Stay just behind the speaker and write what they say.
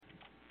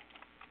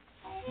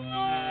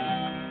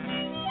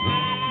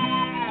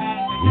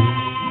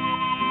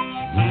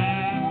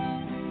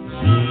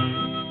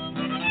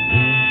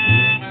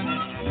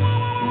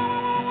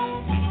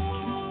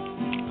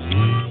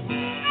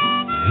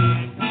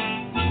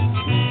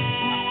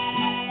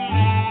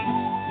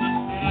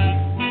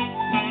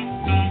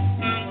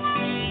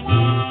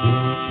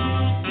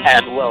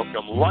And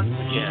welcome once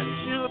again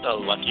to the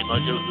Lucky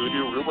Mojo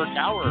Hoodoo Rootwork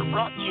Hour,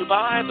 brought to you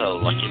by the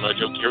Lucky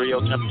Mojo Curio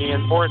Company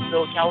in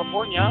Forestville,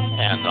 California,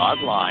 and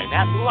online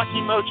at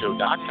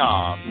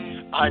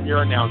luckymojo.com. I'm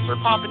your announcer,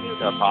 Papa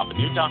Newt of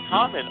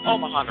papanewt.com in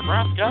Omaha,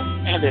 Nebraska,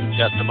 and in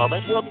just a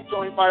moment we'll be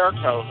joined by our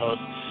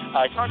co-host,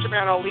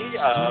 ConjureMan Ali,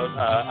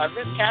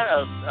 Miss Cat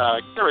of,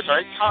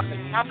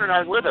 Catherine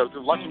Ironwood of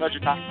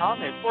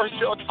LuckyMojo.com in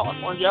Forestville,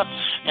 California,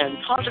 and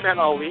ConjureMan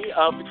Ali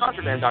of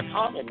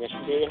theconjureman.com in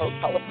Mission Viejo,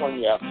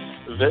 California.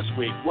 This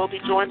week we'll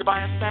be joined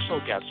by a special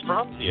guest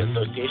from the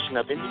Association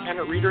of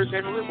Independent Readers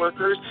and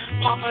Rootworkers,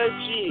 Papa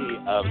G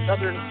of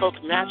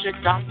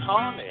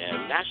SouthernFolkMagic.com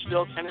in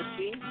Nashville,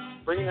 Tennessee,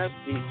 bringing us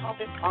the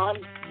topic on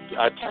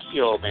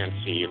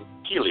Tasseography,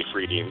 tea leaf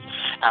readings.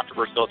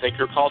 Afterwards, they'll take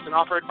your calls and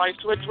offer advice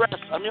to address,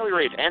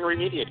 ameliorate, and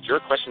remediate your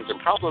questions and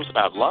problems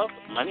about love,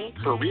 money,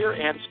 career,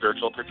 and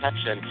spiritual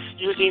protection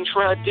using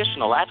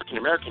traditional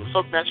African-American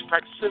folk magic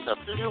practices of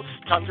hoodoo,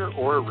 conjure,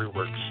 or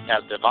rootwork,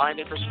 as divined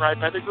and prescribed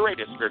by the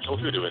greatest spiritual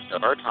hoodooist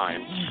of our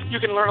time. You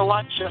can learn a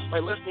lot just by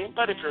listening,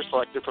 but if you're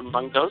selected from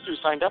among those who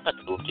signed up at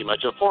the Lucky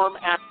Mojo Forum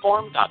at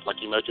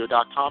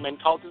forum.luckymojo.com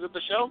and called into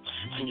the show,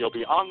 then you'll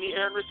be on the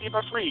air and receive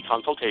a free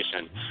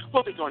consultation.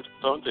 We'll be going to the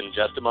phones in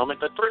just a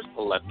moment, but first,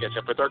 let's catch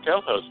up with our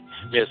co-hosts,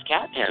 Ms.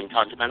 Cat and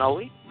ConjureMan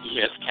Ali.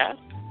 Ms. Cat?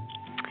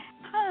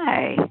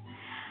 Hi.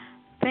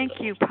 Thank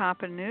you,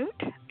 Papa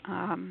Newt.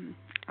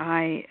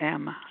 I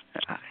am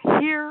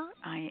here.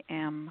 I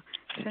am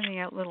sending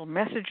out little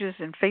messages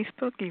in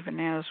Facebook even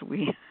as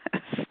we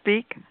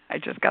speak. I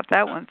just got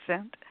that one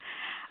sent.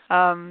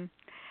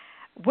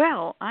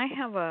 Well, I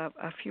have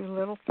a few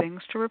little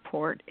things to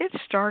report. It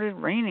started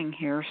raining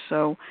here,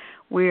 so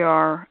we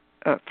are,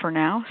 for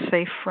now,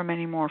 safe from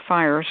any more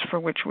fires, for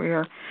which we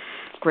are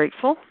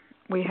grateful.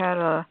 We had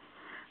a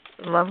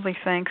lovely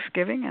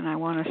Thanksgiving, and I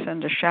want to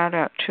send a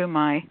shout-out to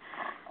my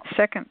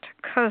second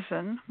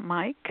cousin,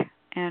 Mike,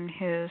 and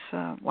his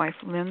wife,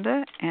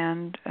 Linda,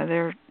 and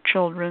their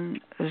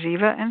children,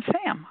 Ziva and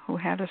Sam, who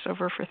had us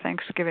over for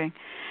Thanksgiving.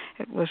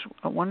 It was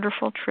a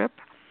wonderful trip,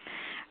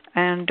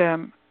 and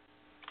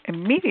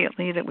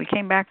immediately that we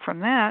came back from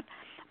that,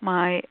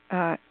 my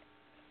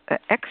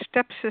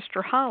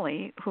ex-stepsister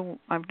Holly, who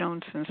I've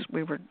known since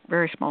we were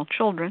very small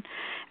children,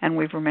 and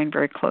we've remained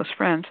very close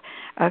friends,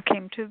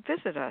 came to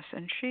visit us,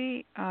 and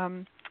she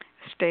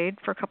stayed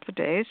for a couple of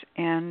days,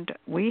 and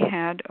we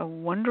had a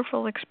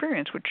wonderful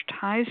experience, which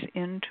ties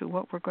into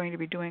what we're going to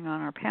be doing on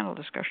our panel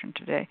discussion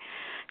today.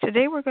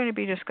 Today we're going to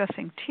be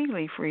discussing tea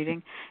leaf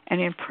reading, and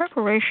in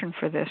preparation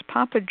for this,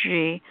 Papa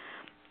G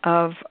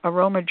of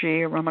Aroma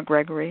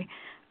Gregory,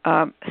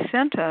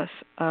 sent us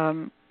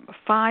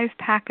 5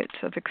 packets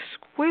of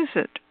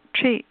exquisite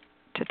tea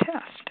to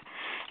test.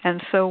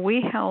 And so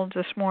we held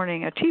this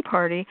morning a tea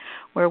party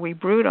where we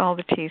brewed all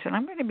the teas, and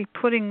I'm going to be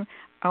putting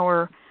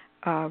our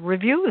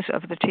reviews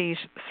of the teas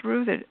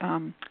through the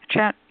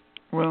chat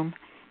room,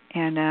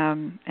 and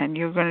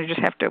you're going to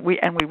just have to. We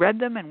read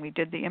them and we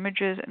did the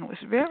images, and it was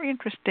very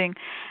interesting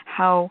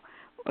how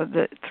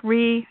the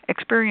 3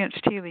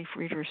 experienced tea leaf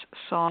readers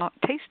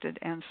tasted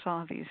and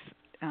saw these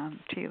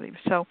tea leaves.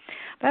 So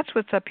that's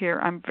what's up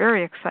here. I'm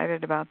very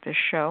excited about this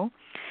show,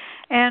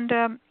 and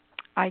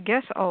I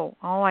guess all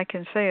I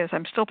can say is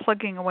I'm still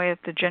plugging away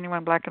at the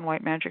Genuine Black and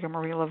White Magic of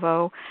Marie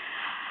Laveau.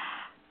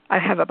 I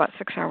have about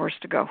 6 hours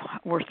to go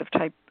worth of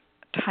type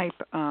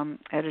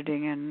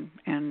editing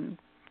and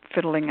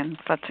fiddling and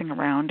futzing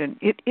around, and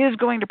it is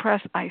going to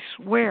press, I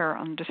swear,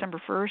 on December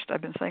 1st.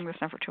 I've been saying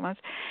this now for 2 months.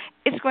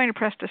 It's going to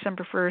press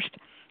December 1st.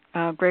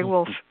 Grey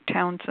Wolf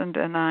Townsend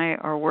and I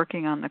are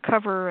working on the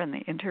cover and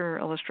the interior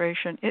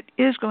illustration. It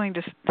is going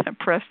to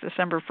press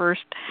December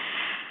 1st,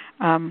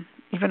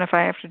 even if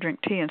I have to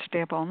drink tea and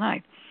stay up all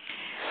night.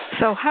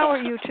 So how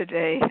are you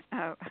today,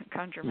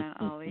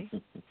 ConjureMan Ali?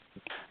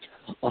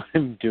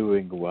 I'm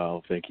doing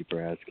well, thank you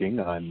for asking.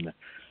 I'm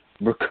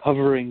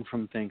recovering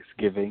from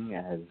Thanksgiving,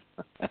 as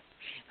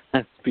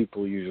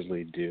people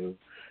usually do.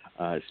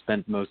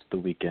 Spent most of the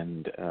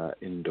weekend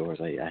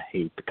indoors. I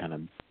hate the kind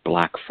of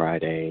Black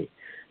Friday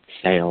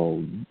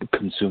sale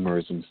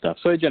consumerism stuff,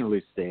 so I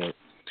generally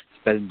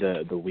spend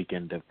the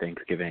weekend of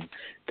Thanksgiving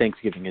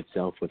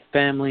itself with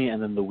family,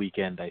 and then the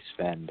weekend I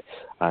spend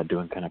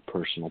doing kind of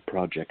personal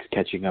projects,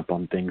 catching up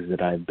on things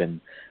that I've been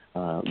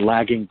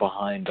lagging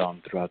behind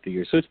on throughout the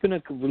year. So it's been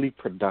a really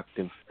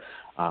productive,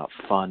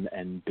 fun,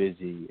 and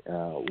busy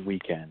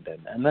weekend,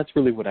 and that's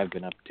really what I've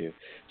been up to.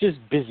 Just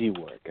busy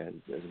work, as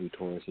we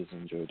Tauruses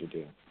enjoy to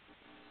do.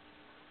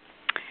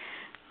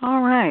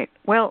 All right.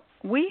 Well,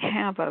 we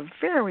have a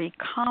very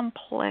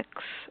complex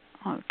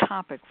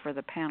topic for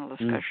the panel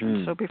discussion.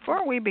 Mm-hmm. So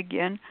before we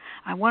begin,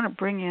 I want to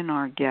bring in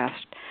our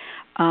guest,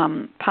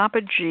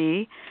 Papa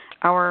G,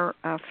 our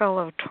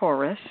fellow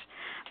Taurus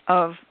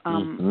of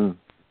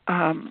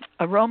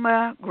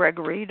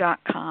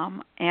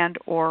AromaGregory.com and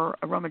or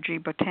Aroma G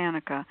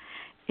Botanica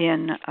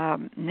in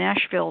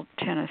Nashville,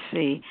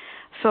 Tennessee.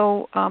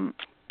 So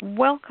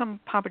welcome,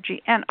 Papa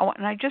G. And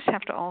I just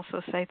have to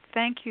also say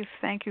thank you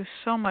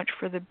so much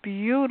for the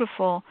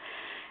beautiful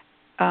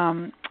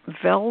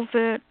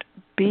velvet,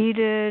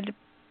 beaded,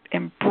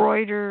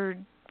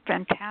 embroidered,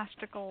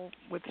 fantastical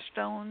with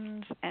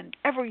stones and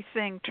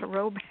everything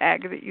tarot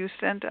bag that you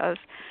sent us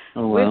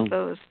with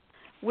those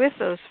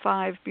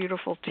 5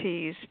 beautiful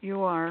teas.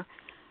 You're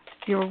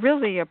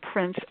really a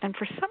prince, and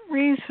for some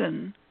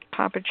reason,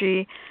 Papa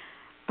G,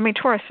 I mean,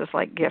 Tauruses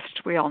like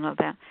gifts, we all know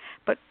that,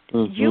 but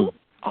you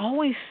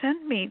always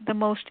send me the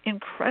most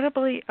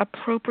incredibly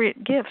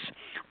appropriate gifts.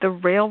 The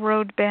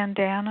railroad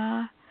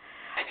bandana,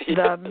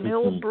 the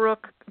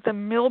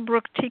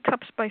Millbrook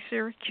teacups by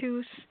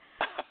Syracuse.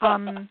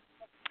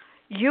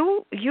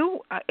 You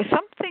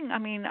something. I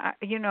mean,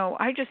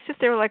 I just sit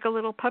there like a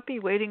little puppy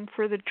waiting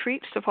for the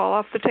treats to fall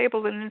off the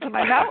table and into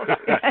my mouth.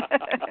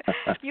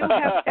 You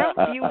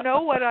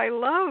know what I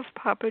love,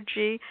 Papa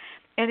G.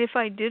 And if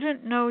I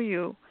didn't know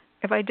you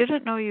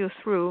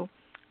through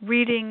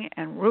reading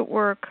and root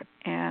work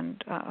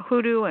and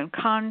hoodoo and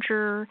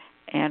conjure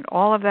and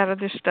all of that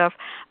other stuff,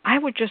 I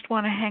would just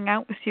want to hang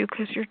out with you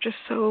because you're just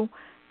so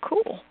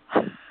cool.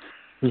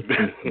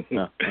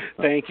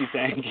 Thank you.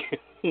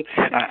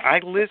 I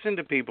listen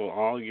to people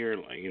all year.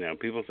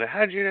 People say,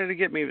 "How did you know to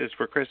get me this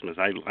for Christmas?"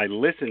 I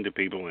listen to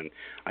people and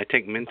I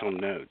take mental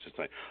notes. It's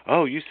like,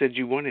 "Oh, you said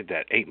you wanted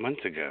that 8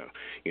 months ago."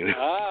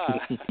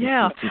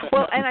 Yeah.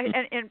 Well,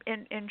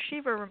 and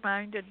Shiva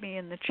reminded me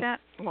in the chat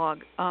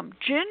log,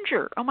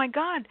 ginger. Oh my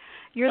God,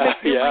 you're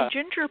my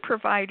ginger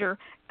provider.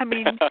 I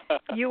mean,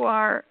 you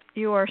are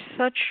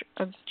such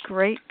a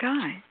great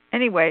guy.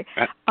 Anyway,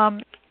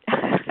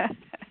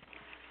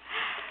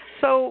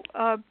 so.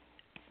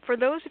 For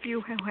those of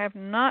you who have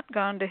not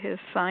gone to his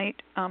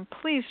site,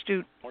 please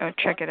do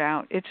check it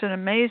out. It's an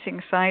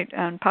amazing site,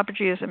 and Papa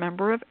G is a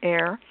member of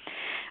AIRR.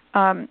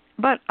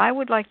 But I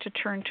would like to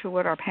turn to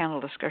what our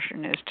panel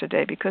discussion is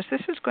today, because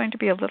this is going to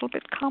be a little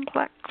bit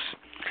complex.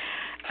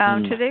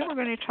 Today we're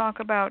going to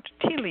talk about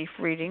tea leaf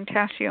reading,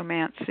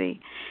 tasseomancy.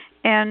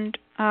 And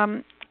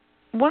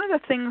one of the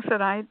things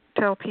that I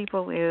tell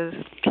people is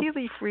tea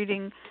leaf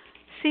reading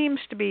seems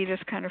to be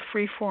this kind of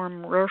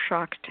free-form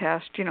Rorschach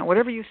test.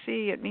 Whatever you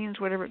see, it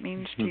means whatever it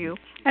means to you.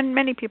 And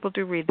many people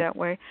do read that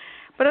way.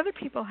 But other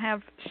people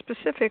have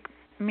specific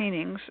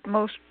meanings.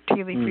 Most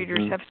tea leaf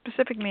readers have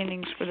specific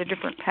meanings for the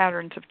different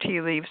patterns of tea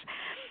leaves.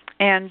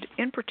 And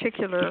in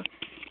particular,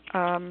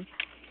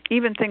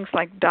 even things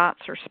like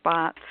dots or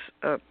spots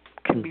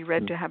can be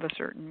read to have a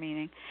certain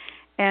meaning.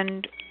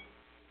 And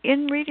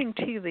in reading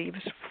tea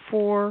leaves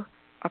for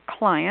a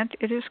client,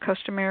 it is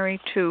customary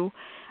to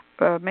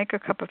make a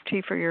cup of tea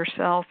for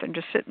yourself and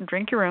just sit and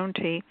drink your own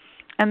tea,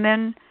 and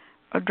then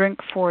have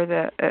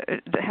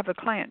the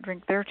client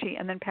drink their tea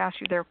and then pass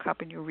you their cup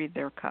and you read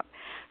their cup.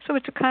 So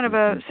it's a kind of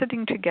a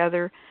sitting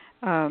together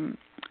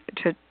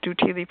to do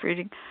tea leaf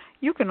reading.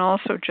 You can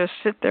also just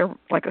sit there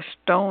like a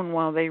stone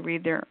while they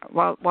read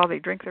while they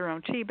drink their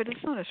own tea, but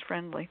it's not as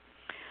friendly.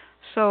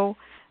 So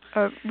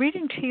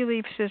reading tea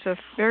leaves is a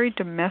very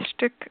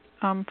domestic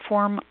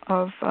form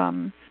of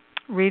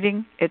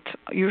reading. It's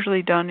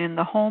usually done in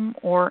the home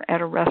or at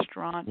a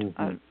restaurant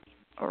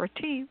or a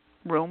tea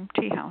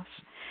house.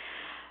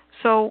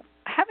 So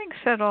having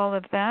said all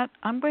of that,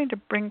 I'm going to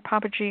bring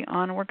Papa G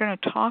on, and we're going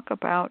to talk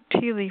about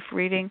tea leaf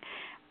reading.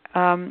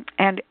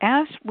 And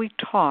as we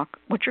talk,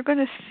 what you're going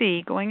to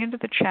see going into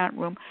the chat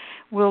room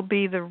will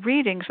be the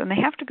readings, and they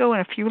have to go in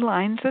a few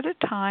lines at a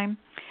time,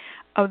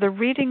 of the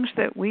readings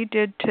that we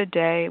did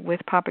today with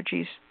Papa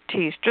G's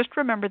teas. Just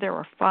remember there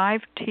are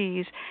 5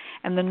 teas,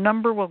 and the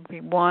number will be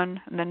 1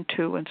 and then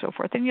 2 and so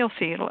forth. And you'll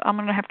see, I'm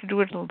going to have to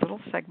do it in a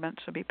little segment,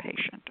 so be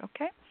patient,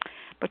 okay?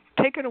 But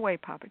take it away,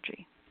 Papa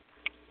G.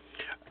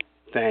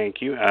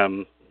 Thank you.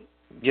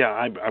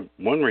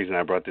 One reason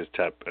I brought this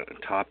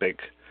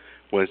topic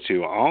was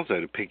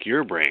to pick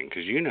your brain,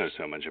 because you know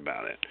so much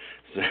about it.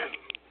 So,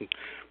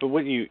 but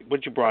what you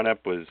brought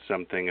up was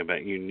something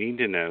about you need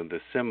to know the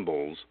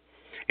symbols.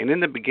 And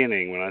in the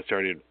beginning, when I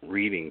started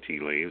reading tea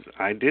leaves,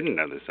 I didn't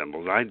know the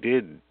symbols. I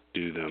did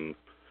do them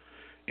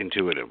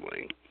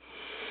intuitively.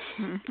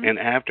 And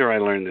after I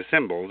learned the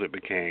symbols, it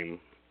became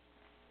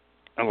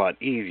a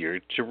lot easier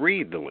to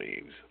read the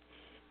leaves.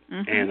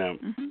 And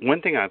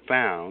one thing I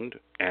found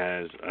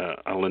as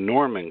a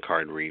Lenormand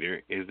card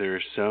reader is there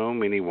are so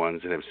many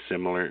ones that have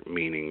similar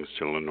meanings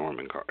to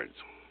Lenormand cards.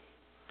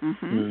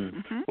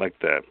 Like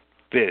the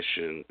fish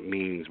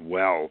means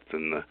wealth,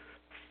 and the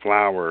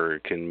flower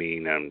can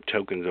mean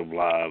tokens of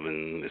love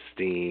and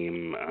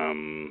esteem.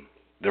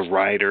 The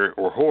rider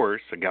or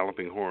horse, a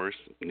galloping horse,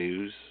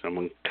 news,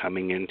 someone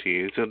coming into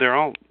you. So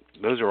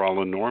those are all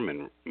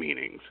Lenormand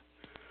meanings.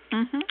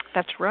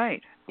 That's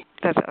right.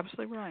 That's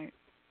absolutely right.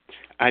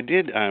 I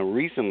did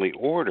recently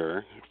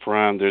order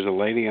there's a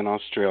lady in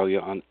Australia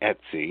on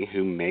Etsy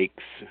who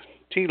makes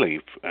tea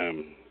leaf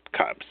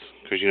cups.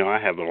 Because, I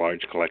have a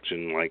large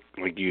collection like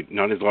you,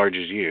 not as large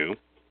as you,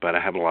 but I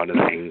have a lot of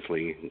the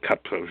Ainsley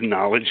cups of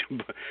knowledge.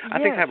 I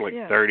think I have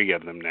 30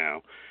 of them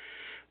now.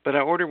 But I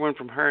ordered one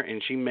from her,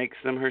 and she makes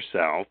them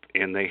herself,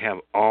 and they have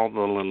all the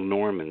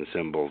Lenormand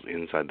symbols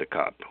inside the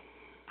cup.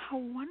 How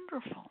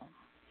wonderful.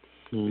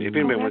 If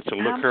anybody wants to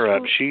look her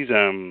up, she's...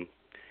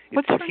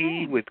 What's it's her Tea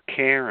name? with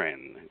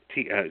Karen.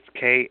 It's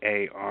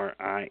Karin.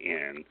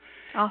 And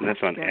that's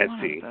on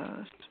Etsy. One of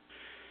those.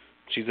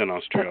 She's in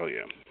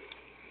Australia.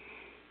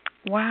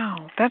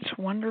 Wow, that's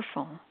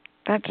wonderful.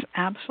 That's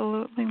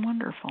absolutely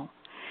wonderful.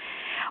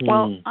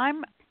 Well,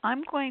 I'm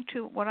going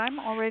to. What I'm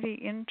already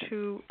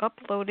into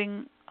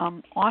uploading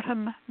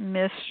autumn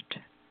mist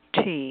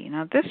tea.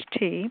 Now this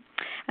tea,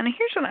 and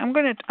here's what I'm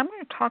going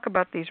to talk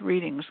about these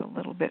readings a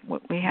little bit.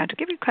 What we had to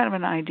give you kind of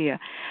an idea.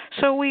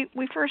 So we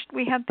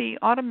had the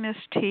autumn mist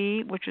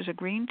tea, which is a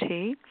green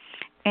tea,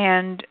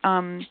 and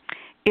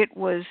it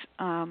was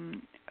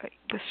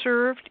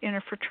served in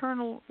a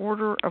Fraternal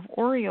Order of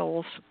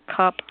Orioles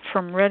cup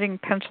from Reading,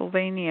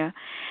 Pennsylvania.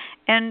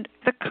 And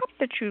the cup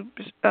that you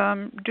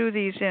do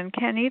these in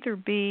can either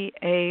be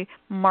a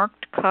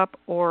marked cup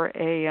or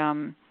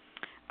a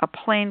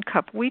plain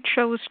cup. We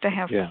chose to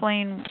have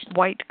plain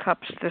white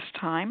cups this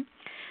time,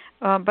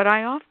 but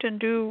I often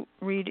do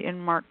read in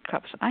marked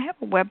cups. I have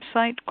a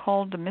website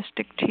called the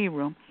Mystic Tea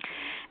Room,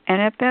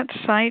 and at that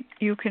site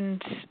you can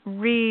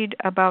read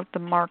about the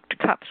marked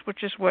cups,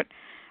 which is what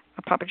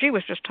Papa G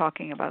was just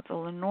talking about, the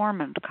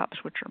Lenormand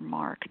cups, which are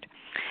marked.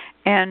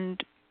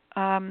 And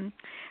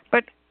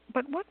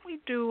but what we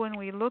do when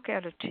we look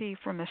at a tea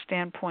from a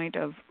standpoint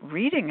of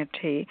reading a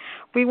tea,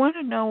 we want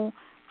to know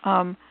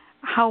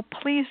how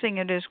pleasing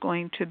it is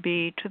going to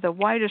be to the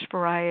widest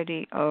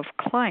variety of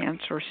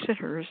clients or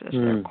sitters, as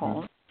they're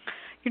called.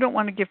 You don't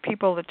want to give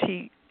people a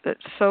tea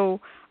that's so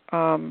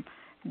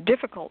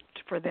difficult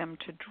for them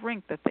to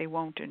drink that they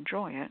won't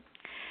enjoy it.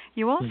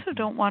 You also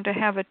don't want to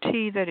have a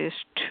tea that is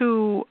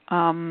too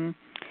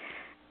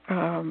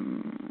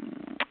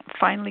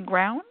finely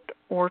ground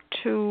or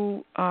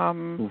too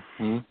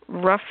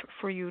rough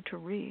for you to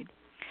read.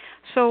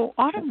 So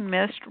Autumn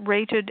Mist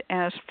rated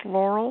as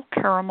floral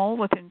caramel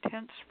with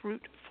intense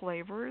fruit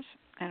flavors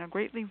and a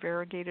greatly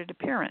variegated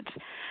appearance.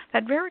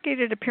 That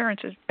variegated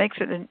appearance makes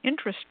it an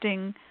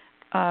interesting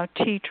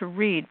tea to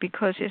read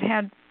because it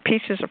had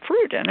pieces of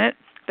fruit in it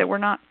that were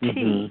not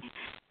tea.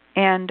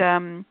 And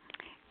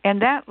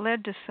that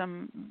led to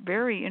some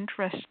very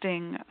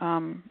interesting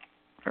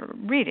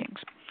readings.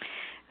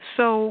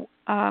 So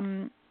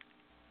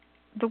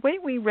the way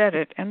we read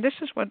it, and this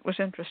is what was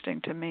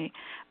interesting to me,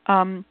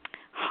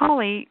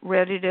 Holly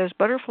read it as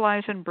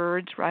butterflies and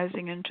birds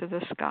rising into the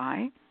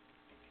sky.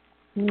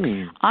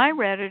 I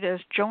read it as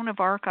Joan of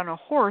Arc on a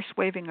horse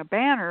waving a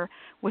banner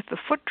with the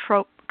foot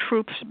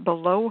troops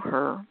below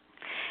her.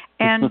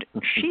 And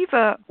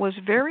Shiva was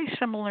very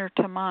similar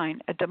to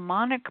mine, a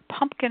demonic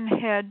pumpkin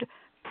head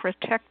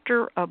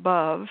protector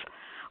above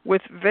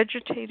with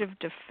vegetative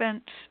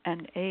defense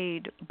and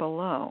aid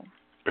below.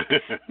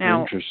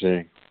 Now,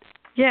 interesting.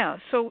 Yeah,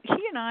 so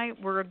he and I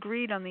were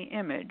agreed on the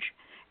image.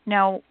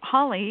 Now,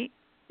 Holly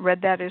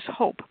read that as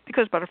hope,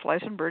 because butterflies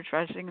and birds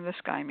rising in the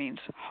sky means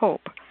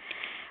hope.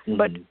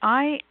 But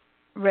I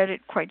read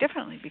it quite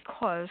differently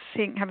because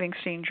having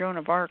seen Joan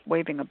of Arc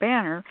waving a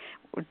banner,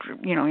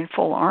 in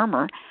full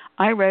armor,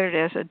 I read it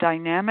as a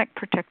dynamic,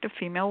 protective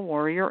female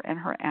warrior, and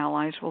her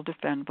allies will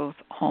defend both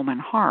home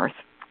and hearth.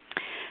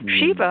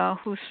 Shiva,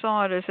 who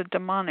saw it as a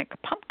demonic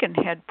pumpkin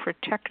head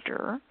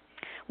protector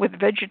with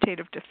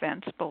vegetative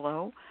defense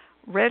below,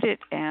 read it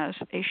as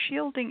a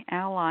shielding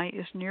ally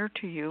is near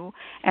to you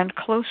and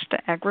close to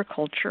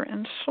agriculture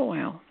and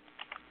soil.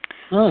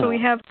 So we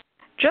have,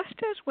 just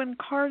as when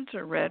cards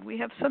are read, we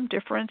have some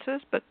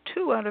differences, but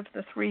 2 out of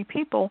the 3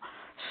 people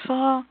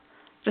saw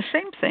the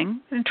same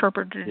thing,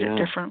 interpreted it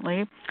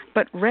differently,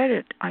 but read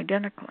it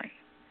identically.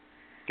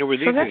 This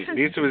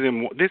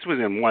was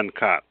in 1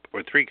 cup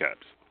or 3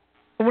 cups?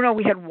 Oh, no,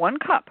 we had 1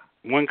 cup.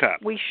 1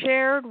 cup. We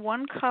shared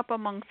 1 cup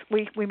amongst.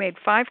 We made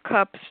 5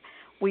 cups.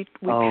 We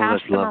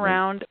passed them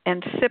around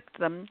and sipped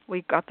them.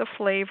 We got the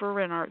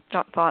flavor and our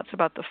thoughts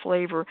about the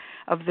flavor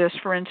of this.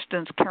 For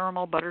instance,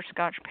 caramel,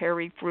 butterscotch,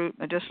 perry fruit,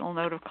 medicinal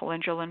note of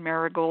calendula and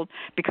marigold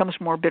becomes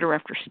more bitter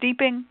after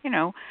steeping,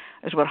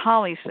 is what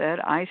Holly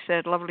said. I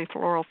said lovely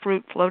floral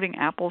fruit, floating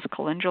apples,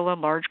 calendula,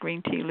 large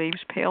green tea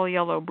leaves, pale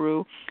yellow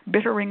brew,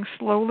 bittering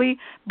slowly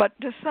but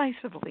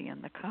decisively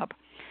in the cup.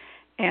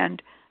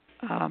 And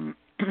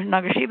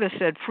Nagashiva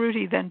said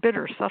fruity, then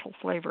bitter, subtle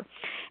flavor.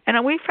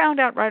 And we found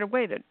out right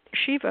away that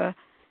Shiva,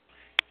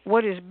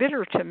 what is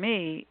bitter to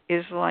me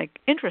is like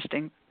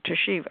interesting to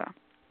Shiva.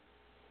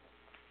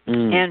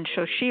 And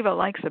so Shiva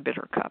likes a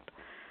bitter cup,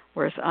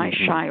 whereas I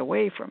shy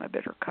away from a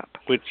bitter cup.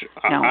 Which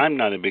I'm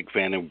not a big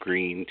fan of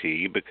green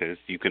tea because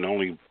you can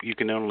only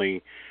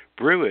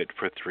brew it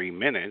for 3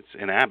 minutes,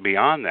 and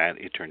beyond that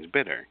it turns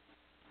bitter.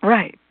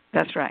 Right.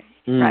 That's right.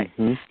 Right.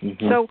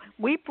 So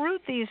we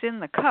brewed these in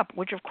the cup,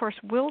 which of course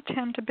will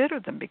tend to bitter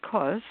them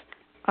because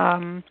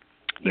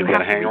you have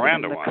to hang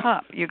around a while.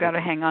 Cup. You got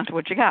to hang on to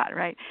what you got,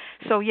 right?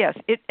 So yes,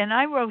 and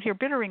I wrote here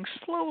bittering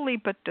slowly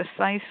but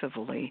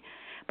decisively.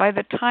 By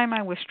the time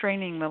I was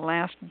straining the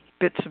last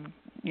bits of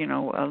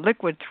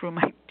liquid through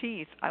my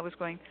teeth, I was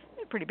going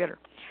pretty bitter,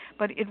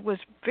 but it was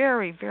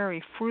very,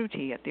 very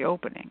fruity at the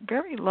opening.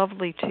 Very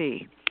lovely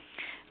tea.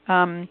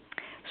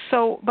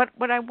 So, but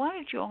what I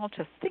wanted you all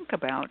to think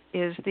about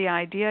is the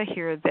idea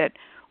here that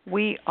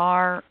we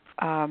are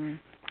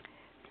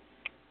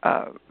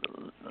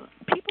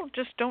people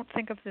just don't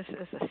think of this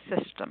as a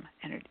system,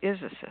 and it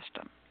is a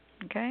system.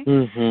 Okay?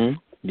 Mhm.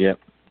 Yep.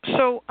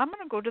 So I'm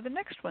going to go to the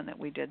next one that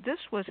we did. This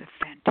was a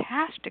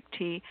fantastic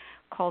tea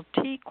called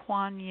Tea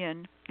Kuan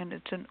Yin, and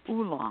it's an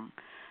oolong.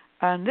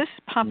 And this,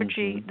 Papa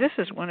G, this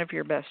is one of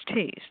your best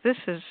teas. This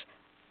is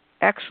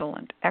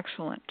excellent,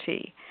 excellent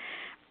tea.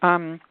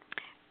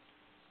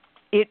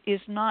 It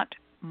is not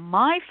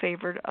my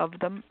favorite of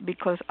them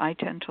because I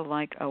tend to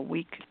like a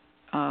weak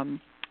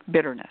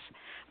bitterness.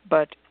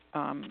 But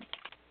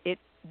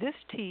this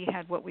tea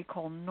had what we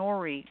call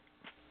nori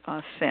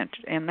scent,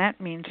 and that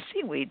means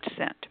seaweed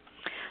scent.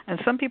 And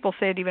some people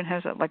say it even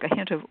has like a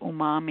hint of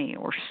umami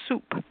or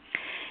soup.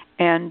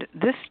 And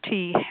this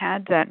tea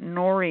had that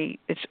nori,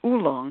 it's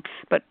oolong,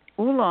 but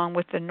oolong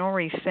with the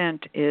nori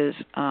scent is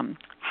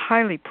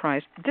highly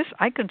prized.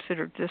 I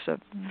considered this a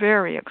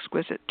very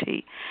exquisite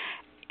tea.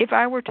 If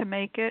I were to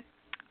make it,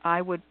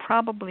 I would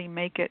probably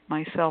make it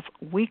myself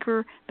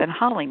weaker than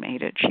Holly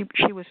made it.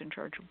 She was in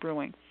charge of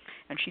brewing,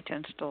 and she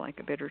tends to like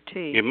a bitter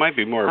tea. It might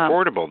be more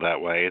affordable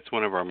that way. It's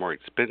one of our more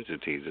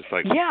expensive teas. It's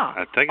like,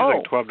 I think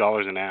it's like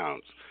 $12 an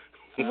ounce.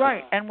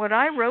 Right, and what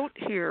I wrote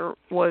here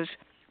was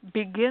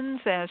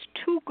begins as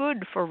too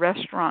good for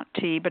restaurant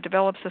tea, but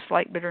develops a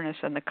slight bitterness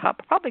in the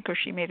cup, probably because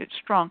she made it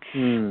strong.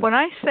 When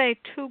I say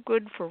too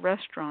good for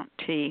restaurant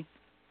tea,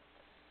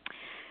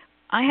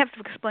 I have to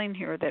explain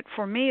here that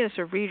for me as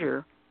a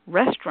reader,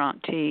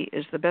 restaurant tea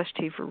is the best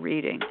tea for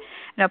reading.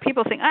 Now,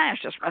 people think,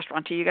 it's just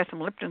restaurant tea. You got some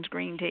Lipton's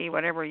green tea,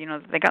 whatever,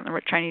 they got in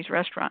the Chinese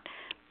restaurant.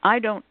 I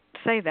don't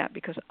say that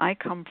because I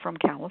come from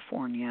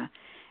California,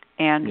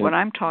 and what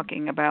I'm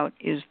talking about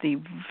is the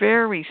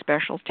very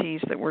special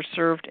teas that were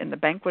served in the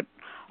banquet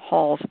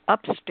halls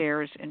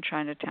upstairs in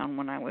Chinatown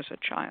when I was a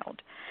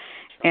child.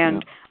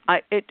 And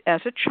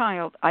as a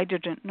child, I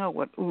didn't know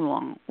what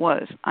oolong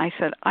was. I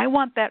said, I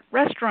want that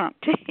restaurant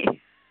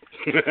tea.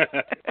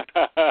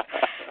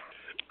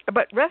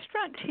 But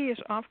restaurant tea is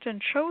often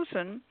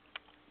chosen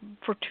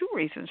for two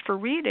reasons. For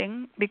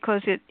reading,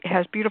 because it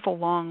has beautiful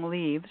long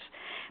leaves,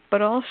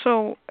 but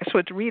also, so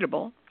it's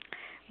readable,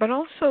 but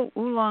also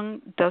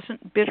oolong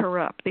doesn't bitter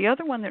up. The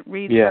other one that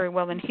reads very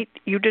well, and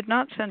you did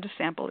not send a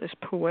sample, is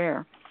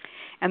pu'er.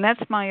 And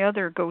that's my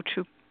other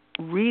go-to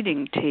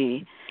reading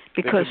tea,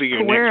 because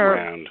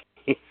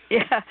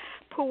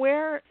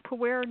pu'er,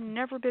 pu'er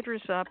never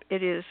bitters up.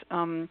 It is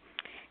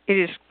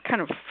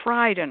kind of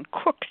fried and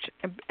cooked,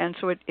 and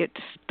so it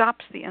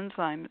stops the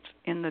enzymes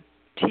in the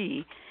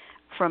tea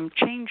from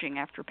changing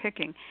after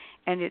picking,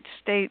 and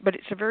but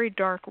it's a very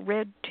dark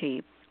red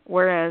tea,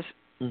 whereas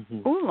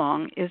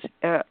oolong is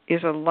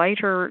a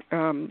lighter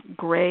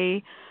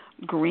gray,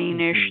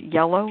 greenish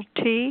yellow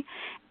tea,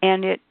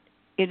 and it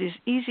is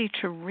easy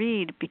to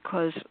read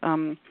because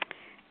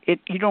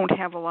you don't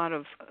have a lot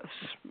of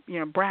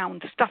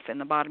brown stuff in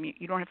the bottom.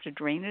 You don't have to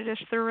drain it as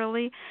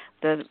thoroughly.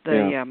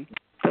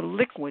 The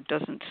liquid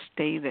doesn't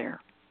stay there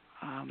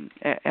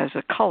as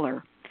a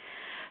color.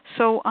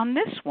 So on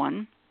this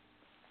one,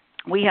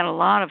 we had a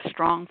lot of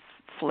strong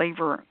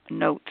flavor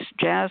notes: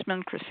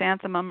 jasmine,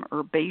 chrysanthemum,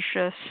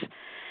 herbaceous.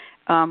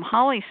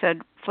 Holly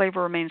said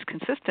flavor remains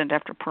consistent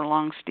after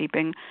prolonged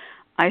steeping.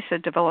 I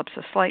said develops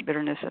a slight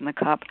bitterness in the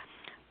cup.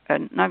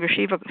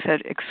 Nagashiva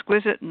said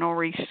exquisite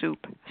nori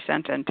soup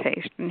scent and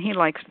taste, and he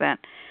likes that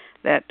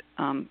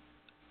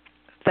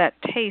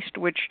taste,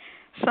 which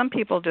some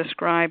people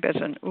describe as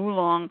an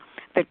oolong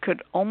that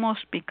could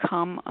almost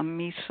become a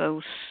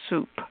miso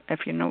soup. Do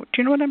you know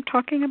what I'm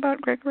talking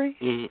about, Gregory?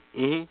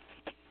 Mm-hmm.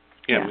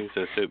 Yeah,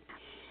 miso soup.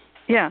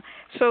 Yeah.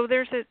 So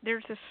there's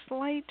a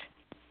slight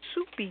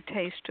soupy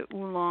taste to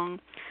oolong,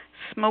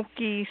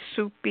 smoky,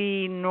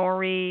 soupy,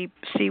 nori,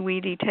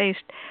 seaweedy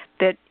taste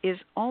that is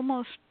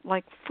almost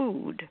like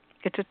food.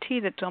 It's a tea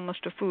that's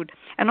almost a food.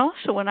 And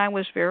also, when I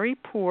was very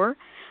poor,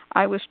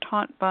 I was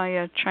taught by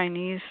a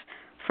Chinese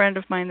friend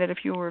of mine that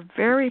if you were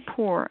very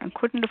poor and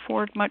couldn't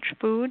afford much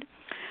food,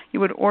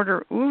 you would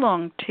order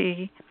oolong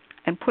tea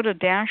and put a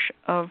dash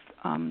of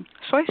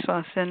soy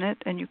sauce in it,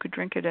 and you could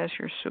drink it as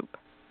your soup.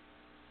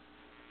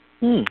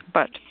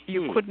 But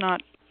you could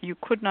not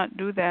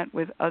do that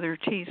with other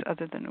teas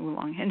other than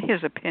oolong, in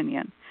his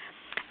opinion.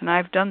 And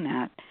I've done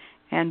that,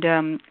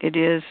 and it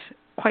is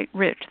quite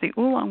rich. The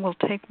oolong will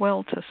take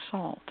well to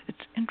salt. It's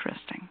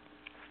interesting.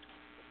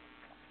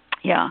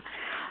 Yeah.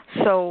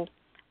 So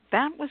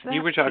that was that.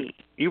 You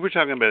were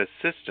talking about a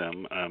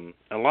system.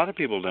 A lot of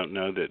people don't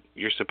know that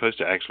you're supposed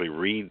to actually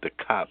read the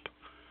cup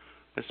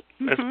a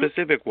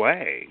specific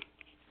way.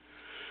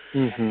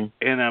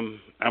 And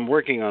I'm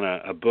working on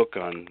a book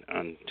on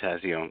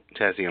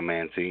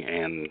tasseomancy,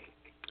 and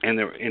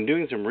in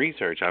doing some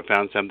research, I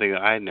found something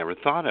that I had never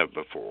thought of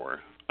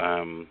before.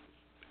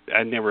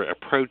 I never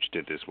approached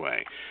it this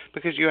way,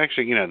 because you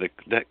actually,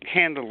 the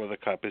handle of the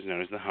cup is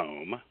known as the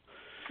home.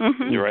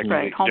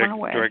 Right, home and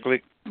away.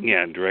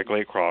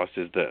 Directly across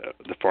is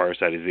the far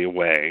side is the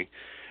away.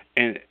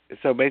 And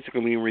so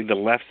basically when you read the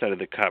left side of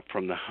the cup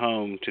from the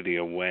home to the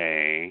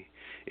away,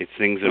 it's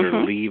things that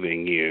are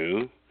leaving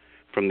you.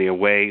 From the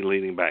away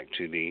leading back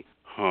to the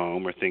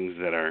home, or things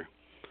that are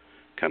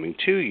coming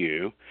to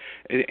you.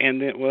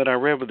 And then what I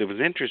read that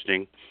was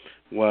interesting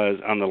was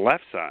on the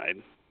left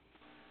side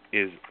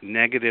is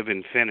negative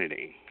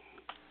infinity,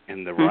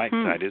 and the right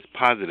side is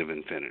positive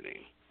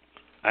infinity.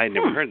 I had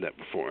never heard that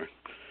before.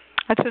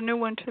 That's a new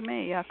one to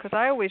me, yeah, because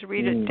I always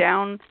read it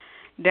down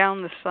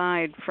the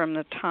side from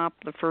the top,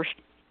 the first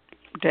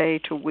day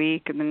to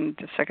week, and then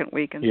the second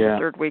week, and the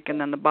third week, and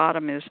then the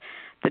bottom is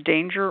the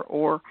danger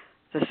or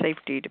the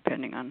safety,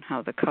 depending on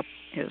how the cup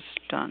is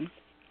done.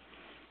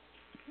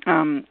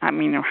 How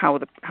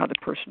the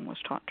person was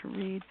taught to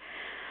read.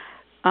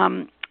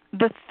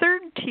 The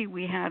third tea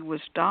we had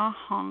was Da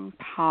Hong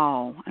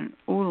Pao, an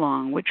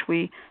oolong, which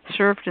we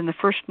served in the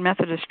First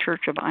Methodist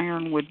Church of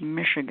Ironwood,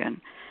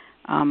 Michigan.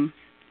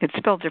 It's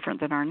spelled different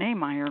than our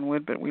name,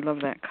 Ironwood, but we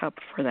love that cup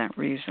for that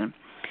reason.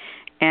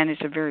 And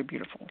it's a very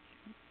beautiful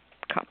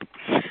cup,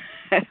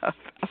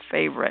 a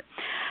favorite.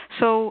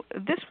 So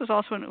this was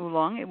also an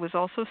oolong. It was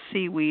also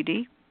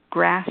seaweedy,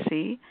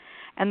 grassy,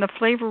 and the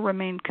flavor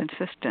remained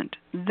consistent.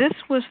 This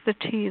was the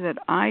tea that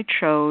I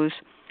chose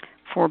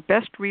for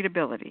best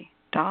readability,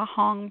 Da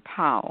Hong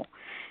Pao.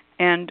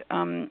 And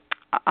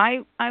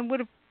I would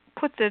have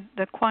put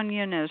the Kuan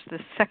Yin as the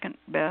second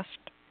best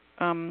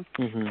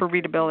for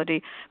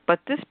readability, but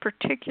this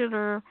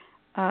particular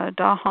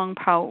Da Hong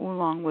Pao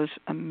oolong was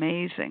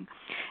amazing.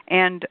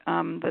 And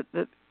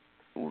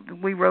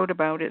we wrote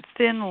about it,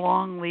 thin,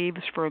 long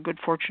leaves for a good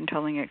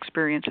fortune-telling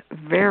experience,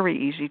 very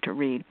easy to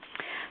read.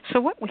 So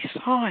what we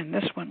saw in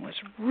this one was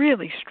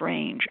really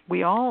strange.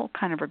 We all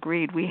kind of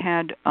agreed. We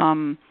had,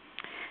 I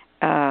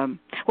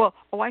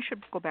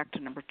should go back to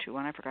number 2,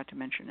 and I forgot to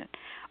mention it.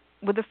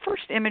 Well, the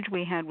first image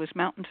we had was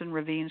mountains and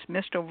ravines,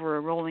 mist over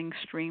a rolling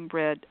stream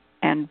bed,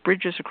 and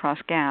bridges across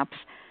gaps.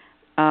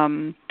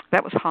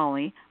 That was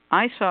Holly.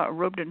 I saw a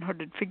robed and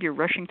hooded figure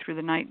rushing through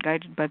the night,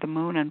 guided by the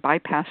moon and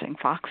bypassing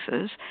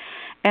foxes.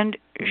 And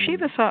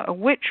Shiva saw a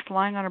witch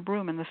flying on a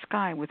broom in the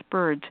sky with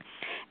birds.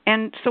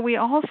 And so we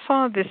all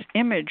saw this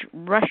image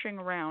rushing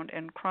around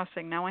and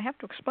crossing. Now, I have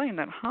to explain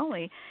that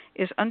Holly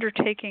is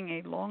undertaking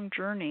a long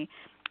journey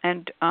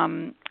and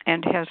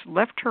has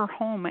left her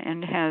home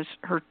and has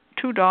her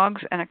 2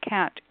 dogs and a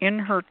cat in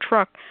her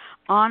truck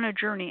on a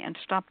journey and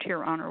stopped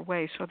here on her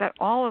way. So that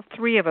all of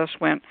 3 of us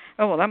went,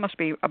 oh, well, that must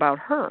be about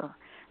her,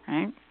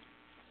 right?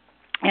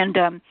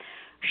 And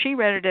she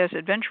read it as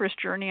adventurous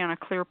journey on a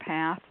clear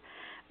path,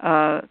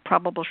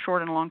 probable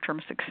short and long-term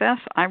success.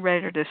 I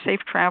read it as safe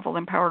travel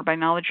empowered by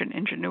knowledge and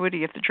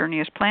ingenuity if the journey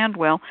is planned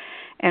well.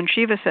 And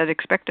Shiva said,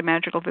 expect a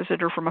magical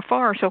visitor from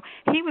afar. So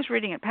he was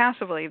reading it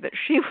passively that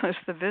she was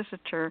the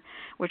visitor,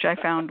 which I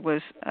found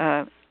was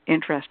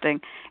interesting.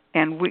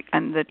 And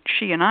that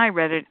she and I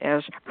read it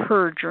as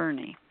her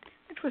journey.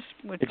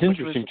 It's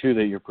interesting, too,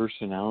 that your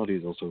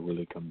personalities also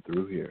really come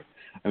through here.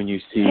 I mean, you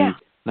see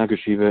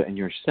Nagashiva and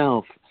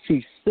yourself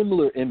see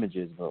similar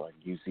images, but like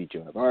you see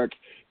Joan of Arc,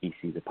 you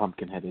see the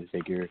pumpkin-headed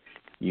figure,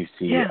 you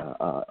see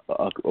a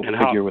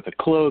figure with a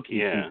cloak, you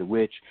see the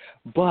witch,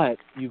 but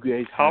you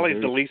guys have Holly's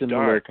the least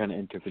similar dark. kind of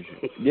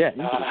interpretation. Yeah.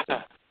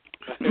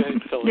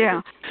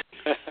 Yeah.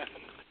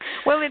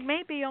 Well, it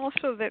may be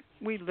also that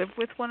we live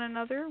with one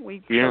another.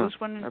 We chose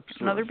one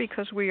another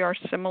because we are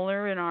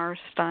similar in our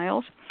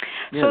styles.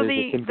 Yeah, so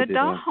the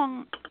Da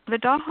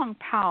Hong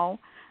Pao,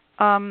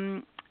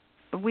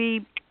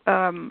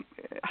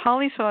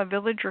 Holly saw a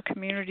village or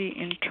community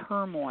in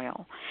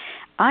turmoil.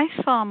 I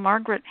saw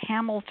Margaret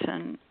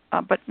Hamilton,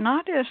 but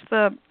not as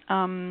the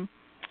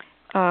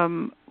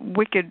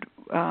wicked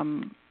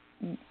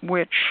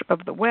witch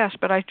of the West,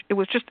 but it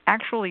was just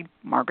actually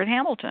Margaret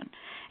Hamilton,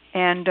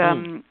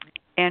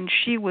 and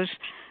she was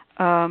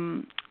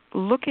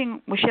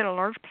looking. Well, she had a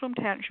large plumed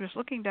hat, and she was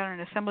looking down an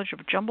assemblage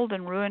of jumbled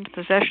and ruined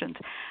possessions.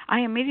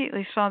 I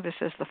immediately saw this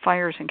as the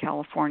fires in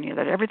California,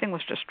 that everything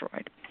was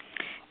destroyed.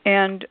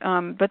 And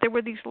but there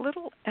were these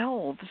little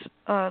elves,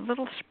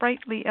 little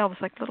sprightly elves,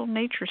 like little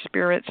nature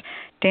spirits,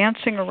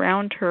 dancing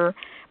around her,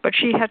 but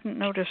she hadn't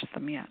noticed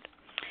them yet.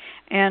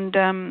 And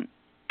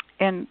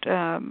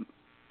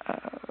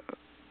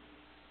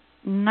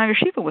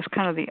Nagashiva was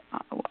kind of the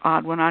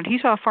odd one out. He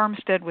saw a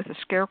farmstead with a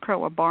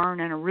scarecrow, a barn,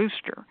 and a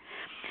rooster.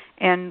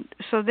 And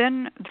so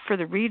then, for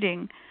the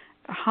reading,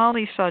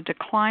 Holly saw a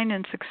decline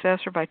in success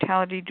or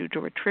vitality due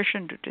to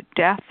attrition, due to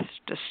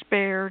deaths,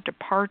 despair,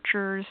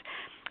 departures.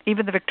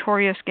 Even the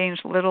victorious gains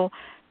little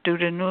due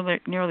to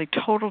nearly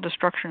total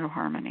destruction of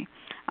harmony.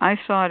 I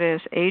saw it as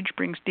age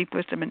brings deep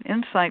wisdom and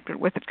insight, but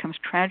with it comes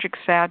tragic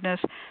sadness,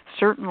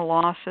 certain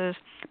losses.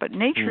 But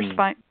nature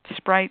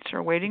sprites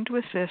are waiting to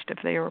assist if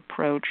they are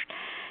approached.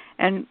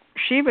 And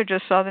Shiva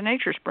just saw the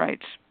nature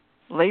sprites,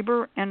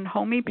 labor and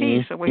homey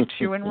peace awaits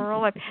you in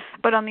rural life.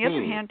 But on the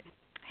other hand,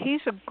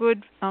 he's a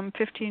good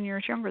 15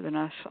 years younger than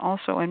us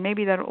also, and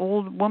maybe that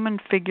old woman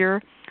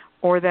figure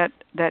or that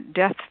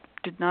death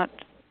did not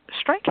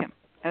strike him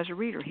as a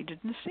reader. He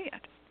didn't see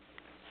it.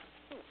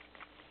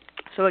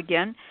 So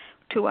again,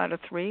 2 out of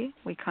 3,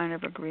 we kind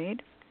of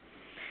agreed.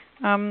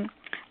 Then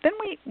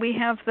we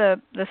have the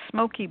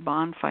smoky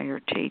bonfire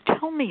tea.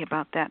 Tell me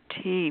about that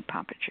tea,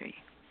 Papa G.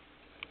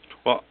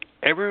 Well,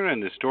 everyone in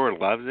the store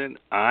loves it.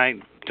 I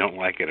don't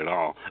like it at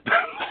all.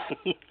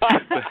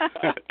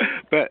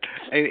 but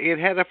it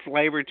had a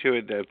flavor to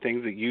it, the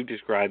things that you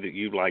described that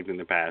you liked in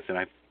the past, and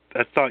I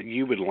thought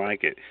you would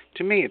like it.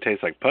 To me, it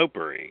tastes like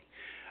potpourri.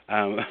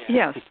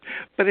 Yes.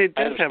 But it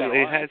does have,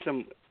 it has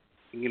some,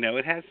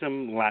 it has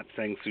some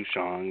Lapsang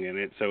Souchong in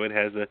it, so it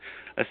has a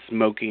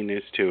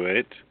smokiness to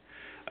it.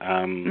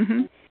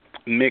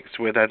 Mixed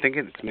with, I think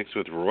it's mixed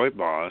with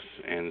rooibos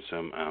and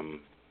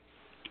some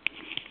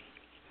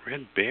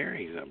red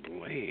berries, I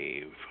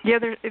believe. Yeah,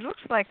 it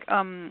looks like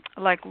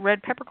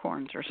red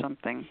peppercorns or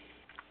something.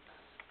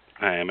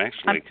 I am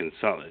actually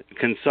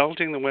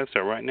consulting the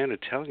website right now to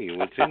tell you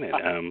what's in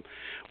it.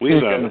 We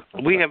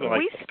have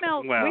like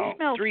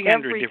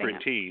 300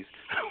 different teas.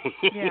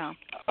 Yeah.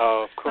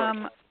 Oh, of course.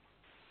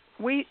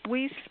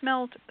 We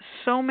smelled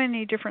so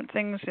many different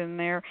things in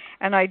there,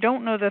 and I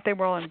don't know that they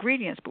were all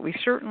ingredients, but we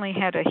certainly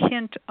had a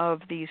hint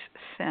of these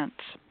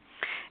scents.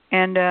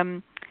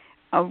 And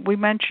we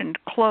mentioned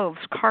cloves,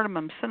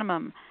 cardamom,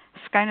 cinnamon,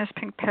 Skyness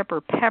pink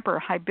pepper,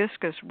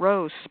 hibiscus,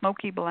 rose,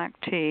 smoky black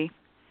tea.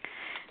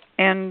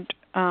 And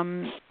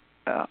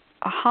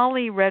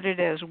Holly read it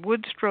as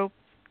wood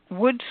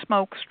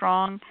smoke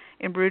strong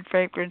in brewed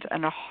fragrance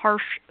and a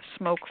harsh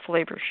smoke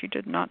flavor. She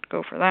did not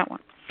go for that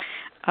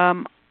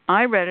one.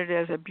 I read it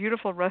as a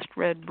beautiful rust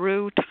red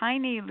brew,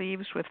 tiny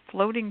leaves with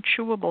floating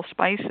chewable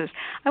spices.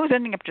 I was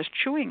ending up just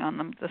chewing on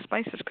them, the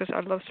spices, because I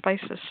love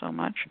spices so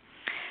much.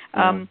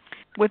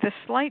 With a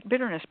slight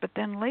bitterness, but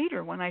then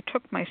later when I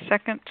took my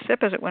second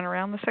sip as it went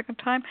around the second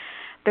time,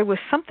 there was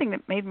something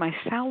that made my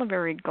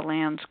salivary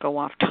glands go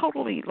off.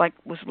 Totally, like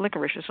was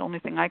licorice is the only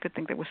thing I could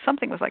think. There was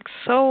something that was like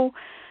so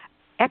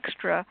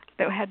extra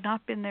that had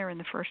not been there in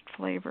the first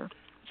flavor.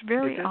 It's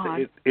very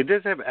odd. It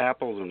does have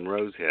apples and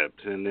rose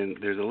hips, and then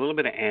there's a little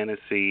bit of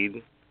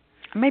aniseed.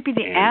 Maybe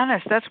the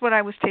anise. That's what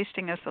I was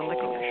tasting as the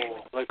licorice.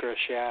 Oh, licorice,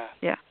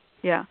 yeah.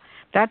 Yeah.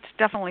 That's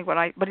definitely what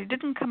but it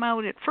didn't come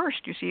out at first,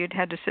 you see. It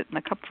had to sit in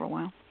the cup for a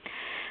while.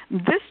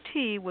 This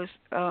tea was,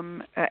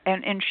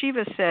 and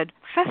Shiva said,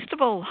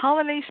 festival,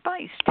 holiday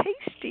spice,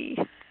 tasty.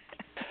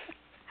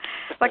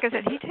 Like I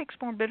said, he takes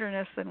more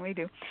bitterness than we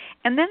do.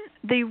 And then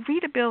the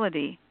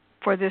readability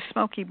for this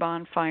smoky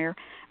bonfire,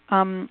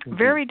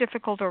 very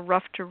difficult or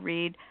rough to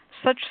read.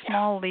 Such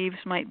small leaves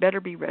might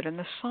better be read in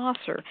the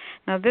saucer.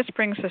 Now this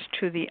brings us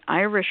to the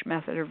Irish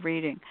method of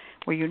reading,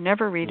 where you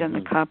never read in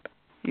the cup,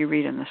 you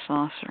read in the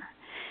saucer.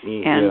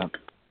 And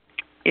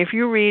if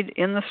you read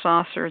in the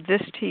saucer,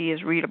 this tea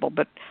is readable,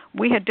 but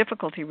we had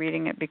difficulty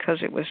reading it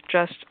because it was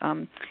just,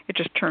 it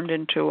just turned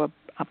into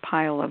a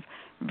pile of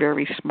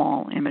very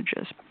small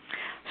images.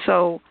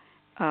 So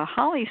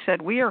Holly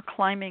said, we are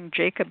climbing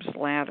Jacob's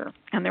ladder.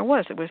 And it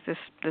was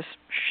this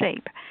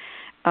shape.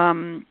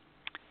 I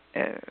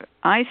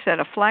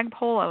said a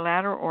flagpole, a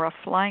ladder, or a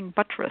flying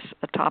buttress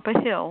atop a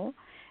hill.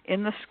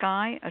 In the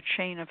sky, a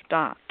chain of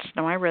dots.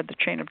 Now, I read the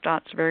chain of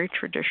dots very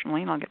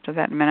traditionally, and I'll get to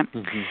that in a minute.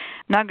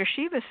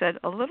 Nagashiva said,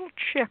 a little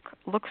chick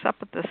looks up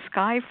at the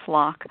sky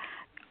flock,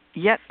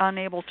 yet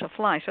unable to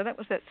fly. So that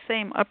was that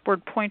same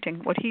upward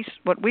pointing. What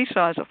we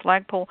saw as a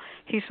flagpole,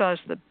 he saw as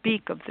the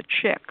beak of the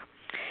chick.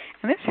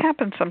 And this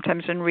happens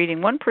sometimes in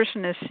reading. One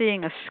person is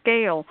seeing a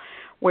scale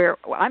where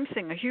I'm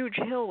seeing a huge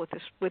hill with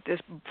this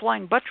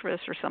flying buttress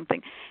or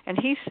something, and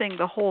he's seeing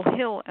the whole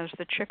hill as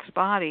the chick's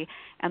body,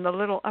 and the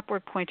little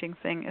upward pointing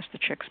thing is the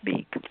chick's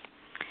beak.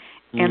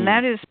 And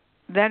that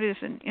is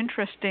an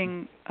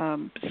interesting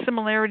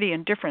similarity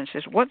and difference,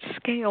 is what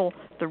scale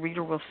the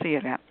reader will see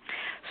it at.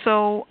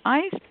 So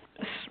I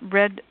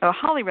read,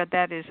 Holly read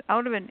that is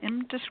out of an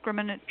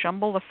indiscriminate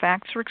jumble of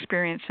facts or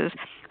experiences,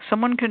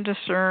 someone can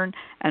discern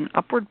an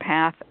upward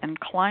path and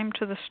climb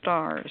to the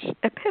stars.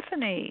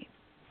 Epiphany.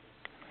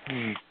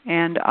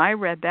 And I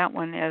read that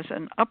one as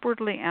an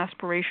upwardly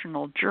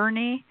aspirational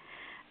journey,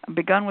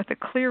 begun with a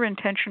clear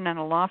intention and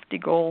a lofty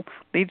goal,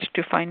 leads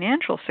to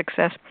financial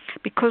success,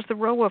 because the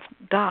row of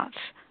dots,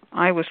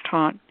 I was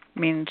taught,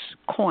 means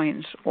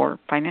coins or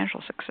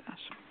financial success.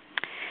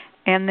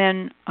 And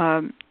then,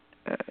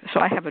 so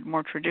I have a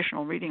more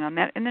traditional reading on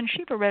that. And then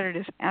Shiva read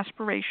it as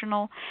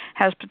aspirational,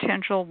 has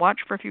potential, watch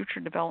for future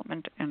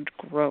development and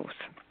growth.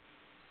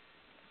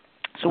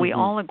 So we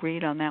all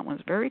agreed on that one.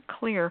 It's very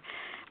clear.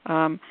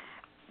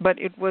 But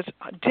it was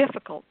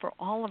difficult for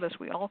all of us.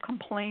 We all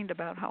complained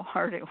about how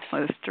hard it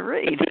was to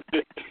read.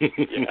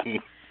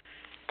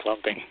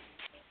 Clumping.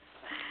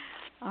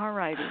 All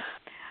righty.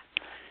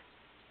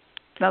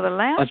 Now, the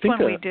last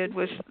one we did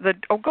was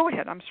go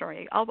ahead. I'm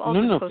sorry. I'll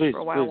just close for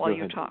a while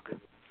you talk.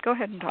 Go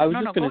ahead and talk. I was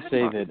just going to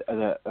say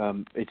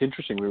that it's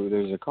interesting.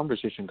 There's a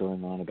conversation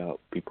going on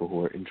about people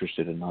who are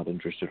interested and not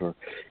interested, or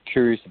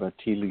curious about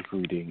tea leaf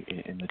reading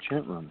in the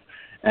chat room.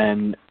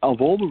 And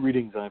of all the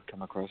readings I've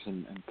come across,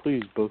 and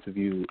please both of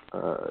you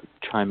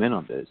chime in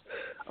on this,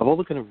 of all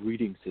the kind of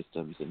reading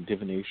systems and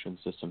divination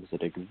systems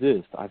that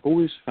exist, I've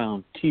always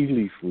found tea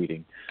leaf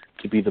reading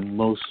to be the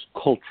most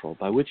cultural,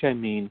 by which I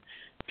mean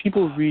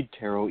people read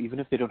tarot even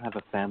if they don't have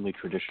a family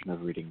tradition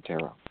of reading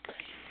tarot.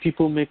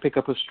 People may pick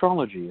up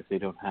astrology if they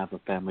don't have a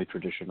family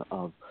tradition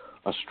of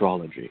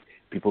astrology.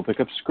 People pick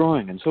up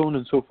scrying and so on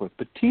and so forth.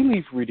 But tea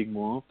leaf reading,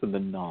 more often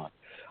than not,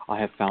 I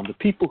have found the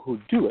people who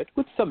do it,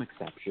 with some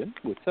exception,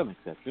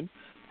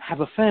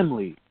 have a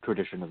family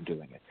tradition of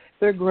doing it.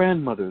 Their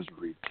grandmothers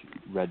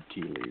read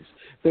tea leaves.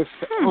 Their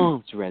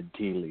aunts read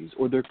tea leaves.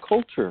 Or their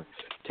culture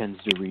tends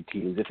to read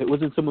tea leaves. If it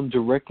wasn't someone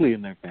directly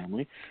in their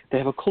family, they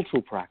have a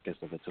cultural practice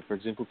of it. So, for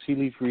example, tea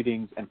leaf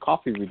readings and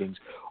coffee readings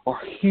are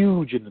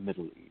huge in the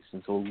Middle East.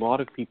 And so a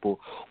lot of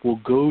people will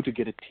go to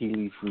get a tea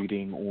leaf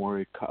reading or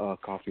a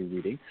coffee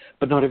reading,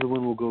 but not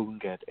everyone will go and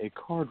get a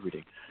card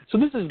reading. So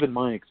this has been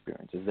my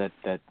experience, is that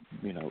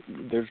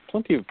there's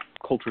plenty of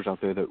cultures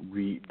out there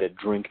that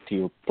drink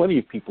tea, or plenty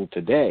of people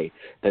today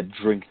that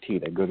drink tea.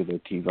 They go to their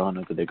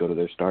Teavanas, or they go to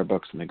their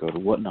Starbucks, and they go to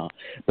whatnot.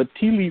 But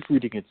tea leaf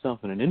reading itself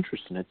and an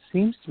interest in it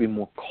seems to be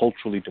more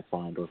culturally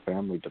defined or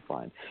family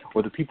defined,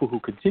 or the people who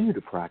continue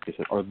to practice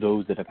it are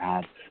those that have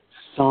had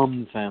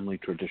some family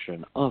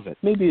tradition of it.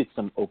 Maybe it's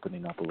some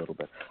opening up a little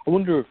bit. I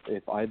wonder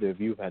if either of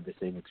you have had the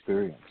same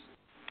experience.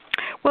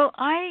 Well,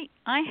 I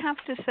have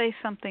to say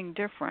something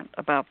different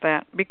about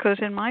that, because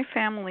in my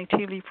family,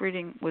 tea leaf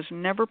reading was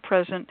never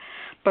present,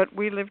 but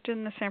we lived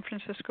in the San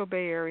Francisco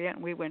Bay Area,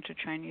 and we went to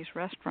Chinese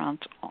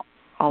restaurants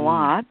a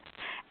lot,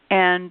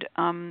 and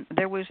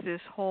there was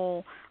this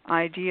whole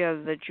idea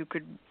that you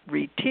could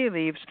read tea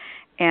leaves,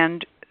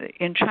 and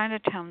in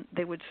Chinatown,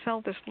 they would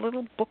sell this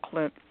little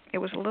booklet. It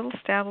was a little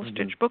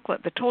saddle-stitch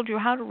booklet that told you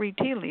how to read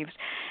tea leaves,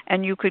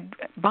 and you could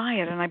buy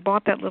it, and I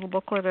bought that little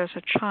booklet as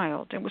a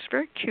child. It was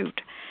very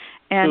cute.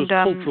 And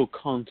there was cultural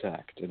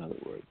contact, in other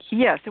words.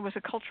 Yes, there was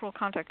a cultural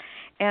contact.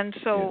 And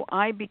so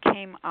I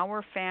became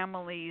our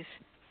family's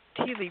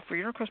tea leaf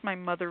reader, because my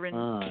mother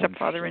and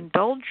stepfather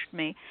indulged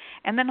me.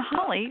 And then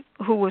Holly,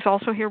 who was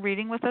also here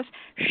reading with us,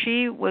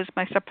 she was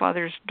my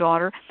stepfather's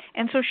daughter.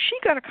 And so she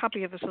got a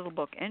copy of this little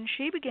book, and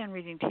she began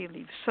reading tea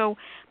leaves. So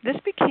this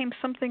became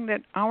something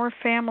that our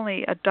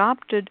family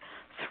adopted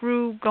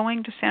through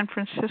going to San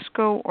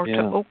Francisco or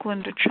to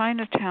Oakland to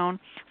Chinatown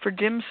for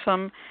dim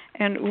sum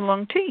and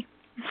oolong tea.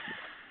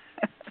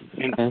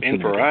 And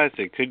for us,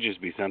 it could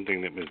just be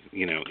something that was,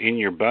 in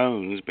your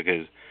bones,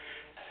 because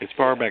as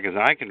far back as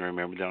I can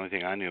remember, the only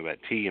thing I knew about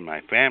tea in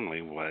my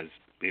family was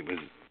it was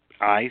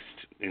iced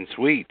and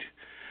sweet.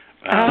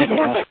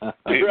 Right.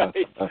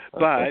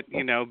 But,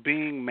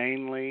 being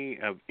mainly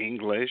of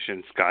English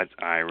and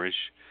Scots-Irish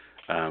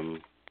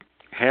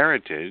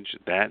heritage,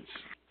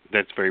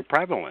 that's very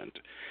prevalent.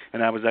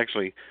 And I was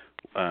actually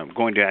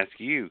going to ask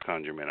you,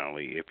 ConjureMan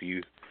Ali, if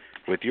you,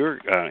 with your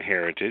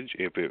heritage,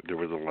 there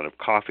was a lot of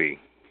coffee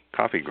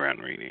ground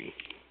reading.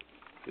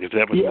 If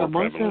that was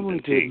more prevalent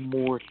than tea. My family did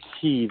more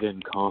tea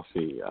than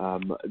coffee.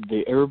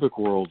 The Arabic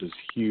world is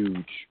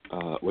huge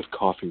with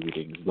coffee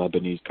readings,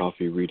 Lebanese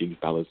coffee readings,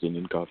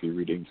 Palestinian coffee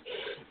readings.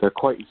 They're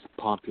quite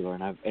popular,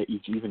 and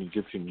even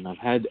Egyptian, and I've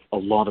had a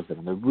lot of them,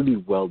 and they're really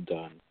well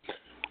done.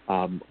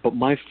 But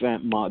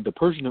the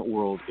Persian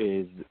world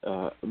is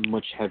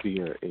much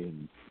heavier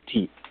in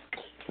tea.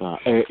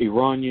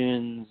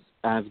 Iranians,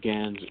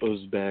 Afghans,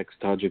 Uzbeks,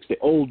 Tajiks, they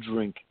all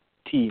drink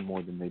tea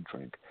more than they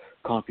drink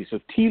coffee. So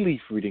tea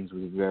leaf readings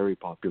was very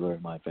popular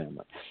in my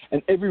family.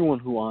 And everyone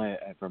who I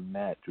ever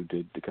met who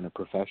did the kind of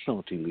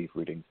professional tea leaf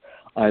readings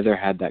either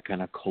had that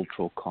kind of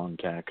cultural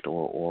contact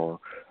or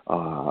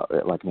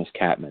like Miss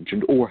Cat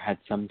mentioned, or had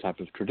some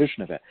type of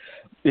tradition of it.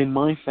 In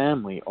my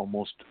family,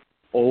 almost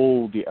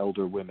all the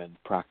elder women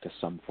practice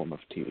some form of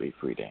tea leaf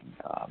reading.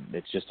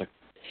 It's just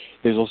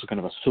there's also kind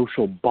of a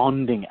social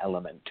bonding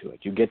element to it.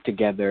 You get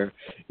together,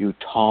 you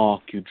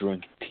talk, you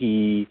drink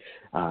tea,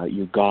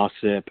 you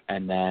gossip,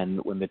 and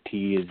then when the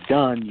tea is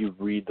done, you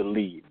read the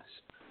leaves.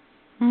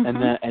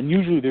 And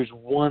usually there's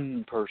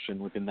one person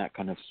within that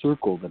kind of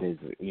circle that is,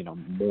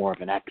 more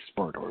of an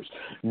expert or is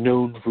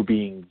known for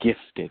being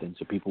gifted, and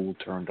so people will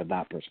turn to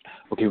that person.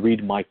 Okay,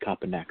 read my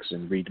cup next,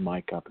 and read my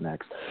cup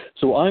next.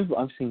 So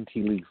I've seen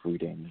tea leaf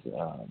readings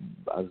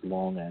as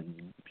long as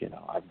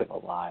I've been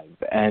alive,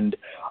 and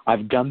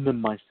I've done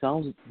them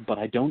myself, but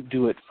I don't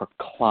do it for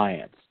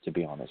clients. To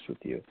be honest with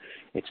you,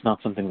 it's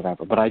not something that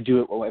but I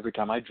do it every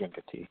time I drink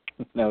a tea.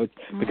 It's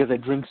because I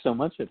drink so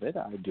much of it.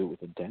 I do it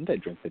with intent. I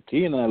drink the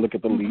tea, and then I look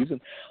at the leaves,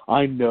 and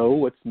I know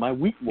what my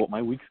week's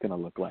going to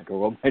look like, or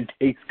what my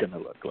day's going to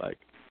look like.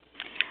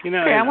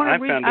 Okay, I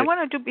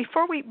want to do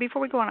before we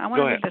go on. I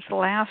want to read this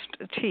last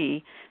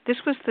tea. This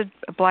was the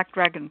Black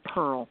Dragon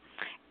Pearl,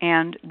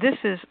 and this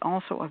is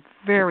also a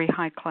very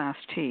high-class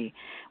tea.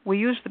 We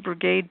use the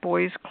Brigade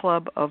Boys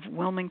Club of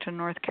Wilmington,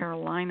 North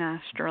Carolina,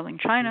 Sterling,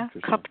 China,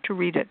 cup to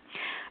read it.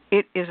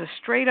 It is a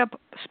straight-up,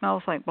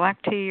 smells like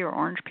black tea or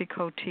orange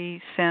pekoe tea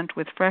scent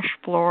with fresh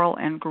floral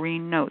and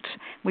green notes.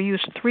 We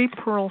use 3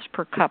 pearls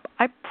per cup.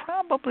 I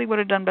probably would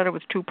have done better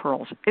with 2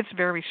 pearls. It's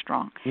very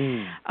strong.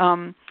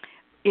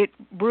 It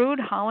brewed,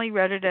 Holly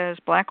read it as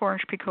black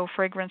orange pekoe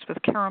fragrance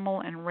with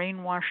caramel and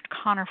rain-washed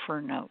conifer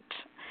notes.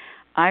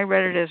 I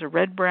read it as a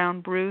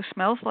red-brown brew,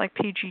 smells like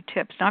PG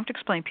Tips. Now I have to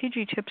explain,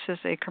 PG Tips is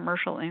a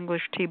commercial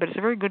English tea, but it's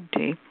a very good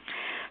tea.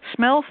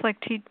 Smells like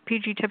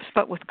PG Tips,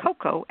 but with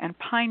cocoa and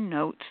pine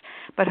notes,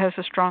 but has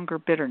a stronger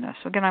bitterness.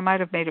 Again, I might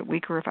have made it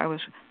weaker if I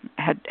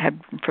had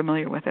been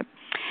familiar with it.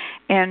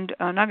 And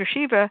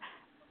Nagashiva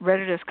read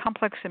it as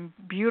complex and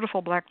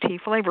beautiful black tea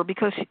flavor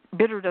because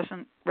bitter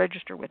doesn't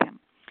register with him.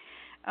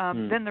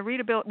 Then the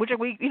readability, which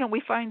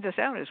we find this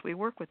out as we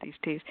work with these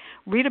teas.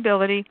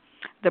 Readability,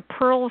 the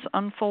pearls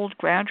unfold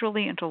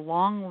gradually into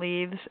long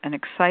leaves, an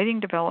exciting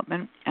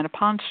development, and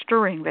upon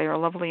stirring, they are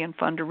lovely and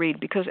fun to read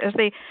because as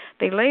they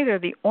lay there,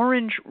 the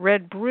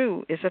orange-red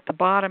brew is at the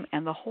bottom,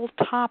 and the whole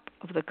top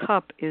of the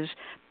cup is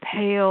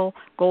pale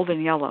golden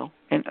yellow,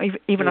 and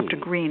even up to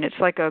green. It's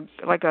like a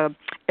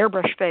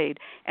airbrush fade,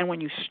 and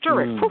when you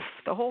stir it, poof,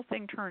 the whole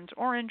thing turns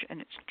orange,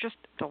 and it's just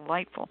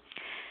delightful.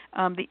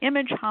 The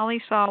image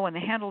Holly saw when the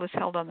handle is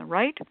held on the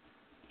right,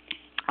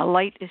 a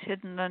light is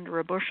hidden under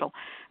a bushel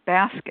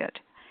basket,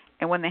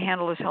 and when the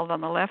handle is held on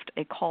the left,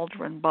 a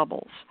cauldron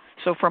bubbles.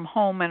 So from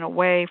home and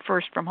away,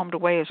 first from home to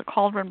away is a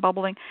cauldron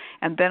bubbling,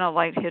 and then a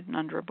light hidden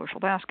under a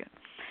bushel basket.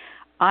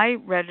 I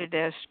read it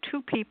as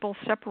two people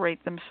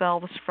separate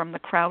themselves from the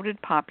crowded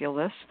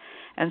populace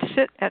and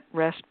sit at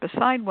rest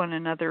beside one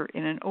another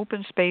in an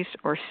open space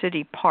or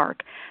city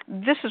park.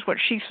 This is what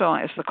she saw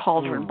as the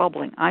cauldron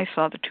bubbling. I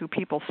saw the two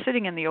people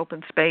sitting in the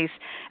open space,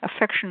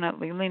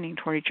 affectionately leaning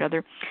toward each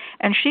other.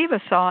 And Shiva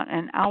saw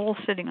an owl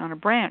sitting on a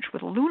branch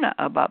with Luna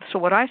above. So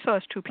what I saw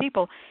as two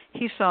people,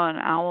 he saw an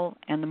owl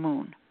and the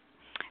moon.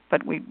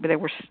 But they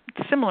were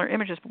similar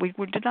images, but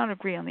we did not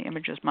agree on the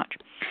images much.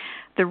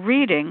 The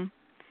reading,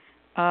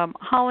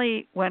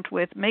 Holly went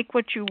with make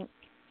what you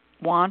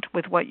want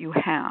with what you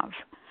have.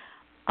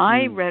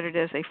 I read it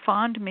as a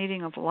fond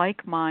meeting of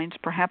like minds,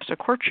 perhaps a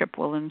courtship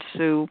will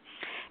ensue,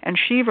 and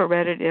Shiva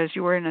read it as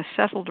you are in a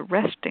settled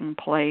resting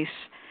place,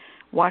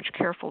 watch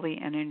carefully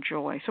and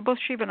enjoy. So both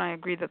Shiva and I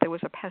agreed that there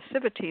was a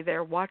passivity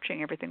there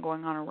watching everything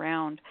going on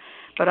around,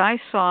 but I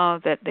saw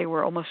that they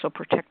were almost so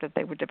protected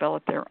they would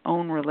develop their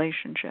own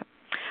relationship.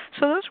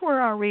 So those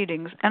were our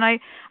readings, and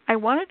I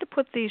wanted to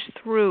put these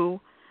through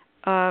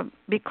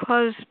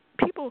because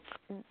people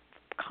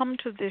come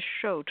to this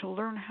show to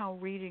learn how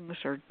readings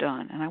are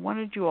done. And I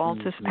wanted you all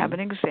to have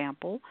an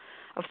example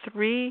of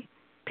three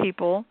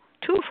people,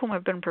 two of whom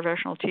have been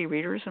professional tea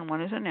readers, and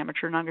one is an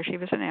amateur.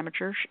 Nagashiva is an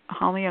amateur.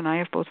 Holly and I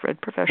have both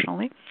read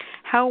professionally.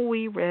 How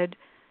we read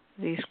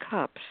these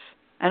cups,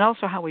 and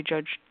also how we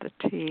judged the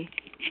tea.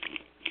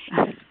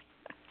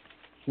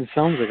 It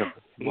sounds like a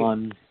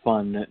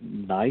fun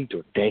night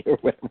or day or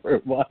whatever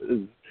it was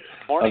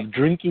of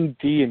drinking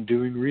tea and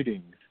doing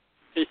readings.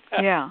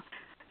 Yeah.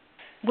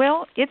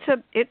 Well, it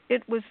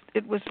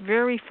was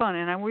very fun,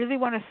 and I really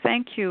want to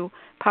thank you,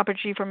 Papa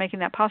G, for making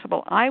that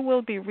possible. I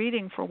will be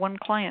reading for one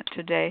client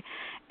today,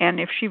 and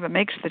if Shiva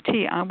makes the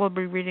tea, I will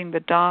be reading the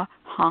Da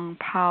Hong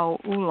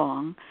Pao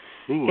Oolong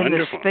in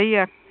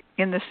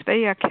the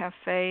Svea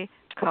Cafe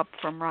cup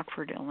from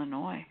Rockford,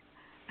 Illinois.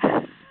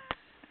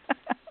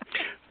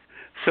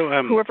 So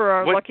whoever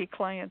our lucky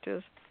client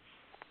is.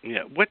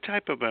 Yeah. What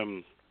type of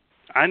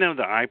I know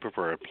that I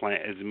prefer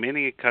as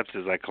many cups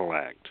as I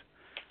collect.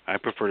 I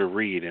prefer to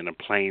read in a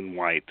plain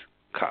white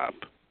cup.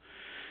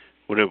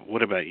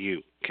 What about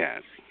you,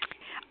 Kat?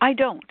 I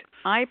don't.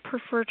 I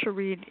prefer to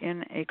read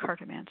in a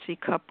cartomancy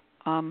cup.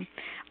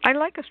 I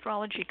like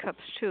astrology cups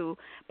too,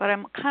 but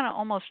I'm kind of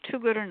almost too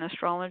good an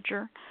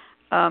astrologer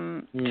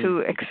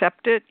to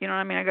accept it. You know what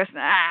I mean? I guess,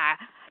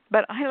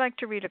 but I like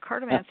to read a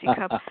cartomancy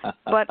cup.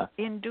 But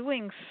in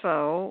doing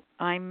so,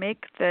 I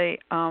make the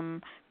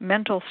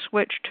mental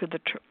switch to the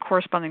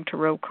corresponding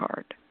tarot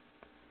card.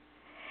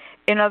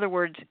 In other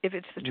words, if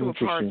it's the Two of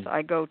Hearts,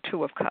 I go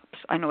Two of Cups.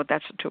 I know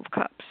that's the Two of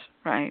Cups,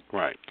 right?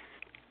 Right.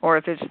 Or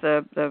if it's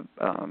the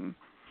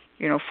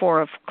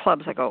Four of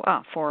Clubs, I go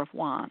Four of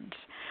Wands.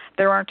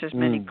 There aren't as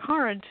many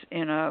cards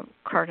in a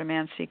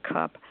cartomancy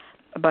cup,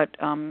 but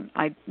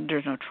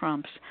there's no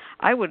trumps.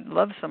 I would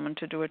love someone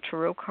to do a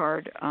tarot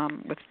card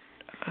with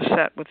a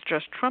set with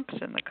just trumps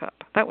in the cup.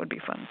 That would be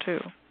fun too.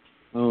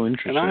 Oh,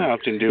 interesting. And I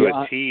often do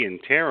a tea and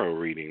tarot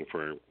reading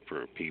for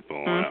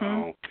people.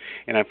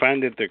 And I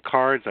find that the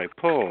cards I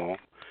pull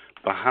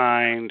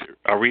behind,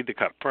 I'll read the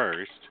cup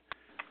first,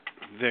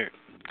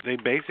 they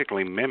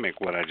basically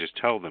mimic what I just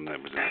told them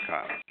that was in the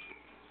cup.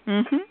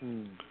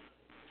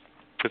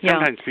 But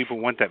sometimes people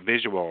want that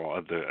visual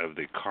of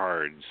the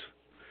cards,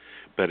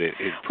 but it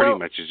pretty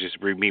much is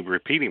just me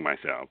repeating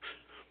myself.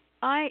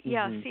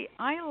 See,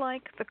 I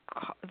like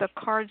the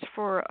cards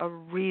for a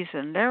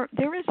reason. There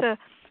is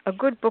a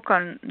good book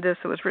on this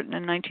that was written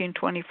in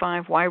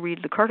 1925, Why Read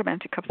the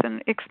Cartomancy Cups,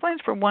 and it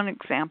explains for one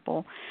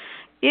example,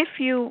 if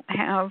you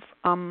have,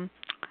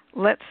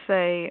 let's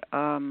say,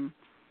 a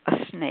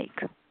snake,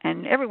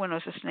 and everyone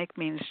knows a snake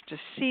means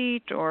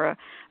deceit or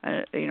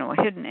a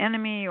hidden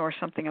enemy or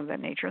something of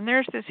that nature, and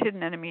there's this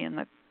hidden enemy in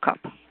the cup,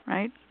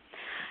 right?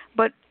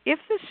 But if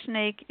the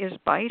snake is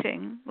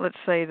biting, let's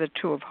say the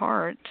Two of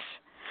Hearts,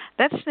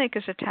 that snake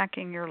is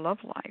attacking your love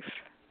life.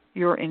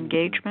 your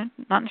engagement,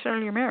 not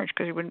necessarily your marriage,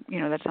 because you wouldn't,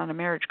 that's not a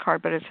marriage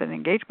card, but it's an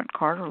engagement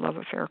card or love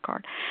affair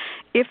card.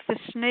 If the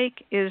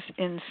snake is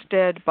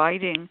instead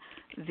biting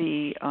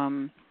the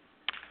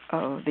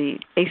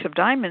Ace of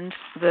Diamonds,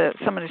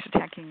 someone is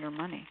attacking your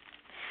money.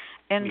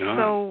 And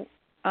so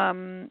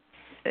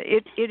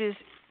it is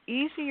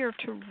easier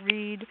to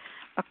read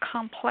a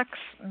complex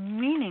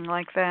meaning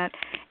like that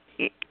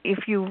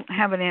if you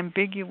have an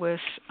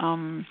ambiguous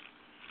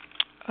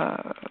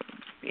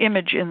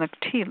image in the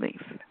tea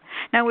leaf.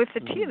 Now, if the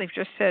tea leaf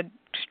just said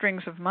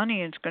strings of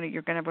money, and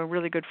you're going to have a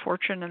really good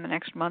fortune in the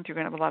next month, you're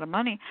going to have a lot of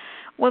money,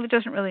 well, it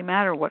doesn't really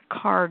matter what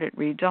card it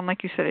reads on.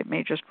 Like you said, it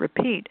may just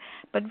repeat.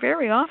 But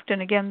very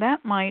often, again,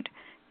 that might,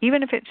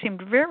 even if it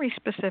seemed very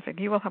specific,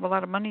 you will have a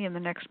lot of money in the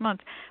next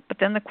month, but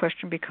then the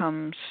question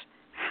becomes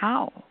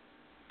how,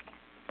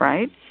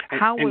 right?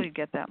 How will you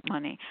get that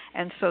money?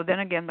 And so then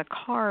again, the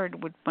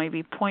card would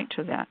maybe point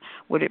to that.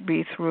 Would it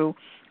be through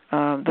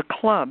the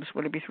clubs?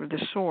 Would it be through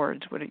the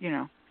swords? Would it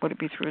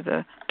be through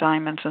the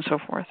diamonds and so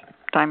forth?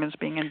 Diamonds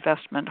being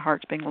investment,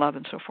 hearts being love,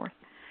 and so forth.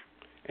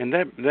 And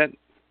that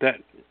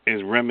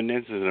is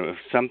reminiscent of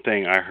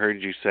something I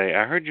heard you say.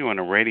 I heard you on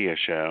a radio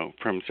show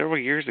from several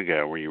years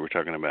ago where you were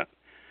talking about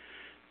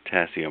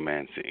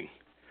Tasseomancy.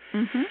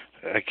 Mm-hmm.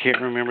 I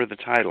can't remember the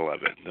title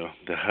of it,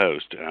 the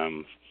host.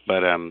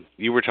 But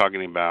you were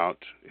talking about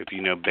if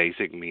you know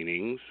basic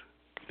meanings,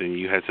 then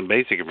you had some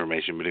basic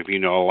information. But if you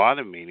know a lot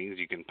of meanings,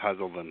 you can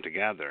puzzle them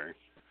together.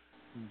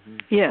 Mm-hmm.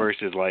 Yeah.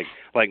 Versus like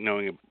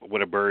knowing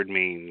what a bird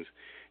means,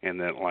 and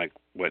then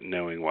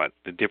knowing what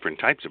the different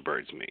types of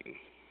birds mean.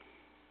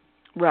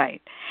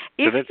 Right.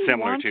 So that's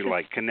similar to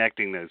like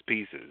connecting those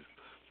pieces.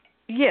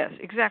 Yes,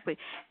 exactly.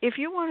 If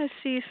you want to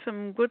see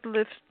some good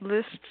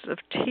lists of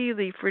tea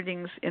leaf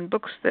readings in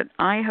books that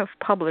I have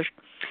published,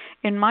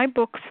 in my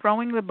book,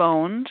 Throwing the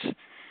Bones,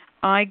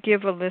 I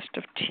give a list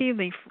of tea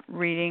leaf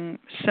reading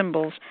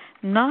symbols,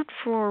 not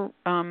for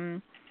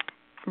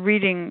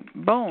reading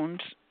bones,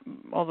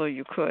 although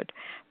you could,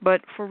 but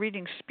for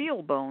reading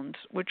spiel bones,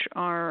 which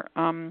are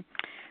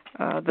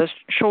the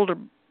shoulder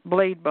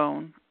blade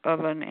bone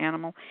of an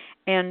animal,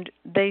 and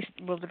they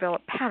will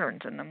develop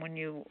patterns in them when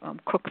you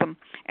cook them,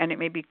 and it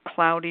may be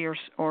cloudy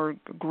or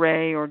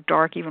gray or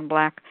dark, even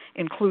black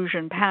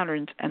inclusion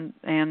patterns, and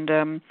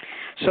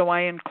so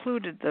I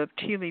included the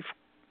tea leaf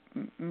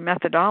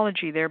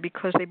methodology there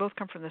because they both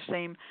come from the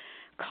same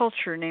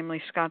culture,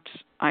 namely Scots,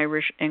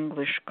 Irish,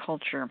 English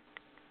culture.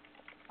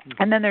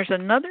 And then there's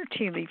another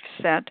tea leaf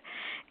set,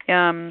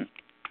 and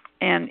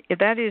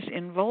that is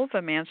in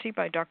Vulvamancy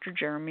by Dr.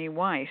 Jeremy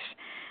Weiss.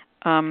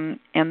 And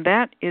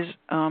that is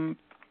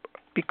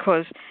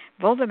because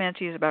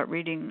Vulvamancy is about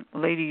reading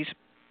ladies'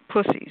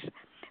 pussies.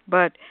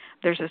 But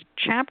there's a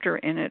chapter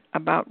in it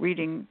about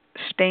reading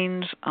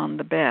stains on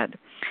the bed.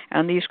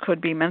 And these could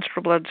be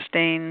menstrual blood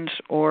stains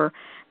or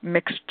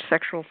mixed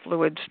sexual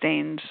fluid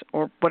stains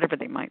or whatever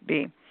they might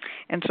be.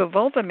 And so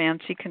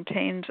Vulvamancy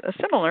contains a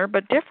similar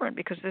but different,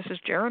 because this is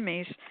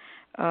Jeremy's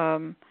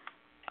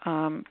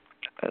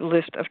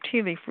list of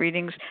tea leaf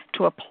readings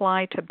to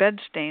apply to bed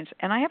stains.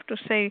 And I have to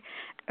say,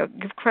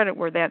 give credit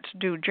where that's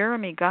due.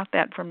 Jeremy got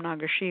that from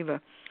Nagashiva,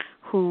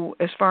 who,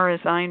 as far as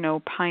I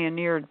know,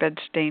 pioneered bed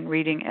stain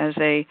reading as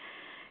a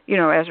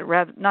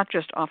rather, not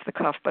just off the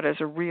cuff, but as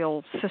a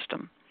real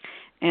system.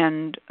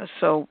 And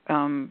so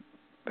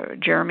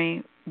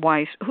Jeremy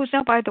Weiss, who's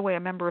now, by the way, a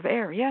member of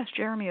AIRR. Yes,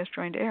 Jeremy has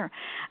joined AIRR.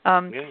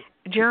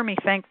 Jeremy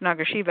thanked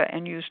Nagashiva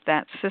and used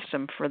that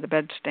system for the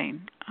bed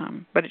stain,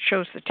 but it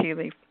shows the tea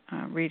leaf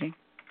reading.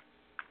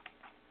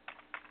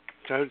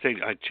 So I would say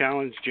I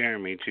challenge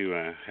Jeremy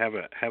to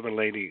have a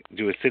lady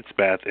do a sitz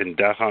bath in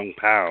Da Hong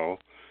Pao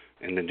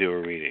and then do a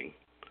reading.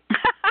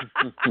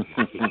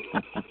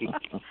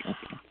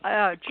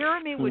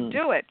 Jeremy would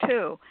do it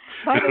too.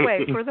 By the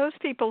way, for those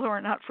people who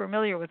are not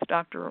familiar with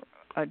Dr.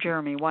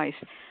 Jeremy Weiss,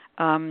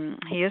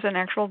 he is an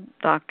actual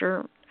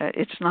doctor.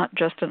 It's not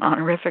just an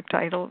honorific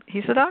title.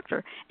 He's a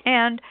doctor,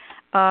 and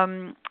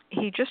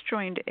he just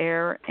joined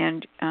AIRR,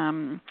 and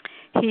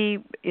he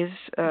is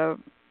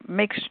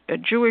makes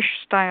Jewish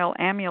style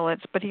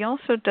amulets, but he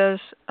also does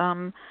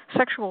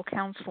sexual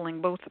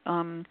counseling, both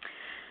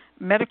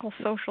medical,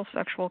 social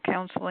sexual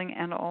counseling,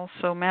 and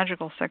also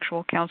magical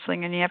sexual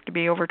counseling, and you have to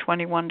be over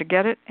 21 to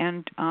get it,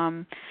 and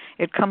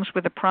it comes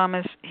with a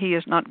promise he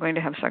is not going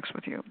to have sex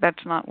with you.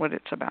 That's not what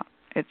it's about.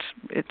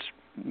 It's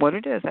what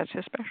it is. That's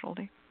his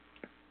specialty.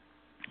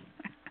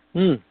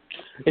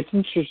 It's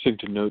interesting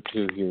to note,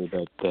 too, here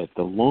that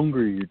the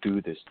longer you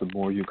do this, the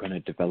more you kind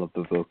of develop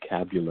the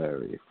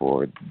vocabulary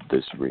for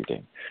this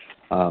reading.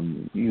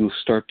 You'll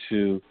start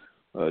to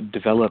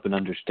develop an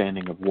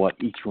understanding of what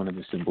each one of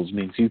the symbols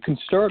means. You can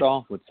start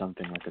off with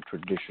something like a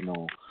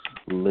traditional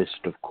list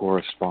of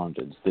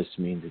correspondence. This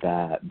means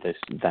that,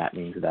 that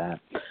means that.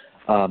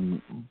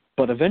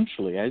 But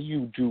eventually, as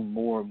you do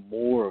more and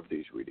more of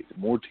these readings,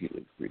 more tea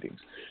leaf readings,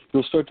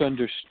 you'll start to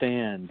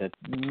understand that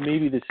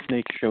maybe the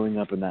snake showing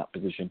up in that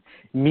position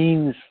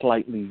means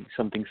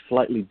something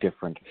slightly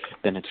different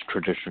than its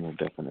traditional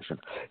definition.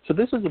 So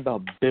this is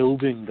about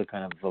building the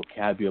kind of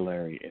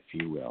vocabulary, if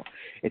you will.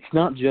 It's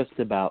not just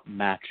about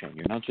matching.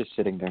 You're not just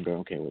sitting there and going,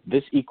 okay, well,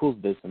 this equals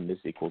this and this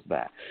equals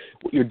that.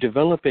 What you're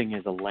developing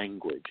is a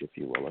language, if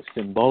you will, a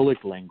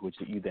symbolic language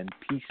that you then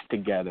piece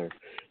together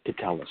to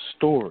tell a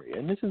story.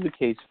 And this is the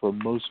case for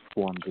most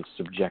forms of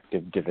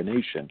subjective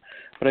divination,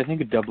 but I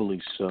think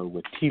doubly so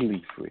with tea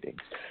leaf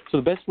readings. So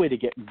the best way to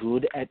get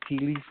good at tea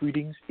leaf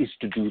readings is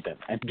to do them,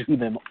 and do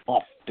them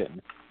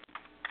often.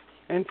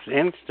 And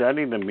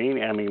study the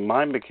meaning. I mean,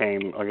 mine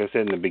became, like I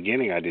said in the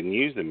beginning, I didn't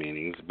use the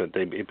meanings, but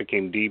it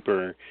became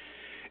deeper.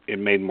 It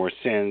made more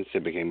sense.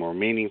 It became more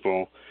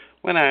meaningful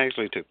when I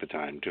actually took the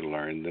time to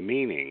learn the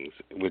meanings,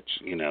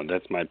 which,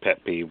 that's my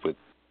pet peeve with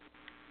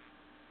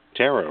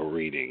tarot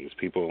readings.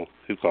 People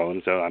who call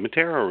themselves, I'm a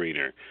tarot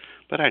reader,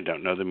 but I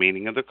don't know the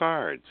meaning of the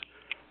cards.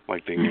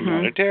 Like, then you're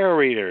not a tarot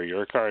reader,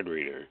 you're a card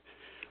reader.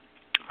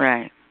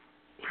 Right.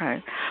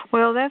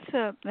 Well, that's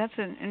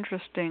an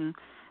interesting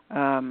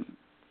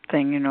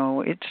thing.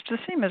 It's the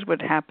same as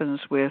what happens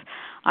with,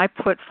 I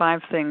put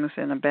 5 things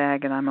in a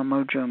bag and I'm a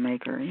mojo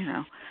maker.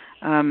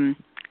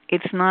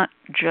 It's not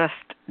just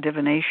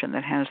divination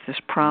that has this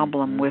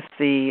problem with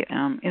the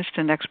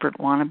instant expert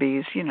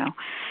wannabes,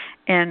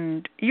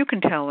 and you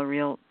can tell a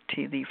real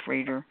tea leaf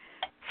reader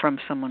from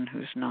someone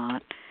who's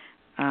not.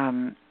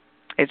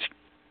 It's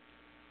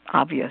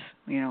obvious,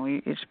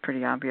 it's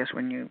pretty obvious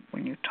when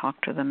you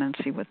talk to them and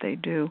see what they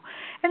do.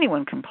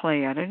 Anyone can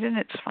play at it, and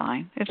it's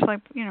fine. It's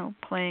like,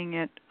 playing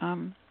at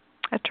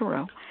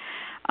tarot.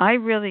 I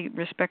really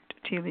respect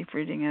tea leaf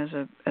reading as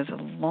a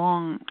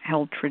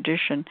long-held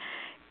tradition.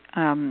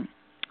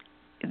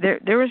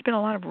 There has been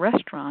a lot of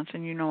restaurants,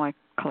 and I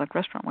collect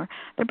restaurant ware.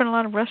 There have been a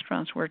lot of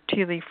restaurants where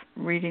tea leaf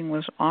reading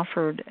was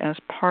offered as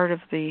part of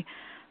the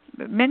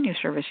menu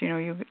service.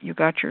 You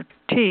got your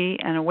tea,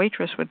 and a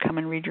waitress would come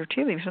and read your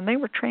tea leaves, and they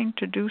were trained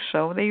to do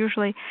so. They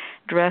usually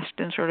dressed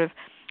in sort of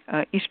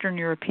Eastern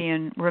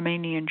European,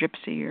 Romanian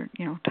gypsy or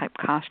type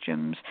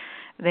costumes.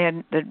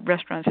 The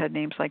restaurants had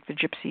names like the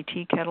Gypsy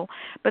Tea Kettle,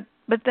 but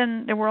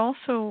then there were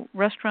also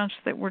restaurants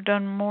that were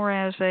done more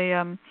as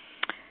a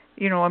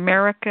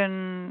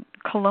American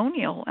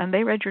colonial, and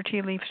they read your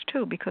tea leaves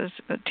too, because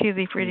tea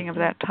leaf reading of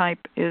that type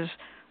is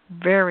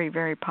very,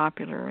 very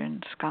popular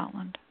in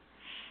Scotland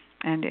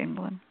and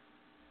England.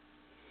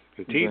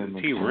 And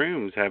tea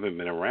rooms haven't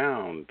been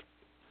around,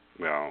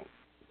 well,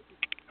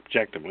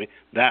 objectively,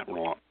 that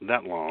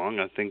long.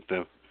 I think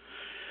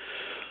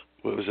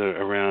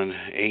around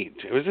 8?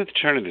 It was at the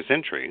turn of the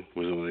century.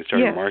 Was when they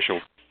started. Yes.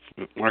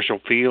 Marshall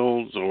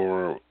Fields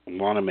or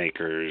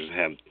Wanamaker's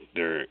have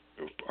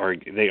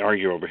they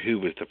argue over who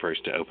was the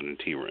first to open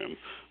a tea room.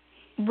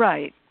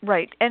 Right.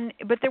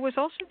 But there was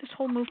also this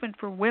whole movement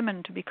for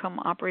women to become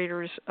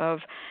operators of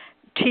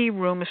tea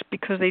rooms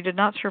because they did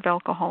not serve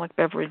alcoholic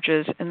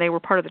beverages, and they were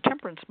part of the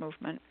temperance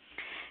movement.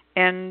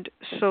 And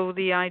so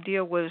the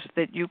idea was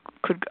that you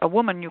could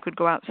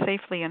go out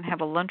safely and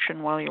have a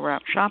luncheon while you were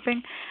out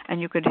shopping, and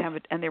you could have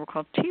it, and they were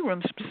called tea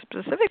rooms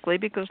specifically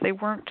because they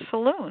weren't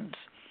saloons.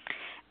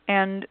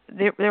 And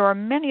there are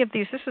many of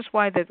these. This is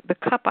why the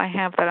cup I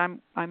have that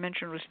I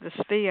mentioned was the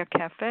Svea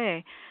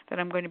Cafe that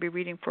I'm going to be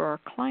reading for our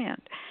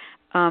client.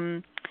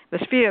 The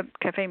Svea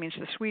Cafe means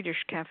the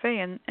Swedish cafe,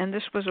 and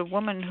this was a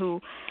woman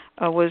who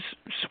was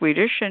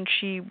Swedish, and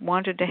she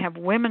wanted to have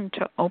women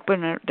to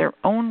open their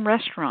own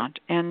restaurant,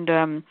 and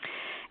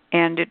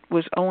it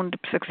was owned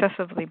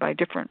successively by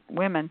different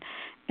women.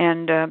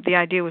 And the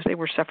idea was they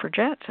were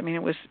suffragettes. I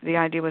mean, the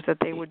idea was that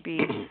they would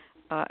be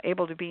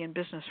able to be in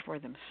business for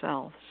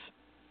themselves.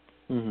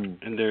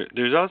 Mm-hmm. And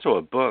there's also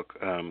a book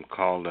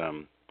called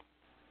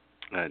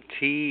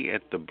Tea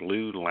at the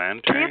Blue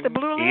Lantern. Tea at the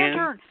Blue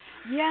Lantern.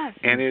 Yes.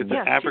 And it's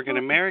African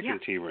American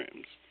tea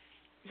rooms.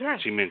 Yes.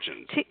 She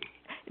mentions.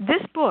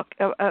 This book,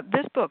 Tea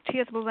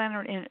at the Blue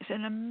Lantern, is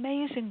an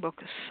amazing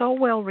book. So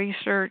well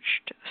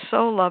researched,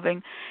 so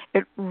loving.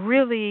 It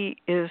really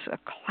is a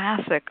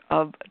classic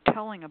of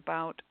telling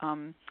about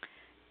the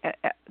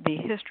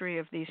history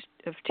of these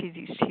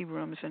tea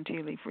rooms and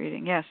tea leaf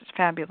reading. Yes, it's a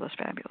fabulous,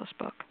 fabulous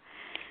book.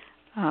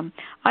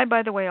 I,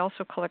 by the way,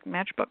 also collect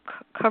matchbook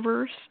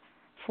covers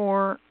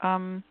for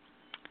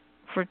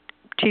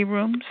tea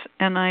rooms,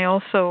 and I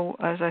also,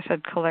 as I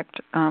said, collect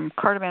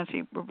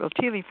cartomancy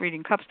tea leaf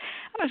reading cups.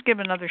 I must give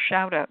another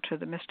shout out to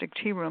the Mystic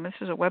Tea Room. This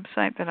is a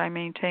website that I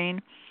maintain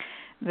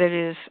that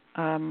is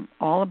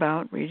all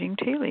about reading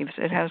tea leaves.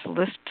 It has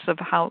lists of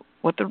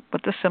what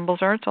the symbols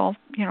are. It's all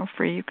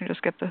free. You can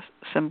just get the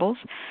symbols.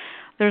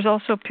 There's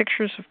also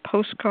pictures of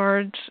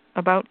postcards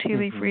about tea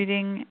leaf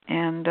reading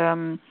and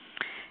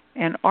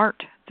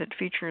art that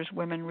features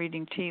women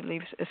reading tea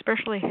leaves,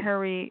 especially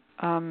Harry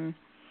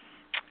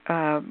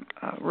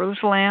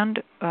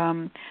Roseland,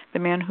 the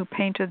man who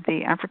painted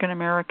the African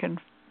American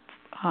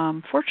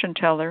fortune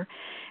teller,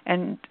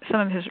 and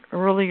some of his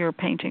earlier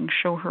paintings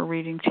show her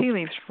reading tea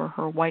leaves for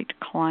her white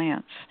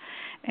clients.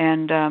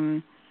 And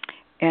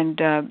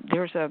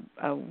there's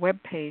a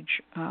web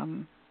page.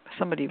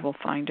 Somebody will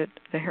find it,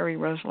 the Harry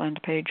Roseland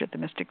page at the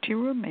Mystic Tea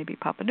Room. Maybe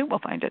Papa Newt will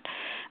find it.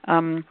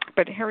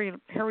 But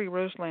Harry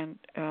Roseland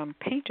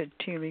painted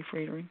tea leaf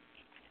reading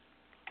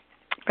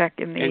back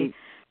in the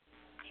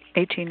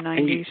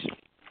 1890s.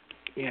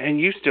 And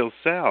you still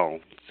sell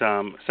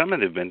some of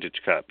the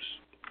vintage cups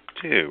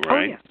too,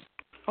 right?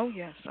 Oh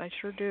yes, I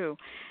sure do.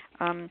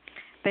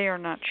 They are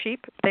not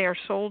cheap. They are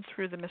sold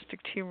through the Mystic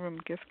Tea Room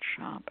gift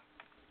shop.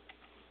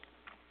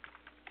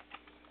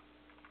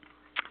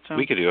 So,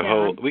 we could do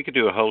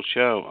a whole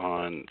show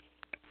on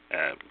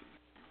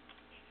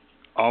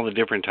all the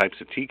different types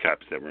of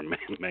teacups that were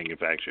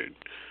manufactured.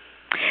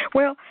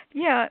 Well,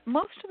 yeah,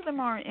 most of them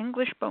are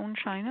English bone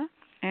china,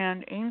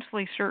 and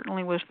Ainsley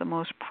certainly was the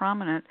most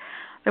prominent.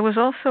 There was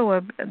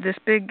also this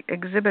big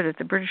exhibit at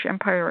the British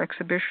Empire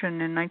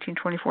Exhibition in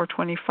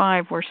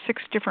 1924-25 where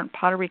 6 different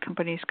pottery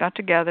companies got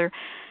together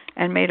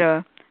and made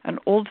an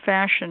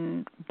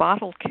old-fashioned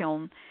bottle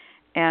kiln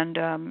and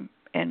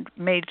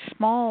made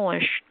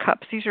smallish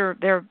cups.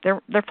 They're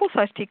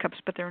full-size teacups,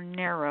 but they're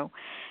narrow,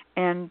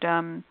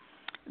 and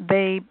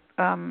they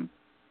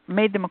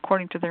made them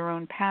according to their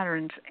own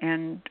patterns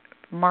and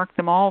marked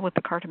them all with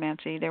the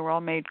cartomancy. They were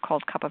all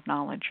called Cup of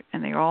Knowledge,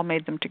 and they all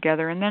made them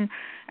together. And then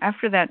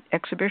after that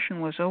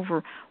exhibition was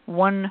over,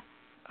 one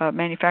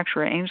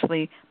manufacturer,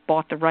 Ainsley,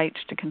 bought the rights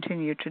to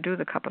continue to do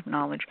the Cup of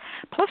Knowledge.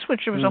 Plus,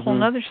 which there was a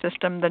whole other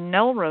system, the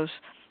Nelrose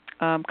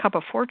Cup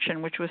of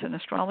Fortune, which was an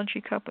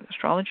astrology cup with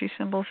astrology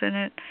symbols in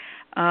it.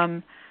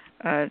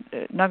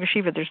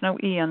 Nagashiva, there's no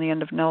E on the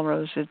end of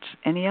Nelrose. It's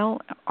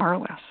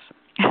Nelros.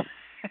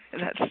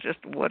 That's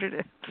just what it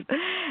is.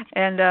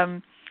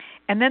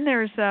 And then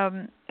there's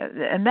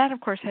and that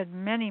of course had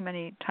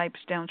many types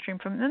downstream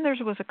from. Then there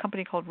was a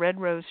company called Red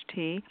Rose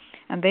Tea,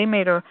 and they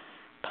made a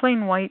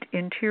plain white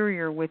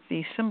interior with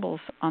the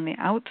symbols on the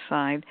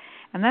outside,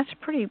 and that's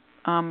pretty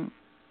in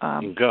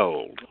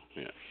gold.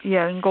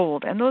 Yeah, in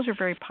gold, and those are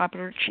very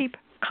popular, cheap,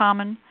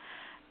 common.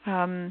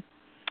 And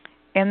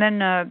then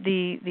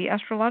the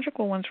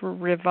astrological ones were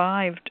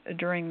revived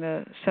during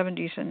the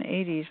 70s and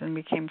 80s and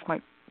became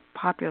quite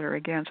popular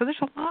again. So there's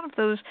a lot of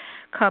those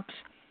cups.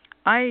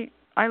 I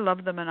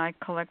love them and I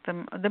collect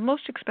them. The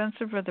most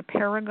expensive are the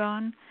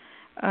Paragon,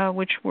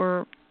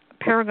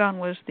 Paragon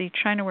was the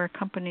Chinaware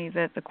company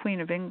that the Queen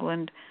of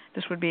England,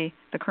 this would be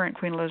the current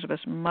Queen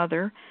Elizabeth's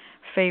mother,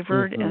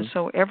 favored, and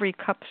so every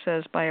cup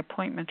says by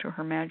appointment to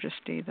Her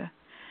Majesty.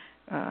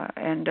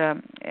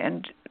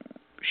 And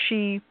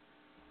she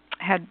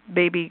had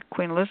baby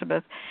Queen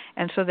Elizabeth,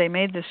 and so they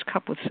made this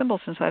cup with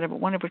symbols inside of it,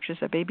 one of which is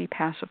a baby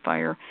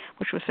pacifier,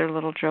 which was their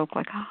little joke,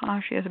 like,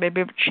 she has a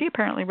baby. But she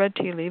apparently read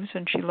tea leaves,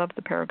 and she loved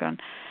the Paragon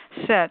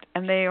set,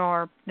 and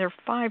they're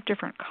 5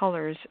 different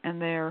colors,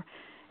 and they're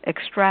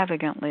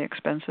extravagantly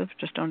expensive.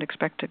 Just don't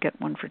expect to get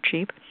one for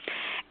cheap.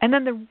 And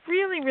then the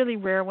really, really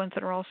rare ones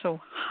that are also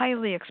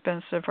highly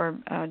expensive are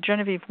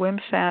Genevieve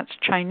Wimsatt's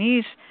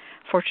Chinese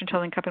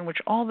fortune-telling cup, in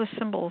which all the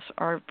symbols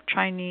are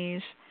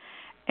Chinese,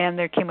 and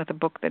they came with a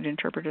book that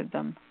interpreted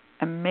them.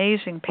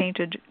 Amazing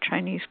painted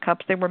Chinese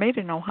cups. They were made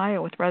in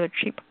Ohio with rather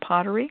cheap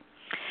pottery,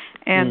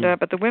 and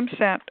but the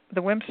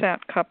Wimsatt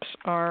cups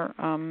are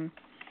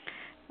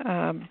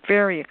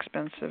very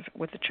expensive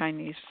with the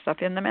Chinese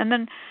stuff in them. And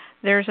then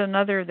there's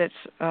another that's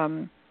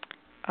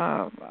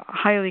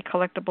highly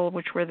collectible,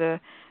 which were the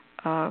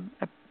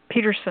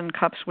Peterson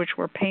cups, which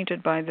were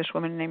painted by this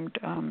woman named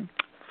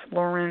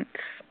Florence.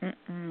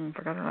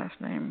 Forgot her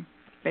last name.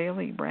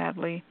 Bailey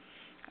Bradley.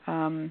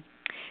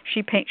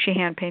 She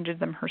hand painted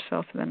them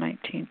herself in the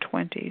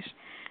 1920s,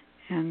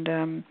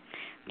 and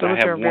those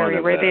are very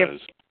rare.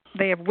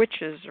 They have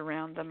witches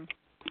around them.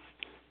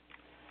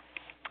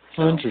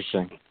 So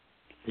interesting.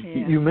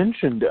 Yeah. You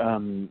mentioned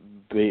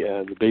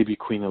the baby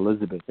Queen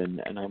Elizabeth,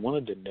 and I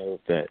wanted to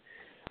note that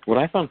what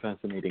I found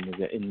fascinating is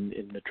that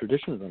in the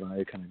tradition that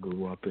I kind of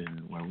grew up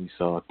in, where we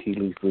saw tea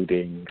leaf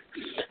readings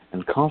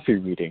and coffee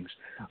readings,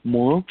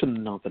 more often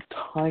than not, the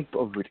type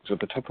of readings or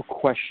the type of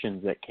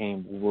questions that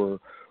came were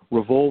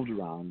revolved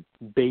around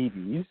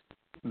babies,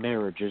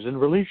 marriages,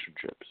 and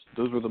relationships.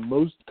 Those were the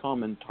most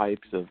common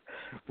types of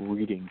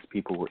readings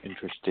people were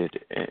interested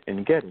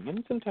in getting.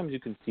 And sometimes you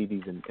can see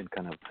these in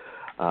kind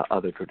of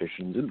other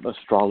traditions. In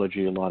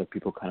astrology, a lot of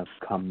people kind of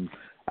come,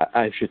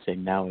 I should say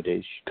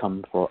nowadays,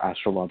 come for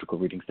astrological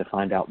readings to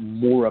find out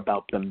more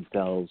about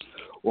themselves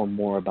or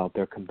more about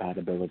their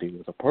compatibility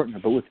with a partner.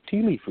 But with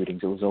tea leaf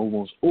readings, it was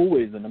almost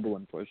always the number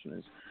one question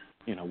is,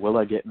 will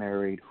I get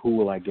married? Who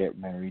will I get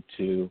married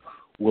to?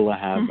 Will I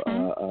have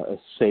a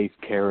safe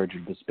carriage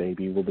of this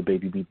baby? Will the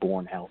baby be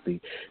born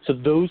healthy? So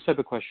those type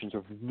of questions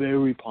are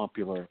very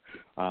popular,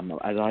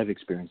 as I've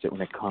experienced it,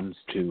 when it comes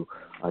to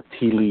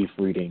tea leaf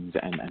readings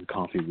and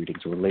coffee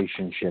readings,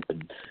 relationship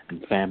and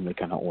family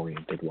kind of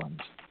oriented ones.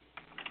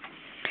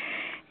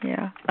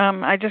 Yeah.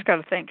 I just got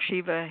to thank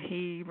Shiva.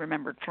 He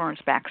remembered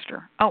Florence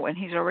Baxter. Oh, and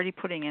he's already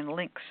putting in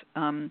links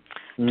to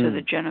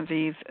the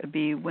Genevieve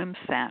B.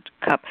 Wimsatt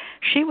cup.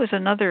 She was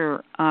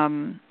another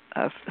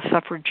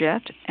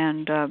suffragette,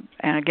 and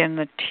again,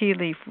 the tea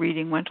leaf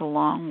reading went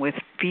along with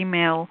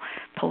female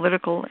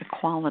political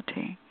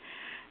equality.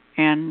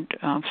 And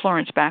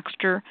Florence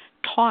Baxter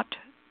taught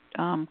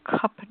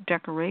cup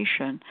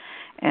decoration,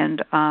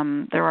 and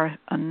there are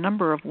a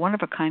number of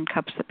one-of-a-kind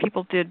cups that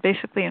people did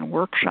basically in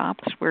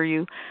workshops where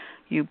you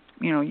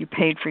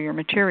paid for your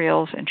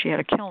materials, and she had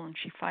a kiln and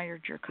she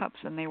fired your cups,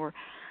 and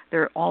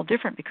they're all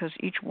different because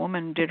each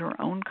woman did her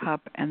own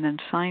cup and then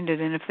signed it,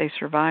 and if they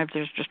survived,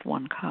 there's just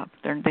one cup.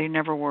 They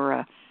never were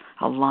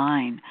a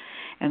line.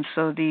 And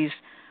so these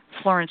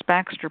Florence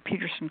Baxter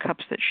Peterson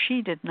cups that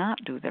she did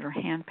not do, that are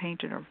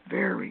hand-painted, are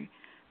very,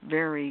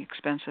 very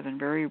expensive and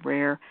very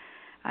rare.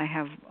 I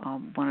have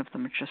one of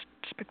them. It's just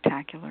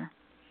spectacular.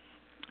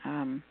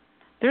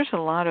 There's a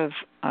lot of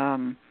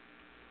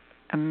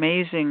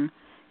amazing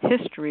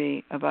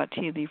history about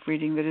tea leaf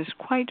reading that is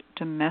quite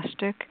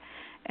domestic,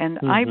 and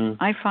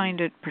I find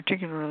it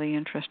particularly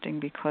interesting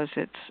because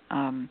it's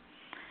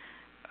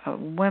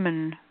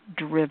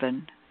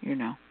women-driven.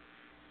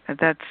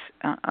 That's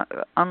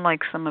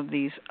unlike some of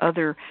these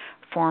other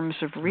forms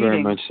of reading.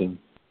 Very much so.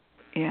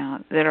 Yeah,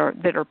 that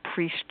are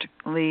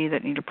priestly,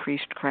 that need a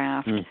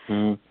priestcraft.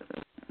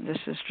 This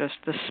is just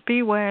the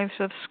Speewaves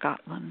of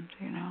Scotland.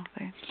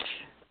 It's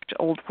an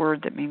old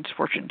word that means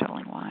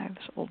fortune-telling wives,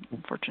 old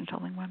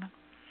fortune-telling women.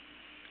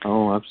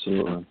 Oh,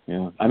 absolutely,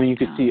 yeah. I mean, you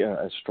could see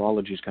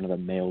astrology is kind of a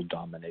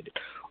male-dominated,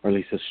 or at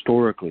least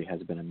historically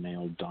has been a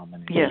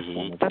male-dominated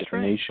form of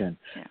divination.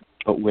 Right. Yeah.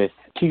 But with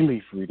tea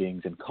leaf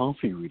readings and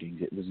coffee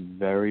readings, it was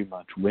very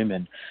much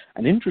women.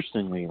 And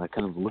interestingly, like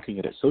kind of looking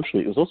at it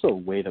socially, it was also a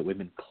way that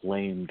women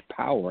claimed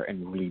power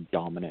in really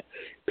dominant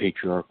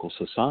patriarchal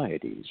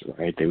societies,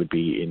 right? They would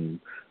be in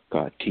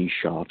tea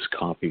shops,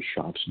 coffee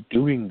shops,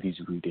 doing these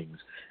readings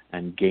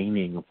and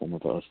gaining a form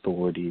of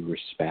authority,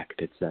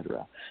 respect,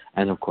 etc.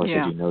 And of course,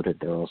 as you noted,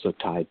 they're also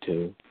tied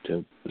to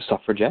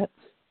suffragettes.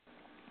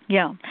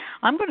 Yeah.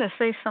 I'm going to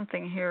say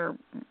something here,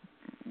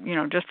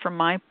 just from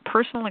my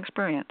personal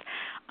experience.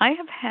 I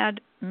have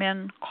had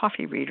men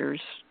coffee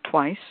readers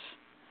twice,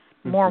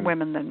 more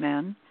women than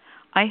men.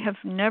 I have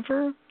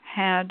never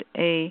had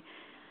a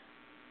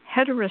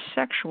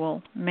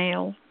heterosexual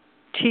male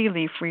tea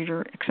leaf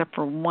reader except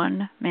for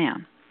one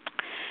man.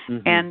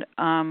 And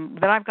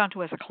that I've gone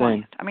to as a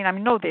client. I mean, I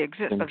know they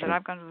exist, but that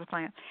I've gone to as a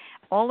client.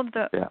 All of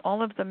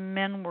the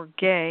men were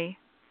gay,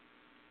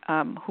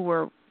 who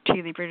were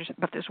tea leaf readers,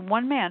 but there's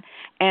one man,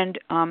 and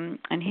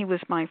he was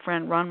my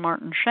friend Ron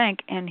Martin Shank,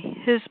 and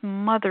his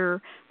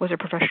mother was a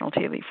professional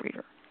tea leaf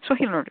reader, so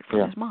he learned it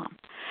from his mom.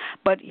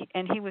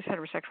 And he was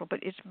heterosexual, but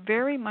it's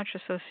very much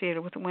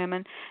associated with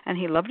women, and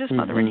he loved his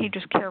mother, and he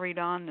just carried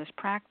on this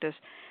practice.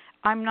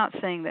 I'm not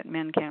saying that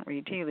men can't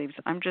read tea leaves.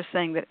 I'm just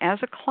saying that as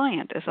a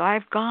client, as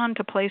I've gone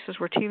to places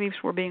where tea leaves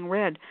were being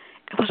read,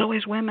 it was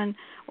always women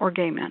or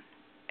gay men,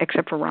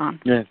 except for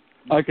Ron. Yeah,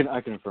 I can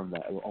affirm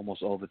that.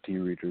 Almost all the tea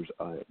leaf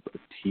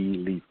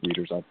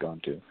readers I've gone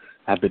to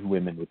have been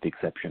women, with the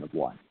exception of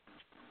one.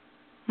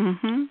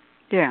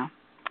 Yeah.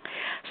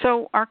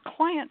 So our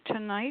client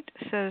tonight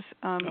says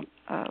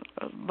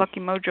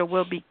Lucky Mojo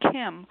will be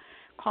Kim,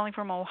 calling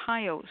from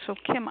Ohio. So,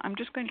 Kim, I'm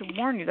just going to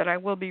warn you that I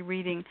will be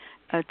reading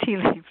tea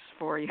leaves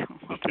for you.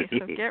 Okay,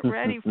 so get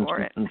ready for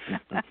it.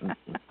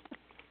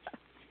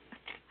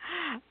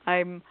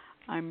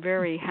 I'm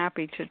very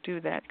happy to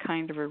do that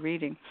kind of a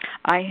reading.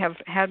 I have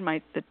had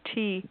the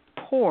tea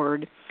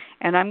poured,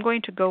 and I'm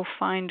going to go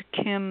find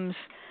Kim's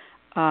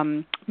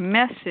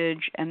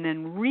message and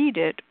then read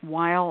it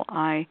while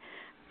I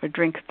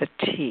drink the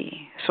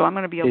tea. So I'm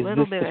going to be a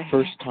little bit ahead. Is this the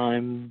first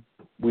time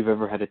we've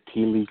ever had a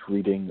tea leaf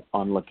reading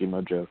on Lucky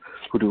Mojo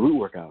Hoodoo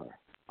Rootwork Hour?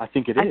 I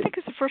think it is. I think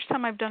it's the first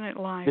time I've done it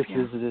live. This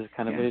is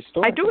kind of a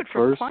historic. I do it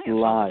for clients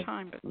all the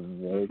time. But,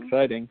 very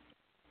exciting.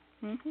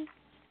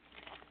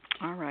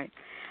 All right.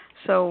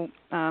 So,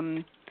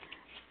 well,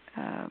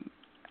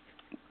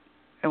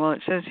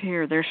 it says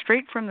here, they're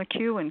straight from the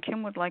queue, and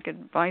Kim would like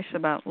advice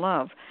about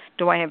love.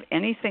 Do I have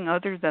anything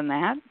other than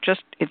that?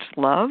 Just it's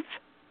love?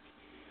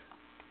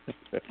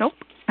 Nope.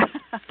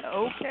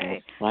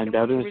 Okay. Find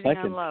out in a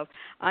second. Love.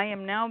 I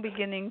am now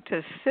beginning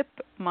to sip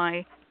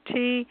my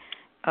tea,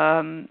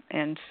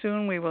 and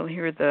soon we will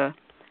hear the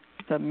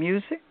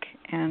music,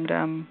 and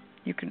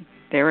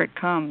there it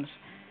comes.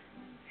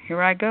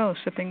 Here I go,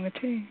 sipping the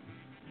tea.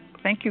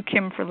 Thank you,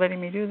 Kim, for letting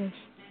me do this.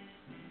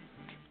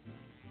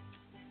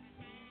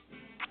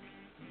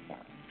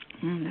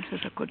 This is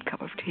a good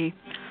cup of tea.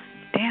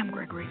 Damn,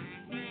 Gregory.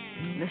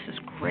 This is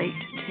great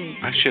tea.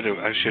 I should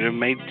have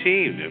made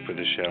tea for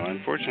the show.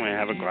 Unfortunately, I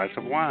have a glass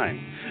of wine.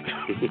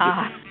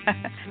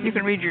 You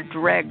can read your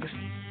dregs.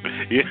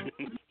 Yeah.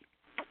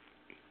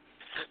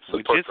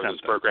 Support for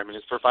this programming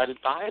is provided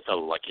by the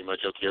Lucky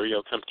Mojo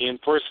Curio Company in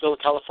Forestville,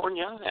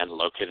 California, and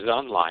located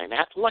online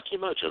at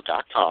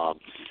luckymojo.com.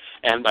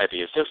 and by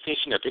the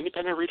Association of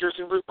Independent Readers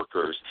and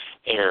Rootworkers,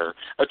 AIRR,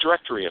 a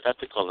directory of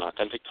ethical and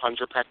authentic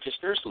conjure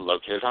practitioners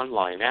located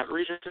online at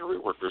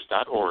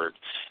readersandrootworkers.org,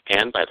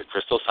 and by the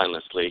Crystal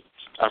Silence League,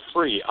 a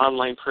free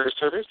online prayer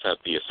service of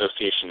the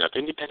Association of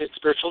Independent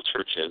Spiritual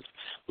Churches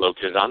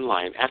located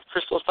online at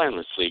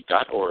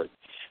crystalsilenceleague.org.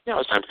 Now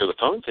it's time to go to the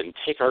phones and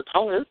take our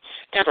caller.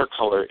 And our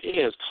caller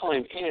is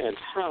calling in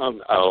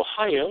from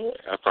Ohio,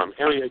 from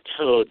area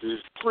code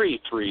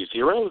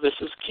 330. This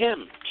is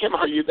Kim. Kim,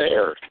 are you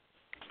there?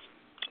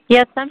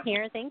 Yes, I'm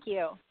here. Thank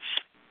you.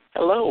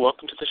 Hello,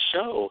 welcome to the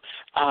show.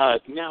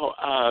 Now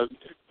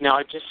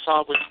I just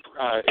saw with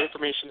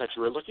information that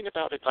you were looking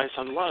about advice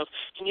on love.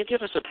 Can you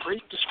give us a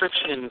brief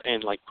description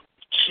in like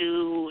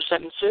 2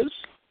 sentences?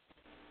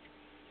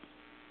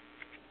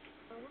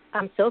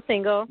 I'm still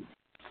single.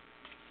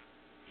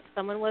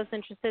 Someone was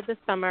interested this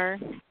summer.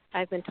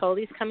 I've been told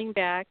he's coming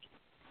back.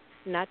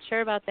 Not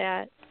sure about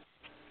that.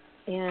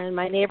 And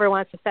my neighbor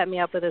wants to set me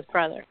up with his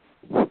brother.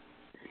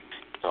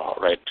 All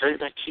right. Turn it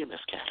back to you, Miss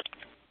Cat.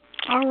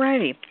 All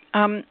righty.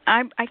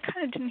 I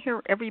kind of didn't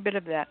hear every bit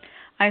of that.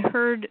 I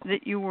heard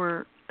that you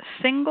were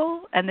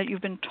single and that you've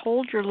been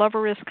told your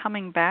lover is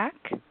coming back.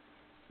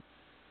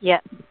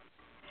 Yes.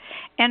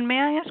 And may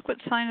I ask what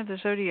sign of the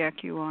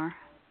zodiac you are?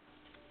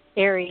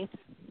 Aries.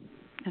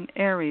 An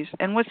Aries.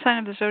 And what sign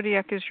of the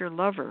zodiac is your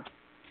lover?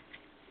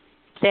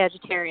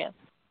 Sagittarius.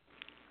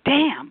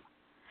 Damn.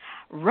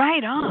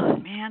 Right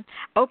on, man.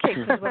 Okay,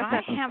 because what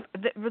I have,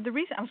 the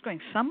reason I was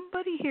going,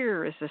 somebody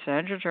here is the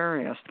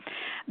Sagittarius.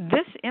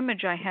 This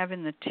image I have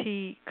in the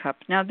teacup.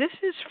 Now, this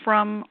is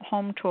from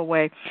Home to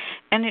Away,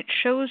 and it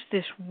shows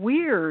this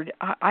weird,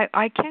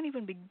 I can't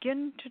even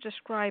begin to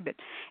describe it.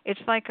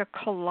 It's like a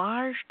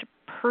collaged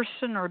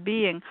person or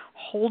being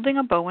holding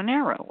a bow and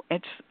arrow.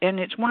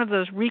 It's one of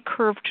those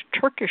recurved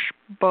Turkish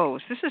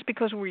bows. This is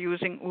because we're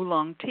using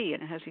oolong tea,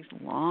 and it has these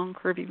long,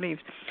 curvy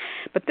leaves.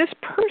 But this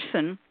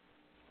person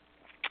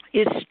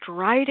is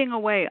striding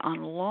away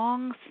on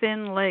long,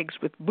 thin legs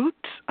with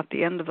boots at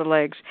the end of the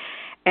legs,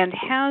 and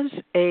has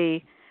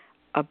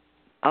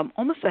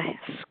almost a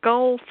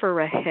skull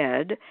for a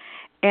head,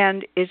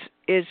 and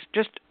is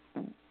just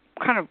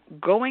kind of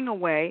going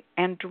away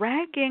and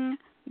dragging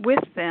with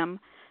them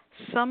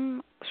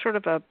some sort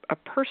of a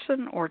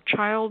person or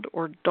child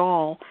or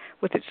doll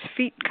with its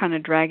feet kind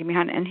of dragging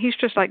behind, and he's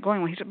just like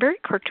going away. He's very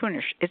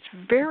cartoonish. It's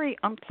very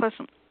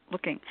unpleasant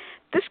looking.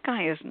 This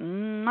guy is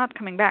not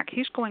coming back.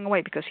 He's going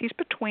away because he's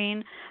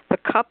between the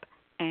cup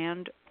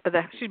and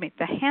the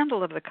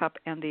handle of the cup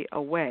and the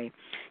away.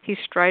 He's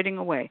striding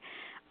away.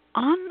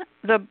 At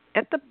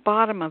the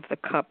bottom of the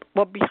cup,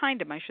 well,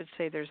 behind him, I should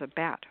say, there's a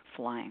bat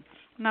flying.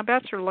 Now,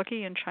 bats are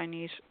lucky in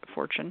Chinese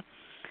fortune,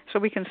 so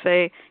we can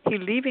say he's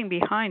leaving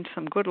behind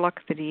some good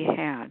luck that he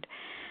had.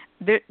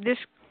 This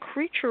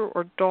creature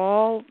or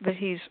doll that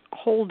he's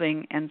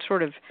holding and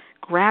sort of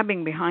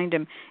grabbing behind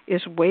him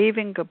is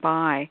waving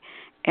goodbye,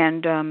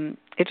 and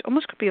it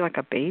almost could be like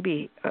a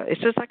baby.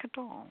 It's just like a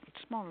doll.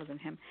 It's smaller than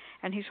him,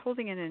 and he's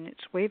holding it, and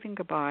it's waving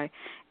goodbye,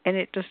 and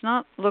it does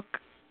not look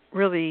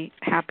really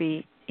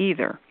happy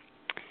either.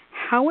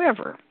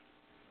 However,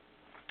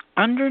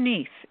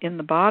 underneath, in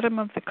the bottom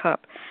of the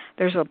cup,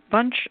 there's a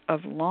bunch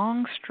of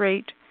long,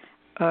 straight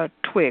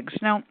twigs.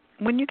 Now,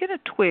 when you get a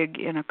twig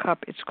in a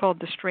cup, it's called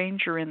the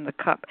stranger in the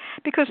cup,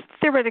 because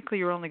theoretically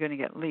you're only going to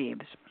get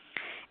leaves.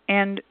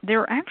 And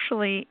there are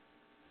actually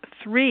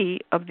 3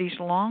 of these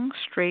long,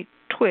 straight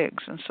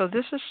twigs. And so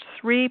this is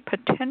 3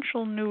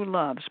 potential new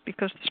loves,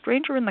 because the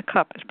stranger in the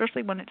cup,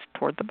 especially when it's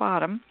toward the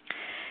bottom,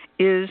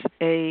 is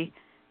a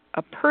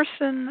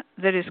person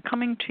that is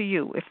coming to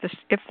you. If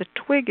the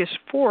twig is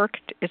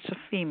forked, it's a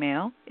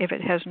female. If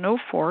it has no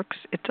forks,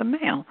 it's a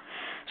male.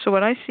 So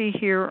what I see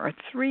here are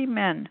 3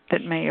 men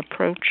that may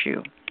approach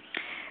you.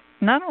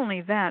 Not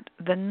only that,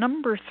 the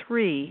number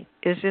 3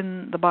 is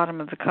in the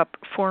bottom of the cup,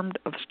 formed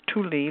of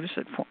 2 leaves,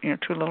 2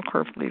 little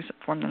curved leaves that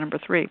form the number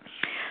 3.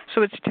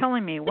 So it's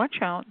telling me,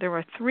 watch out, there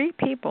are 3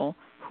 people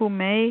who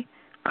may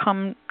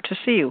come to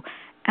see you.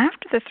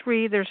 After the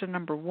 3, there's a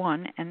number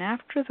 1, and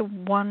after the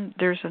 1,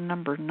 there's a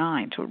number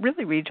 9. So it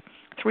really reads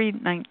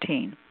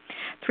 319.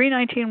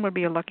 319 would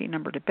be a lucky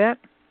number to bet.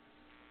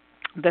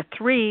 The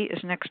 3 is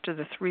next to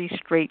the 3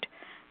 straight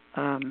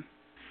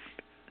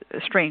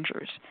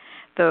strangers.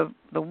 The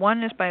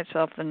 1 is by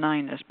itself, the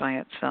 9 is by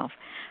itself.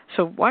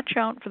 So watch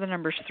out for the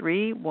numbers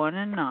 3, 1,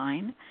 and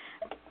 9.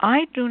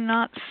 I do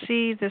not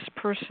see this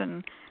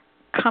person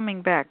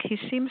coming back. He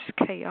seems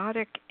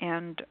chaotic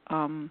and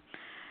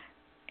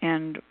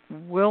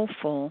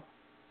willful.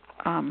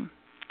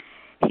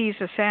 He's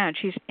a Sag.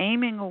 He's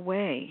aiming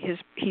away.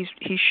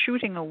 He's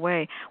shooting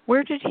away.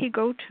 Where did he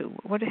go to?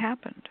 What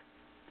happened?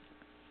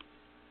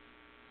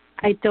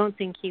 I don't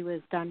think he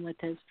was done with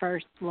his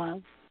first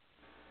love.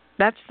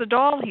 That's the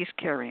doll he's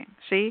carrying.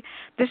 See,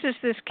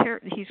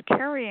 he's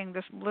carrying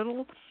this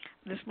little,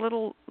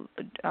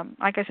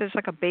 like I said, it's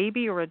like a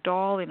baby or a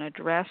doll in a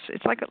dress.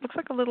 It looks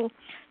like a little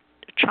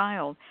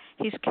child.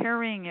 He's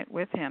carrying it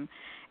with him,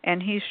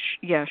 and he's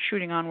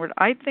shooting onward.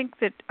 I think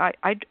that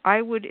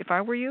I would, if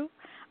I were you,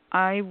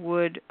 I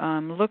would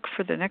look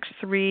for the next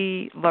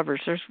 3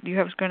 lovers. You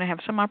have going to have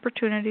some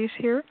opportunities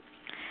here,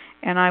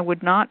 and I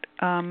would not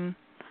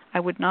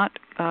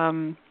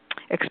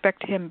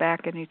expect him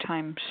back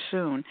anytime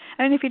soon.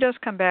 And if he does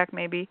come back,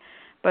 maybe.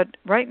 But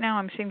right now,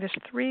 I'm seeing this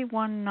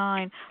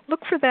 319.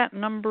 Look for that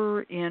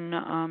number in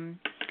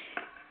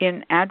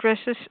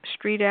addresses,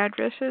 street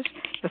addresses.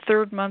 The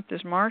 3rd month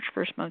is March,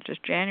 1st month is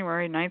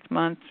January, 9th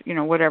month,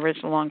 whatever.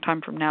 It's a long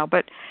time from now.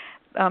 But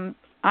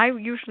I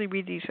usually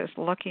read these as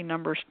lucky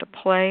numbers to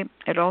play.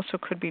 It also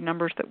could be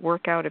numbers that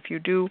work out if you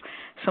do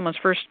someone's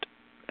first,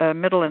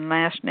 middle, and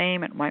last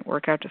name. It might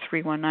work out to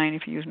 319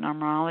 if you use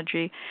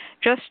numerology.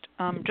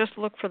 Just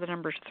look for the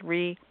numbers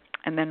 3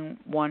 and then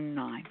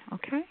 19.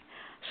 Okay.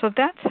 So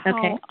that's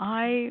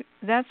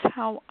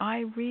how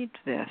I read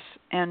this,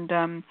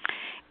 and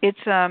it's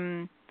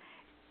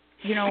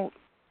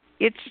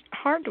it's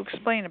hard to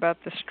explain about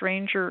the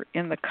stranger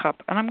in the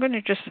cup. And I'm going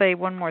to just say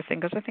one more thing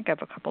because I think I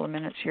have a couple of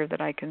minutes here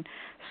that I can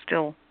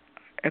still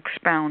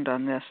expound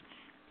on this.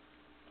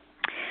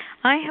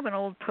 I have an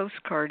old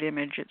postcard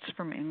image. It's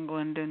from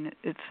England, and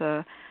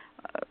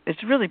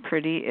it's really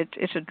pretty.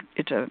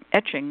 It's a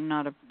etching,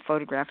 not a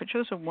photograph. It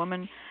shows a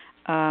woman.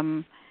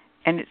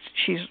 And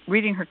she's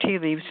reading her tea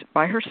leaves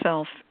by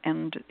herself,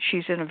 and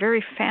she's in a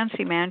very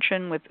fancy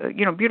mansion with,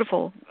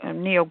 beautiful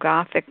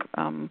neo-Gothic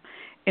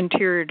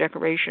interior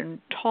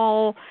decoration,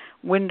 tall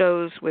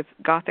windows with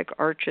Gothic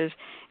arches,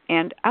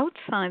 and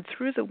outside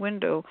through the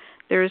window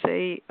there's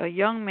a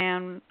young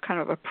man kind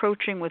of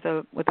approaching with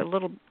a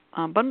little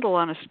bundle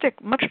on a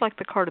stick, much like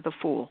the card of the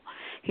Fool.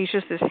 He's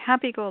just this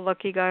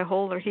happy-go-lucky guy,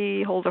 hold her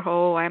he, hold her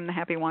ho, I am the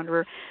happy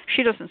wanderer.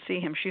 She doesn't see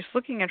him. She's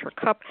looking at her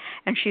cup,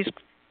 and she's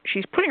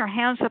putting her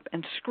hands up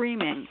and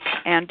screaming,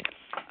 and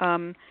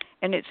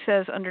it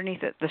says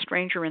underneath it, the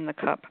stranger in the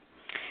cup.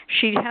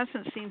 She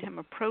hasn't seen him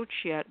approach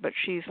yet, but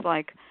she's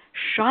like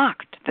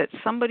shocked that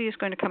somebody is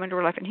going to come into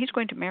her life and he's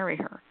going to marry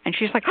her. And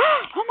she's like,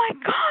 oh my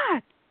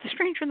God, the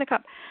stranger in the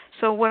cup.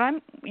 So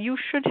you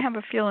should have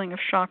a feeling of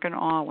shock and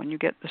awe when you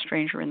get the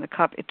stranger in the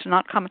cup. It's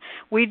not common.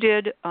 We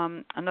did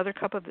another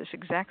cup of this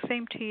exact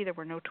same tea. There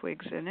were no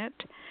twigs in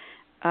it.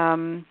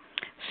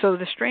 So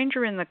the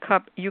stranger in the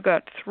cup, you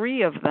got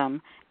 3 of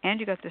them, and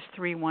you got this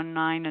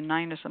 319, and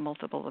 9 is a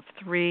multiple of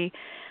 3.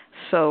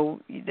 So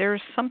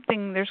there's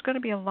going to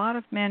be a lot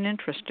of men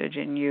interested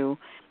in you.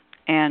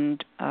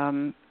 And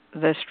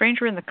the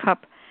stranger in the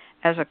cup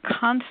as a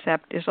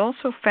concept is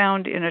also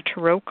found in a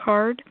tarot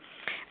card,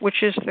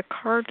 which is the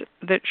card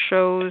that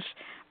shows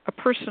a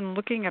person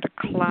looking at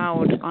a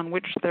cloud on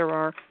which there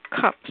are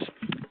cups,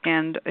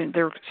 and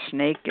there are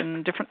snake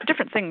and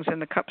different things in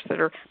the cups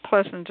that are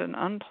pleasant and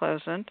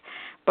unpleasant,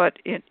 but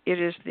it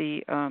is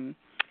the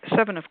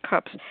 7 of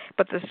cups.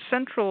 But the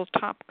central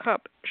top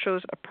cup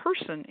shows a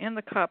person in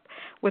the cup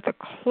with a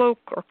cloak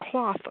or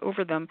cloth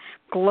over them,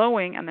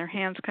 glowing, and their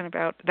hands kind of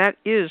out. That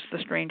is the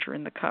stranger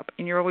in the cup,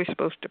 and you're always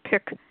supposed to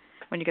pick,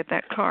 when you get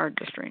that card,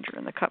 the stranger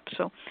in the cup.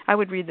 So I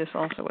would read this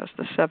also as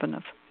the 7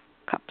 of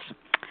cups.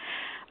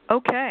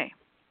 Okay,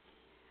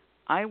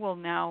 I will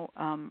now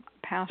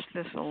pass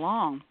this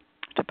along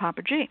to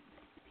Papa G.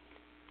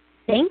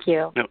 Thank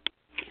you.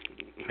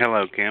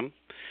 Hello, Kim.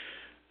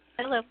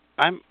 Hello.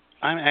 I'm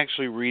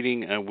actually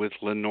reading with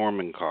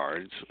Lenormand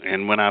cards,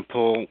 and when I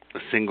pull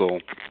single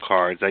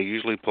cards, I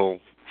usually pull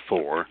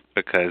 4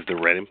 because they're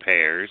read in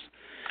pairs.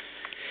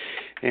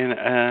 And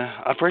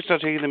first I'll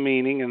tell you the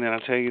meaning, and then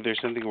I'll tell you there's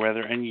something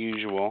rather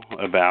unusual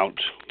about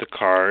the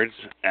cards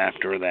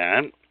after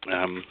that.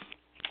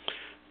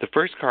 The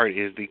first card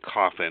is the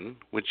coffin,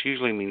 which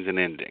usually means an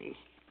ending.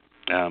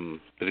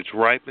 But it's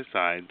right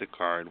beside the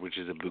card, which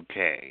is a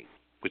bouquet,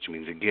 which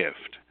means a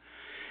gift.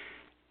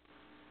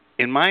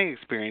 In my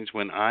experience,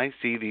 when I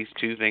see these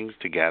 2 things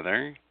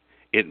together,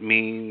 it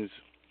means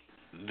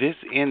this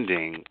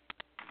ending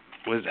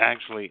was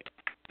actually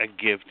a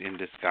gift in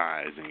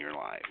disguise in your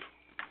life.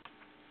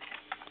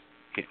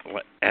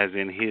 As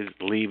in, his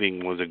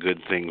leaving was a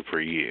good thing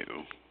for you.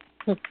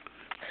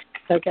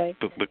 Okay.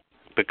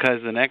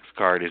 Because the next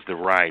card is the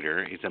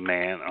rider. He's a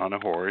man on a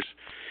horse.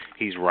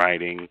 He's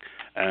riding,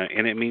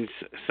 and it means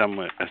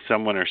someone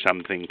or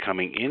something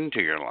coming into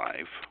your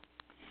life.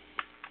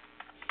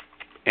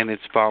 And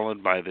it's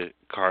followed by the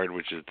card,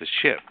 which is the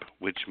ship,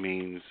 which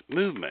means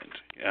movement.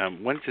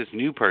 Once this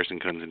new person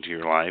comes into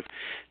your life,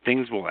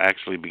 things will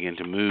actually begin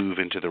to move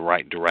into the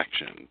right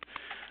direction.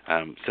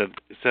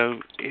 So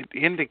it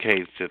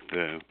indicates that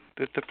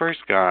the first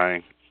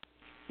guy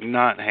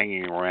not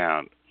hanging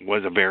around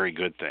was a very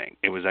good thing.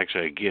 It was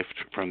actually a gift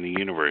from the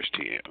universe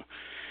to you.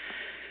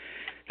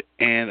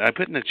 And I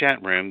put in the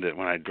chat room that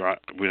when I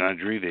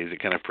drew these, it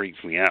kind of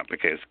freaks me out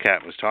because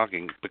Kat was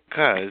talking,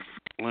 because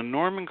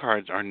Lenormand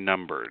cards are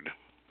numbered.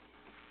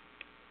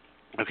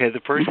 Okay,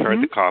 the first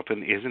card, the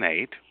coffin, is an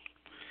 8,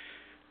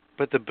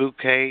 but the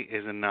bouquet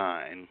is a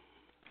 9.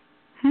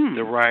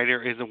 The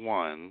rider is a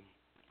 1,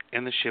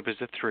 and the ship is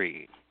a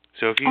 3.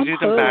 So if you do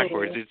them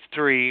backwards, it's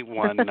 3,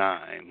 1,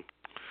 9.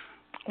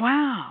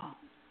 Wow.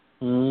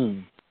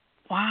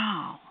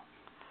 Wow.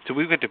 So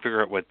we've got to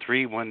figure out what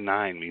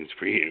 319 means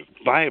for you.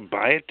 Buy a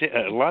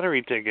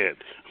lottery ticket.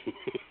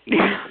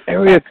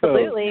 Area code.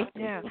 Absolutely.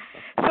 Yeah.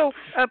 So,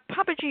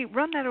 Papa G,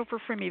 run that over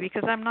for me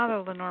because I'm not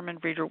a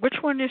Lenormand reader. Which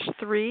one is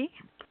 3?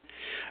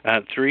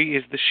 3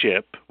 is the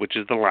ship, which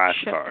is the last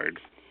card.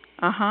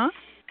 Uh-huh.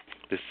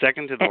 The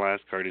second to the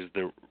last card is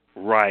the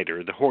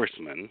rider, the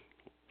horseman,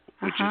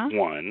 which is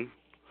 1.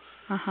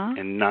 Uh-huh.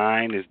 And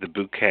 9 is the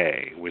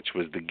bouquet, which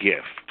was the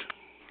gift.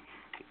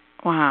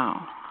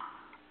 Wow.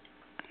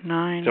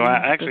 9. So I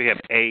actually have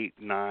 8,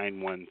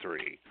 9, 1,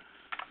 3.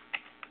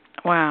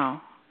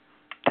 Wow.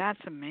 That's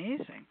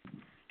amazing.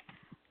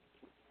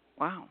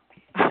 Wow.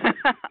 I'm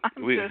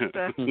just,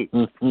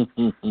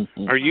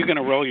 Are you going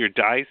to roll your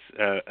dice,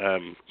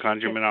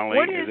 ConjureMan Ali?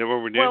 Is that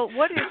what we're doing? Well,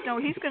 what is? No,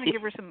 he's going to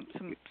give her some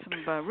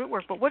root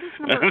work. But what is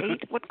number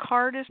 8? What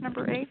card is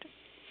number 8?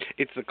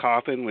 It's the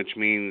coffin, which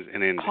means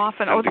an end.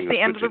 Coffin. Oh, it's the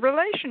end of the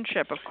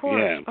relationship, of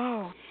course. Yeah.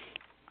 Oh.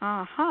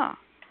 Uh-huh.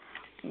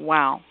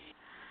 Wow.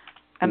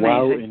 Amazing.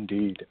 Wow,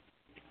 indeed.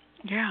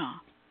 Yeah.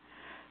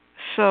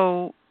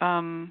 So,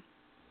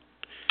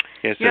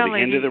 yeah, so the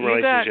end of the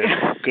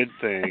relationship, good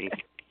thing.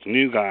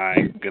 New guy,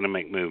 going to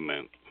make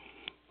movement.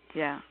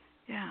 Yeah.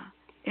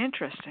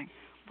 Interesting.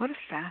 What a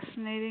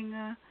fascinating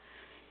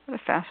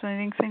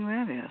thing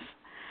that is.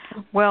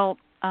 Well,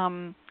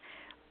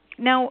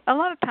 now, a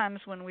lot of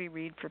times when we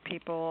read for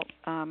people,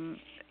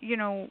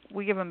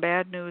 we give them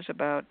bad news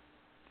about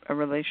a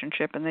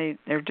relationship, and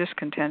they're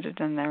discontented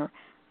and they're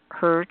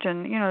hurt,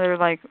 and they're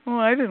like, "Oh,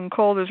 I didn't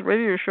call this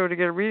radio show to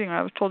get a reading.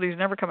 I was told he's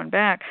never coming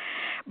back."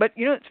 But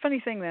it's a funny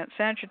thing, that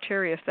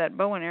Sagittarius, that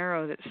bow and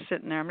arrow that's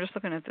sitting there. I'm just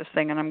looking at this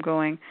thing, and I'm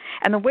going,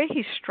 and the way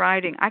he's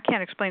striding, I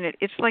can't explain it.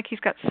 It's like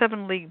he's got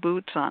 7-league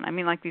boots on. I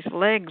mean, like these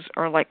legs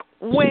are like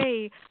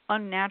way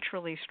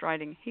unnaturally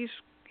striding. He's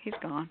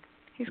gone.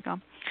 He's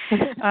gone.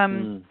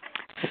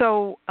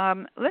 So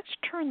let's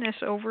turn this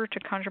over to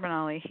ConjureMan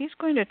Ali. He's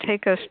going to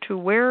take us to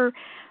where,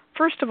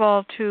 first of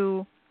all,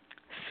 to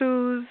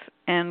soothe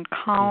and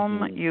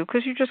calm you,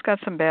 because you just got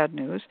some bad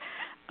news,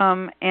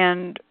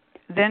 and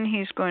then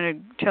he's going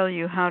to tell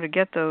you how to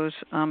get those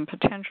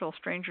potential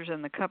strangers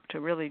in the cup to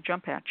really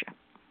jump at you.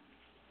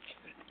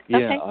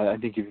 Yeah, Okay. I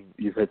think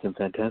you've had some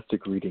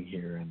fantastic reading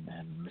here, and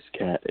Miss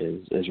Cat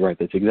is right.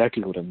 That's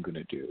exactly what I'm going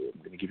to do. I'm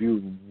going to give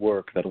you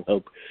work that'll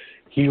help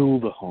heal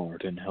the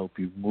heart and help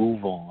you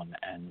move on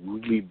and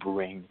really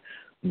bring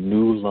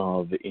new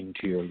love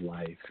into your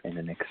life in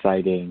an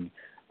exciting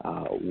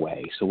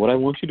way. So what I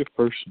want you to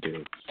first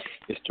do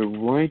is to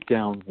write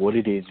down what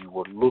it is you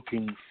are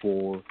looking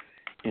for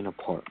in a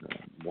partner.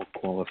 What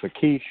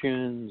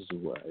qualifications,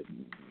 what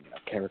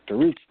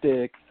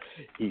characteristics.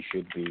 He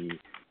should be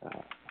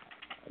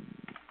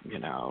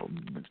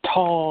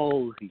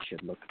tall, he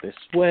should look this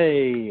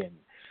way, and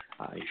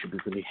he should be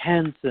really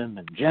handsome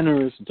and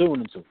generous, and so on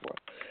and so forth.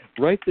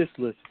 Write this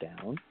list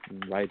down,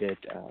 and write it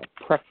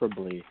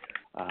preferably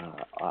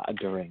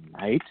during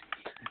night.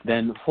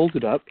 Then fold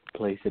it up,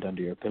 place it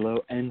under your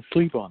pillow, and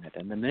sleep on it.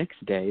 And the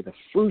next day, the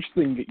first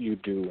thing that you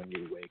do when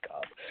you wake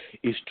up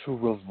is to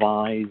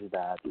revise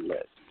that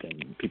list.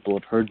 And people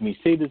have heard me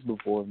say this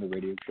before on the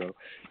radio show.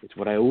 It's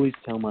what I always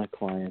tell my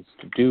clients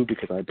to do,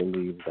 because I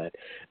believe that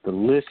the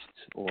list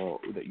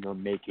that you're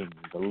making,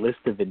 the list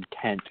of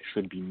intent,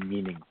 should be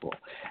meaningful.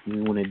 And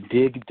we want to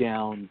dig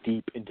down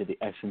deep into the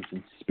essence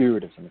and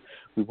spirit of something.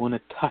 We want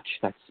to touch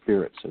that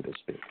spirit, so to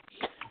speak.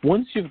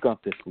 Once you've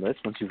got this list,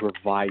 once you've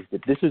revised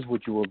it, this is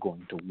what you are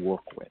going to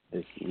work with,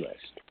 this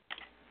list.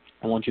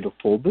 I want you to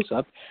fold this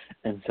up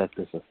and set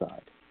this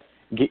aside.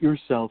 Get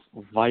yourself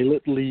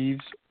violet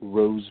leaves,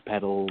 rose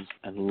petals,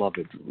 and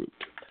lovage root.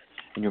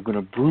 And you're going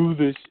to brew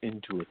this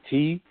into a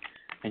tea,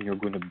 and you're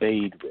going to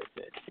bathe with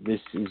it.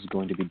 This is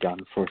going to be done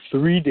for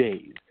 3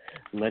 days,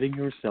 letting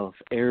yourself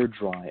air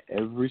dry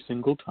every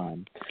single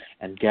time,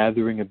 and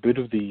gathering a bit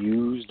of the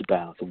used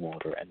bath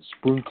water and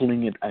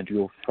sprinkling it at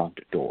your front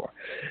door.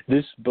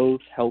 This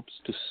both helps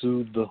to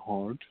soothe the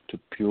heart, to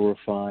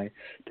purify,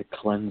 to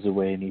cleanse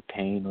away any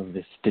pain or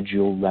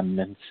vestigial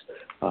remnants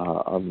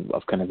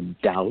of kind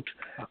of doubt,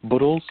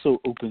 but also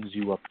opens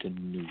you up to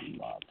new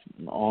love.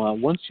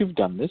 Once you've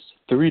done this,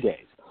 3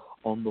 days,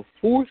 on the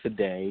 4th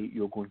day,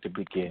 you're going to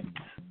begin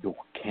your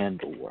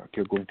candle work.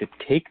 You're going to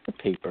take the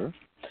paper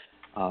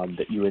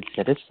that you had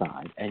set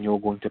aside, and you're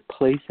going to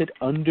place it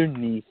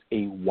underneath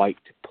a white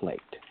plate.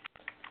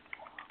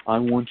 I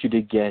want you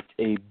to get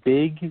a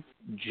big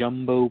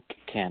jumbo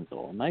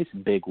candle, a nice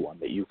big one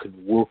that you can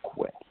work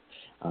with,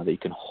 that you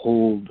can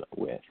hold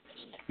with.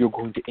 You're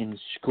going to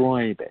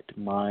inscribe it,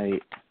 my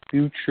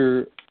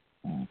future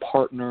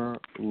partner,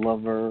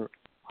 lover,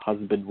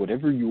 husband,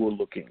 whatever you are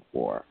looking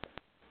for,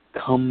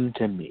 come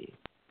to me.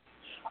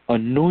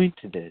 Anoint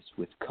this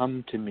with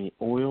come to me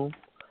oil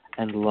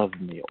and love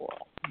me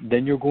oil.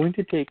 Then you're going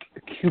to take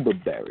cuba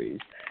berries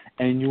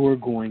and you are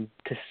going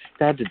to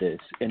stud this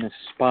in a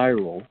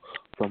spiral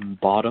from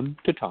bottom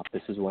to top.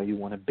 This is why you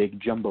want a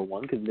big jumbo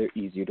one, because they're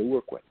easier to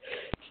work with.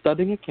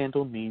 Studding a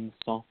candle means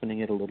softening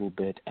it a little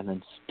bit and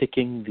then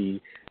sticking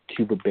the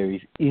cuba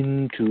berries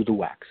into the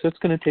wax. So it's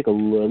going to take a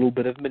little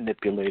bit of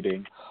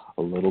manipulating,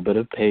 a little bit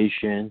of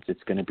patience.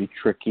 It's going to be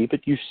tricky,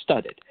 but you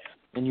stud it.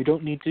 And you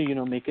don't need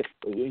to, make it,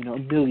 a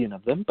million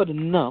of them, but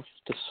enough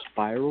to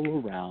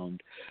spiral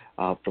around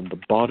from the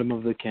bottom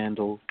of the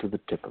candle to the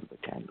tip of the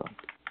candle.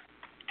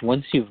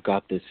 Once you've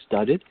got this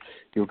studded,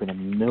 you're going to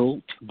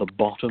melt the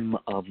bottom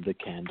of the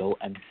candle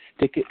and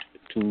stick it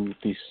to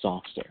the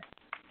saucer.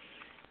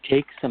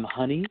 Take some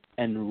honey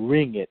and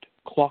ring it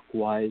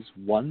clockwise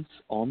once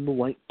on the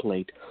white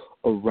plate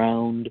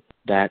around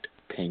that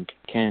pink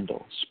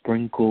candle.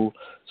 Sprinkle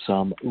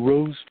some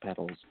rose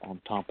petals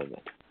on top of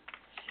it.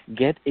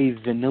 Get a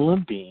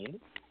vanilla bean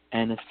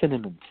and a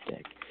cinnamon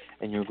stick,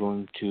 and you're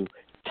going to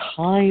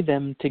tie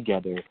them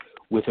together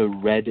with a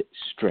red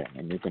string.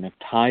 And you're going to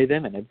tie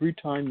them, and every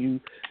time you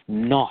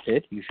knot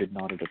it, you should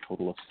knot it a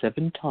total of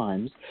 7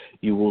 times,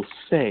 you will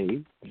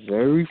say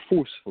very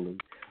forcefully,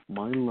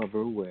 "My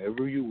lover,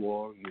 wherever you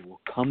are, you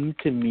will come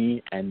to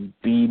me and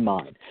be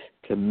mine,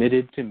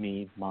 committed to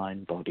me,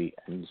 mind, body,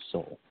 and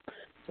soul."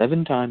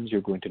 7 times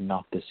you're going to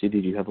knot this so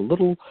that you have a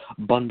little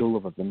bundle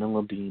of a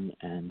vanilla bean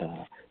and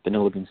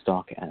vanilla bean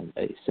stalk and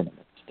a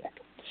cinnamon stick.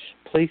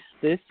 Place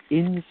this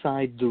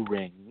inside the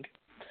ring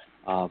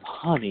of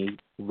honey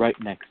right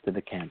next to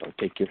the candle.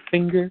 Take your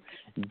finger,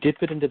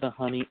 dip it into the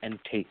honey, and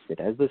taste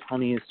it. As this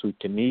honey is sweet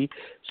to me,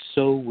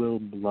 so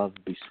will love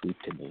be sweet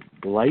to me.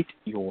 Light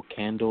your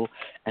candle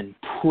and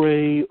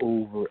pray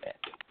over it.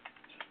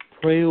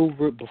 Pray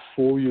over it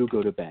before you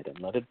go to bed and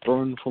let it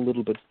burn for a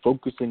little bit,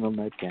 focusing on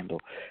that candle,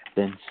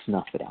 then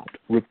snuff it out.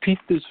 Repeat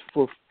this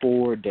for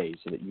 4 days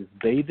so that you've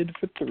bathed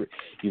for 3.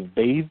 You've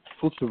bathed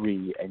for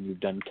 3 and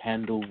you've done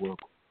candle work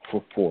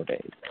for 4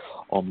 days.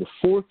 On the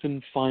 4th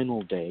and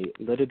final day,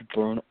 let it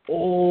burn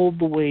all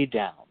the way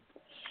down.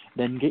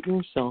 Then get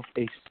yourself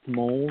a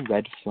small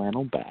red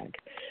flannel bag.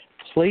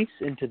 Place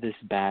into this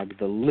bag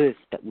the list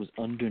that was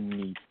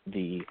underneath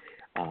the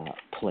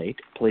plate.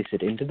 Place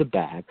it into the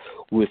bag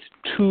with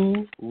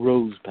 2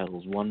 rose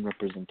petals, one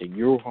representing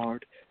your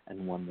heart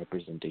and one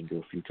representing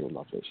your future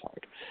lover's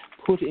heart.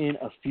 Put in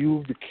a few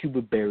of the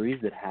cuba berries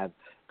that have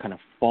kind of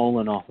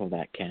fallen off of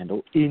that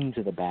candle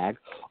into the bag,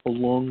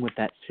 along with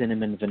that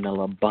cinnamon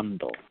vanilla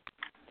bundle.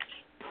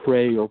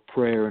 Pray your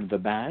prayer in the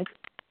bag,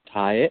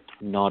 tie it,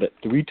 knot it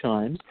 3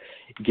 times,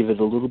 give it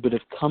a little bit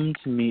of come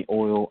to me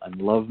oil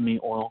and love me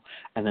oil,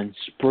 and then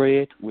spray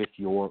it with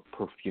your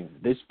perfume.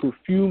 This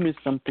perfume is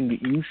something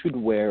that you should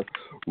wear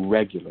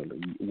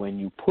regularly. When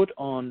you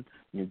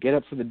you get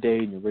up for the day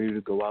and you're ready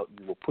to go out,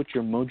 you will put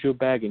your Mojo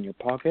bag in your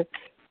pocket.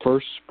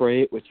 First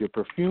spray it with your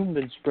perfume,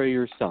 then spray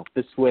yourself.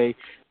 This way,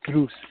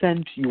 through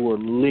scent, you are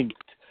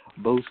linked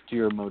both to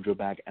your Mojo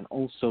bag, and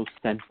also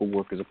scent will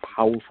work as a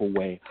powerful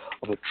way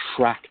of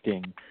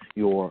attracting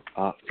your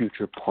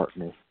future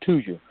partner to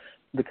you.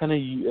 The kind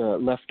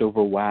of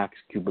leftover wax,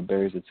 cuba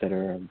berries,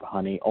 etc.,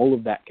 honey, all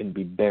of that can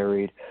be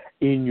buried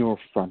in your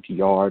front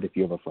yard. If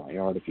you have a front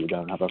yard, if you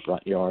don't have a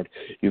front yard,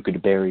 you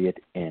could bury it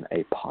in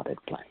a potted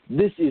plant.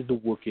 This is the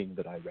working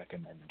that I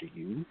recommend to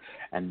you,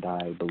 and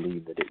I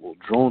believe that it will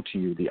draw to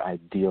you the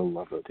ideal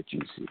lover that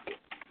you seek.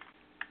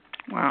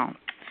 Wow.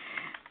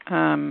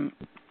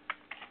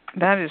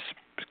 That is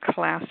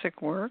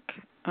classic work.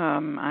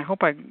 I hope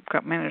I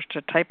managed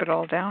to type it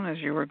all down as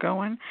you were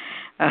going.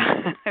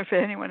 If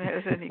anyone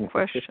has any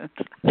questions,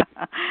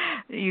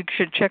 you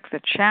should check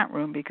the chat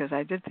room, because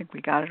I did think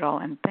we got it all.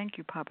 And thank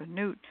you, Papa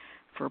Newt,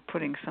 for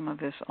putting some of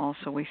this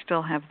also. We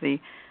still have the,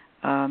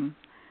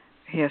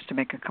 he has to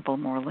make a couple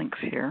more links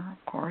here,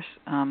 of course.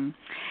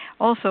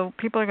 Also,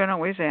 people are going to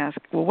always ask,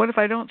 well, what if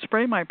I don't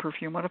spray my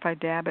perfume? What if I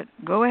dab it?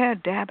 Go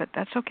ahead, dab it.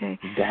 That's okay.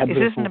 It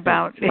isn't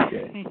about...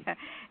 Yeah,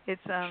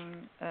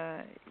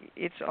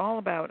 it's all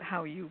about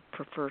how you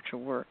prefer to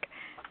work.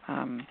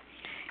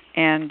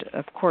 And,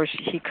 of course,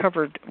 he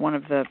covered one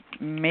of the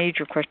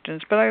major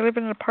questions, but I live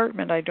in an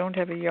apartment. I don't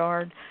have a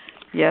yard.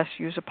 Yes,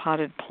 use a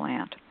potted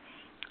plant.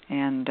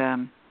 And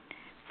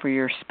for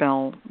your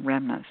spell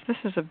remnants. This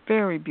is a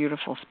very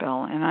beautiful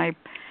spell, and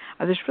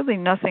there's really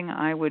nothing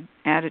I would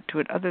add it to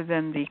it other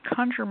than the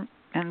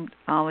ConjureMan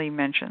Ali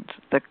mentions.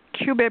 The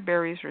cuba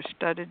berries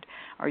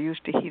are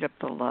used to heat up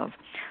the love.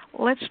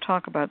 Let's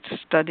talk about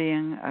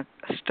studying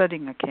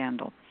a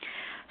candle.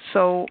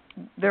 So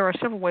there are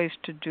several ways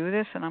to do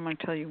this, and I'm going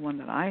to tell you one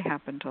that I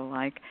happen to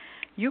like.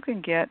 You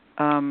can get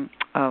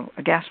a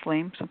gas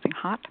flame, something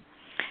hot,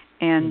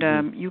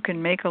 and you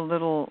can make a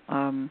little,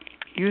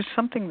 use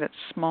something that's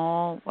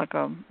small, like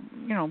a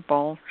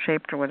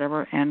ball-shaped or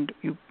whatever, and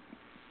you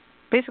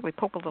basically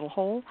poke a little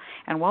hole,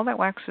 and while that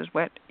wax is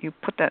wet, you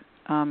put that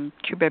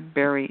cuba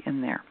berry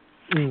in there.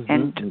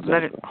 And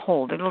let it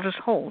hold. It'll just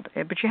hold.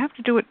 But you have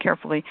to do it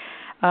carefully.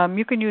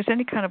 You can use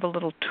any kind of a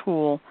little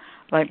tool,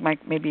 like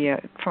maybe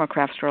from a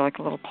craft store, like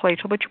a little clay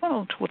tool, but you want a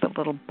little tool with a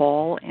little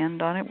ball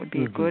end on it would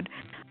be good.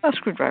 A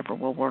screwdriver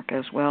will work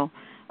as well.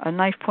 A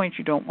knife point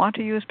you don't want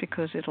to use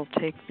because it'll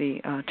take the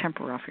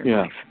temper off your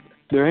knife.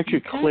 They're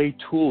actually clay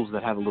tools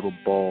that have a little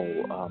ball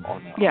on a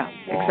long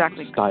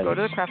exactly. stylus. Go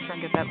to the craft store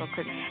and get that little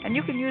clay. And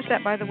you can use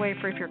that, by the way,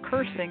 for if you're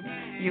cursing,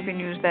 you can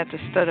use that to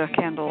stud a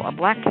candle, a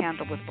black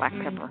candle with black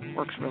pepper.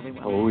 Works really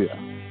well. Oh, yeah.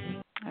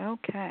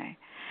 Okay.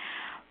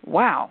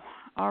 Wow.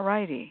 All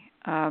righty.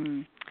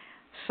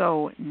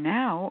 So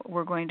now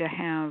we're going to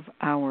have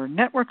our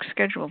network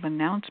scheduled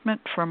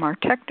announcement from our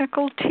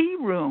technical tea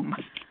room.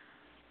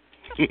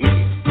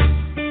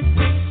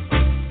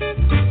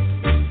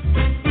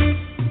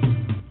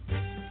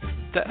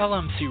 The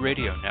LMC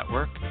Radio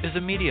Network is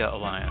a media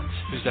alliance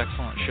whose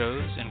excellent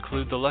shows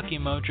include the Lucky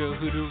Mojo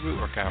Hoodoo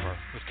Rootwork Hour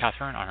with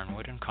Catherine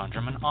Ironwood and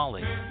ConjureMan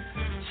Ali,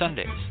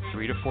 Sundays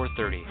 3 to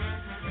 4:30,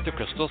 the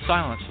Crystal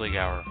Silence League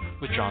Hour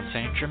with John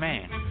St.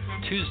 Germain,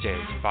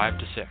 Tuesdays 5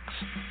 to 6,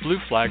 Blue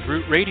Flag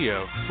Root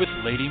Radio with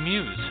Lady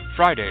Muse,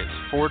 Fridays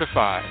 4 to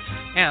 5,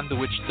 and The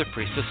Witch, the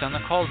Priestess, and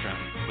the Cauldron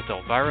with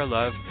Elvira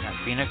Love and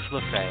Phoenix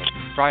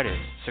LaFay,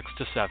 Fridays 6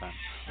 to 7.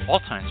 All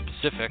times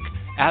Pacific,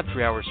 add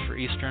 3 hours for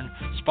Eastern,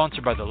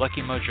 sponsored by the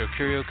Lucky Mojo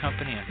Curio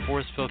Company in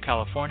Forestville,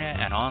 California,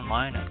 and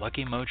online at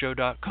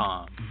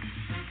luckymojo.com.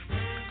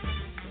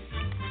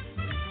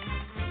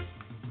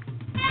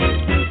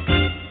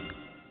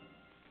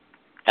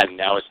 And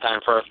now it's time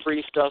for our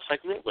free spell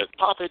segment with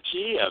Papa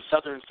G of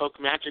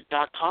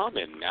SouthernFolkMagic.com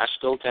in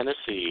Nashville,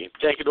 Tennessee.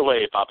 Take it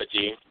away, Papa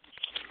G.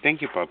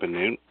 Thank you, Papa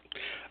Newt.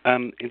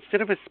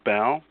 Instead of a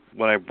spell,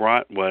 what I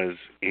brought was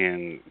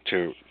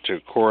to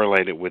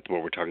correlate it with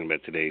what we're talking about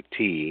today,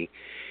 tea,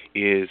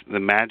 is the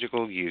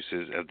magical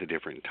uses of the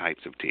different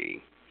types of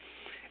tea.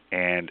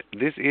 And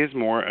this is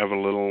more of a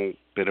little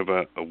bit of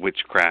a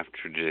witchcraft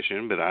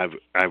tradition, but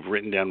I've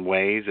written down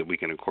ways that we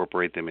can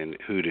incorporate them in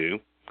hoodoo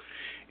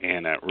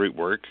and root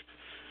work.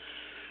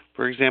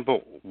 For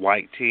example,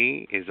 white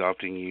tea is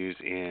often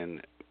used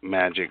in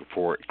magic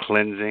for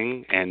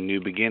cleansing and new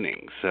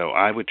beginnings. So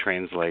I would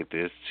translate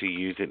this to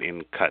use it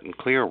in cut and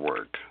clear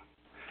work.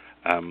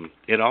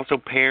 It also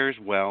pairs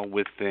well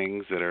with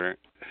things that are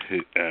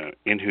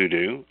in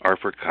hoodoo are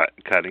for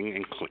cutting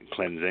and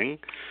cleansing.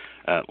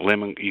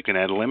 Lemon, you can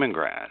add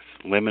lemongrass,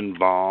 lemon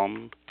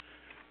balm,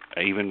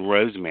 even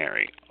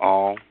rosemary,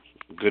 all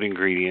good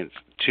ingredients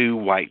to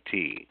white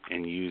tea,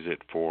 and use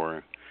it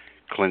for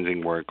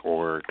cleansing work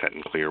or cut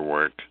and clear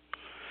work.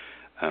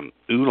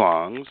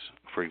 Oolongs,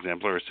 for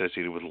example, are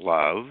associated with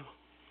love.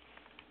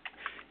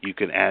 You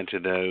can add to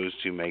those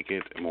to make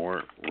it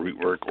more root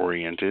work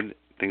oriented.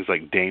 Things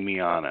like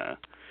Damiana,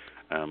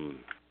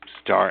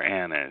 star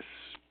anise,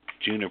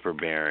 juniper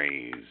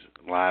berries,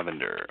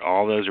 lavender,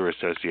 all those are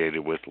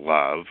associated with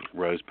love,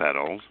 rose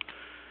petals,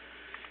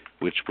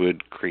 which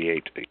would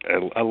create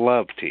a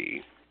love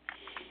tea.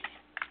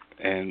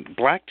 And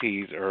black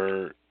teas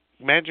are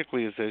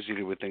magically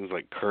associated with things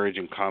like courage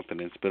and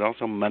confidence, but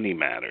also money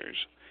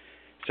matters.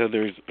 So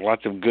there's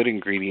lots of good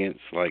ingredients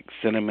like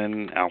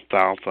cinnamon,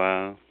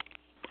 alfalfa,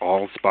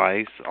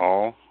 allspice,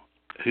 all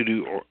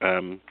hoodoo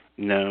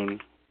known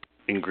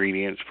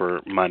ingredients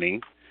for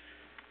money,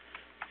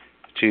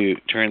 to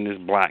turn this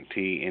black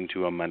tea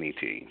into a money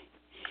tea.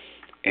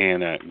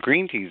 And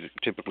green tea is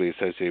typically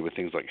associated with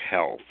things like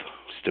health,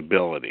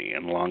 stability,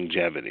 and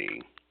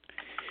longevity.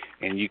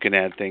 And you can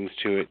add things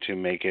to it to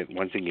make it,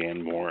 once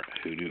again, more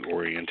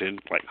hoodoo-oriented,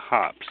 like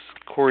hops,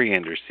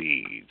 coriander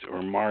seeds,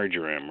 or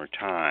marjoram, or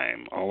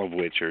thyme, all of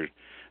which are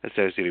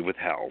associated with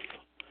health.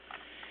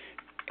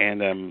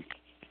 And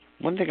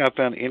one thing I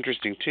found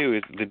interesting, too,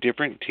 is the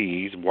different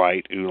teas,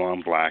 white,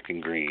 oolong, black,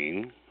 and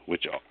green,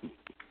 which,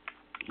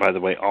 by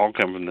the way, all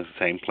come from the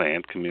same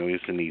plant, Camellia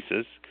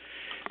sinensis.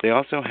 They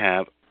also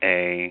have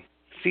a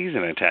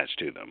season attached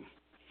to them.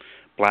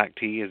 Black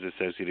tea is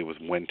associated with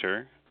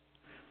winter.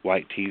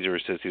 White teas are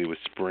associated with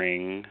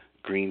spring,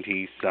 green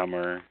tea,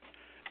 summer,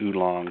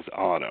 oolongs,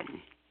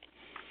 autumn.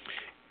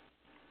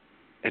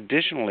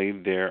 Additionally,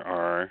 there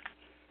are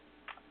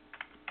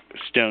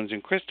stones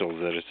and crystals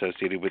that are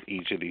associated with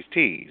each of these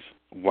teas.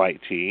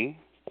 White tea,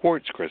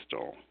 quartz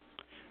crystal.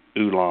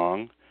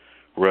 Oolong,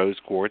 rose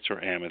quartz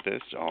or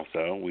amethyst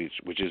also,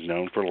 which is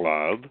known for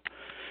love.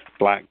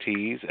 Black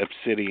teas,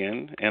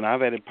 obsidian, and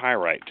I've added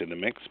pyrite to the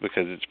mix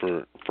because it's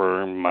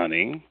for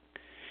money.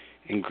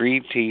 And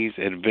green teas,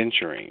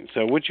 adventuring.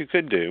 So what you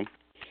could do,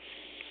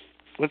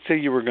 let's say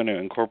you were going to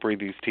incorporate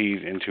these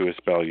teas into a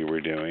spell you were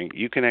doing.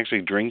 You can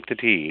actually drink the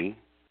tea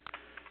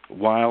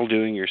while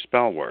doing your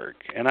spell work.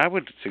 And I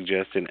would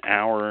suggest an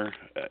hour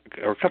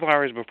or a couple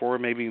hours before,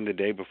 maybe even the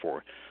day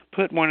before,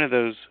 put one of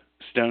those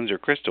stones or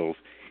crystals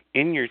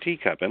in your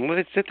teacup and let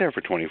it sit there for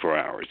 24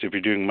 hours. If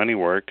you're doing money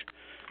work,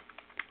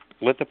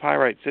 let the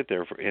pyrite sit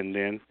there, and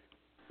then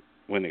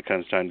when it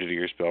comes time to do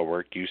your spell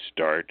work, you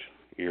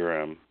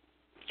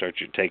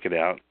take it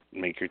out,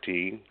 make your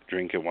tea,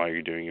 drink it while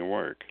you're doing your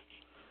work.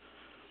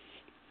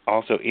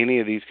 Also, any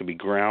of these could be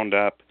ground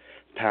up,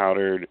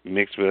 powdered,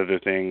 mixed with other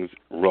things,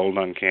 rolled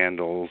on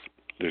candles.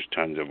 There's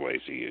tons of ways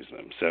to use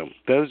them. So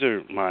those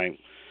are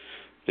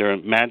there are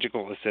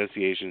magical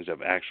associations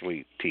of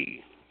actually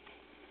tea.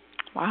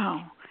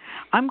 Wow.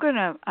 I'm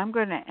gonna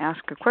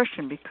ask a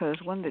question because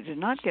one that did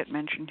not get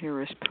mentioned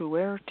here is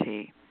pu'er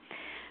tea.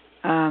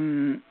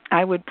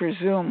 I would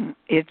presume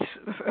it's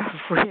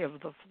free of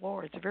the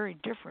floor. It's a very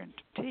different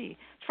tea.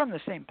 It's from the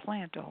same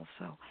plant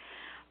also.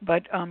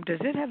 But does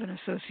it have an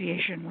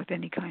association with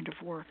any kind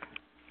of work?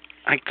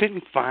 I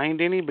couldn't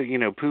find any, but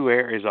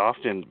pu'er is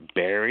often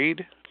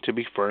buried to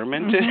be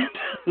fermented.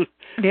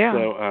 Mm-hmm.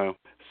 Yeah.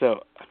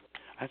 So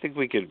I think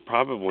we could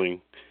probably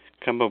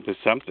come up with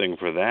something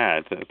for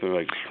that.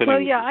 Like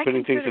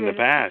putting things in the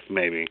past,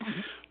 maybe.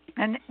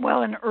 And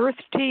an earth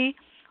tea.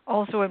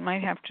 Also, it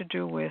might have to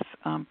do with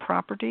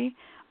property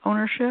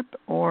ownership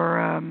or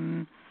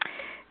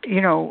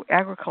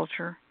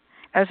agriculture,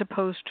 as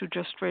opposed to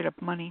just straight up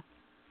money,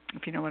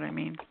 if you know what I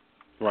mean.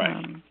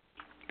 Right.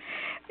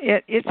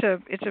 It's a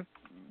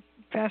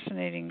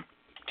fascinating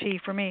tea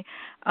for me.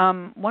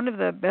 One of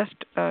the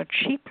best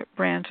cheap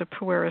brands of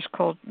pu'er is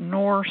called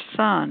Nor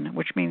Sun,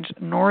 which means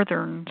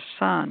northern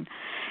sun,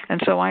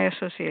 and so I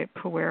associate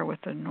pu'er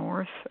with the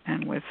north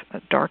and with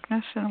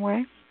darkness in a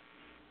way.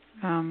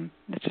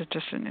 It's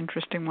just an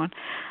interesting one.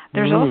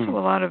 There's also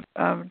a lot of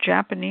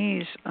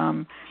Japanese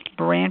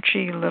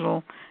branchy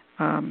little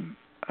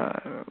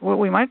what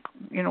we might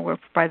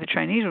by the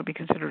Chinese would be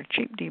considered a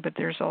cheap tea, but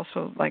there's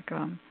also like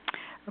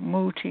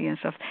mu tea and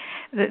stuff.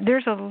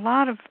 There's a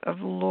lot of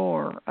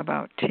lore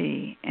about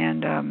tea,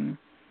 and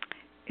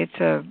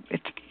it's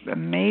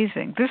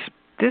amazing.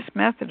 This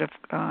method of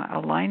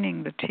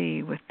aligning the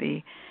tea with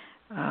the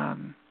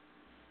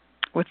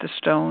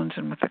stones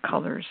and with the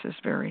colors is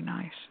very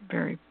nice,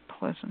 very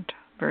pleasant,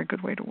 very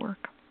good way to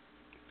work.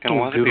 And a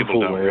lot of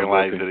people don't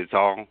realize that it's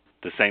all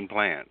the same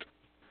plant.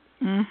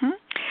 Mm-hmm.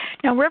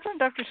 Now, Reverend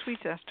Dr.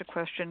 Sweets asked a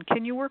question.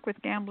 Can you work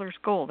with Gambler's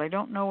Gold? I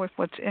don't know if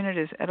what's in it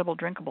is edible,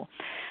 drinkable.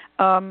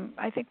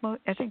 I think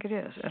it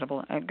is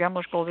edible.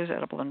 Gambler's Gold is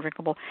edible and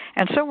drinkable,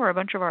 and so are a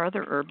bunch of our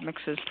other herb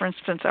mixes. For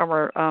instance,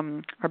 our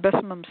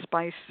Bessamum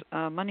Spice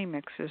money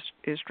mix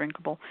is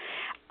drinkable.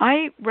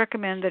 I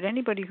recommend that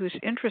anybody who's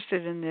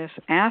interested in this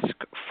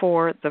ask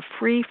for the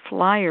free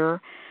flyer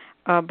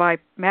by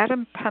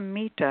Madame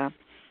Pamita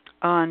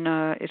on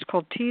it's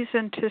called Teas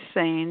and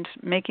Tisanes,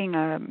 Making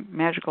a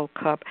Magical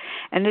Cup,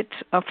 and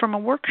it's from a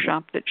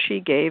workshop that she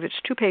gave. It's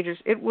 2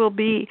 pages. It will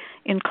be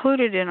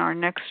included in our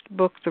next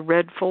book, the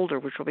red folder,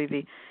 which will be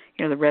the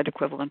red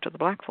equivalent to the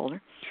black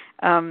folder,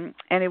 and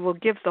it will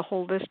give the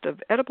whole list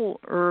of edible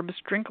herbs,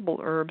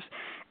 drinkable herbs.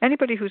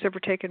 Anybody who's ever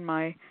taken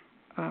my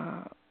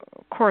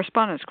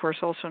correspondence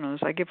course also knows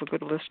I give a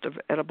good list of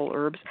edible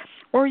herbs.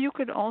 Or you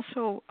could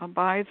also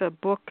buy the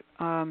book,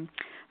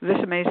 This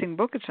Amazing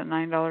Book. It's a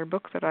 $9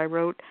 book that I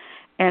wrote,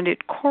 and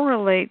it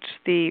correlates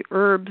the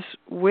herbs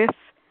with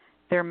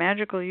their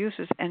magical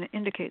uses and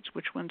indicates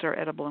which ones are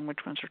edible and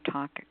which ones are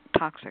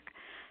toxic.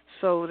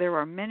 So there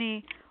are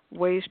many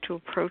ways to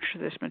approach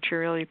this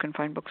material. You can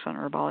find books on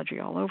herbology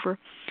all over.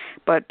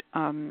 But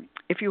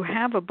if you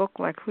have a book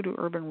like Hoodoo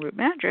Urban Root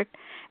Magic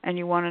and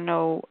you want to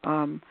know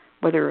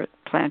whether a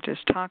plant is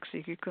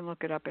toxic, you can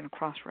look it up in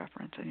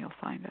cross-reference and you'll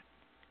find it.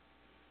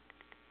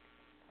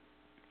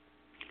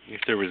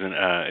 If there was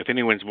if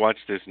anyone's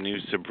watched this new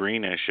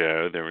Sabrina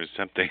show, there was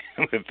something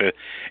with the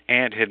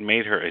aunt had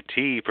made her a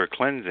tea for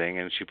cleansing,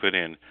 and she put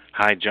in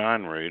High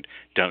John root.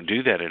 Don't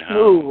do that at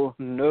home.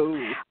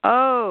 No.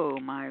 Oh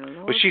my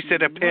Lord! But she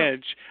said a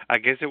pinch. I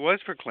guess it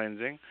was for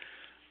cleansing.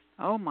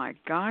 Oh my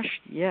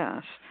gosh,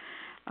 yes.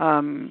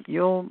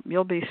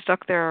 You'll be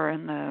stuck there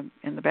in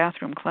the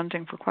bathroom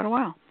cleansing for quite a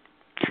while.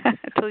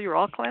 Until you're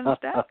all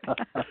cleansed out.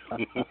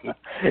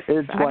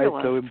 It's why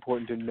it's so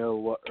important to know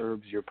what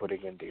herbs you're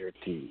putting into your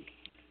tea.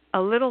 A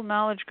little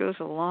knowledge goes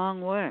a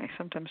long way,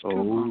 sometimes too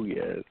long. Oh,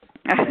 yes.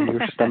 And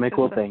your stomach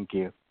will thank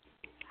you.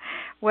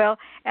 Well,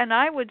 and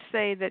I would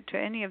say that to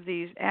any of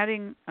these,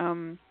 adding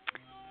herbs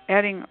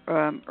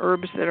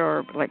that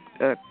are like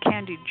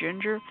candied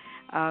ginger,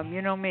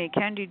 you know me,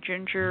 candied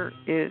ginger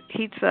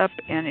heats up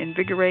and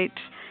invigorates.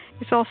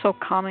 It's also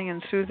calming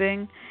and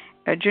soothing.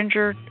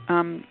 Ginger,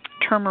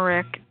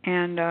 turmeric,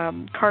 and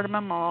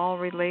cardamom are all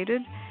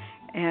related,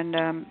 and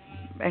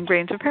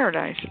grains of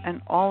paradise,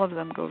 and all of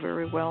them go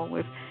very well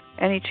with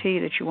any tea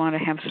that you want to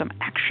have some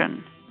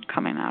action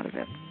coming out of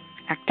it,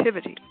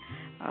 activity.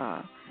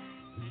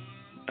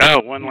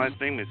 One last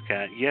thing, Miss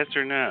Cat. Yes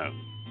or no?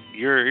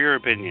 Your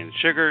opinion.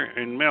 Sugar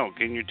and milk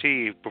in your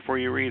tea before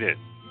you read it.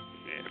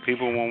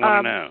 People won't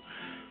want to know.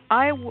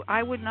 I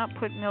would not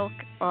put milk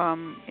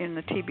in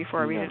the tea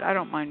before I read it. I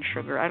don't mind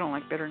sugar. I don't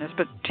like bitterness,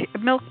 but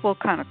milk will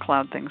kind of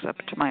cloud things up,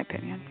 to my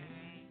opinion.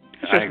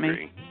 It's just I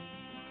agree. Me.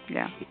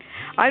 Yeah.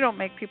 I don't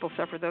make people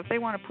suffer, though. If they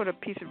want to put a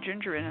piece of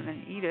ginger in and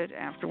then eat it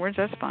afterwards,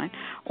 that's fine.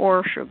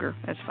 Or sugar,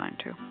 that's fine,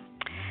 too.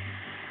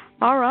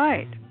 All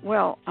right.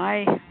 Well,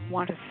 I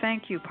want to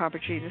thank you, Papa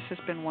G. This has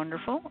been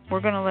wonderful. We're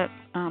going to let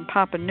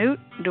Papa Newt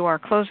do our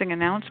closing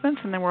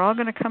announcements, and then we're all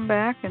going to come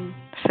back and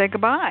say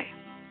goodbye.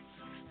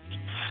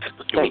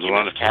 Thank you,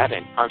 Ms. Cat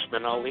and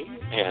ConjureMan Ali,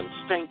 and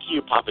thank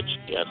you, Papa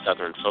G of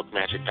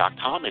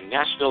SouthernFolkMagic.com in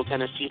Nashville,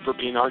 Tennessee, for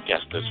being our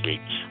guest this week.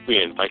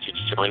 We invite you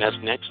to join us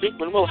next week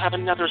when we'll have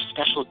another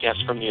special guest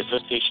from the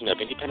Association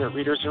of Independent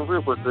Readers and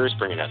Rootworkers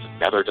bringing us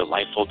another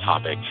delightful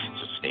topic,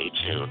 so stay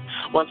tuned.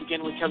 Once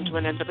again, we come to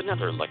an end of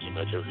another Lucky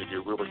Mojo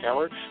Hoodoo Rootwork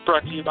Hour,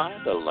 brought to you by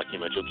the Lucky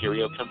Mojo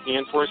Curio Company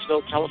in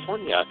Forestville,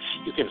 California.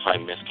 You can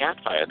find Miss Cat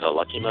via the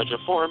Lucky Mojo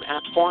Forum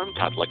at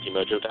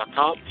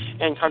forum.luckymojo.com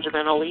and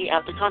ConjureMan Ali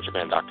at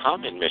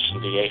theconjureman.com in Mission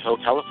Viejo,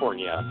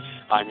 California.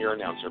 I'm your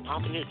announcer,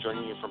 Papa Newt,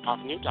 joining you from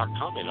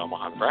papanewt.com in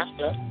Omaha,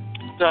 Nebraska.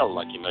 The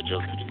Lucky Mojo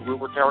Hoodoo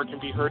Rootwork Hour can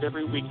be heard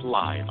every week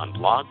live on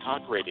Blog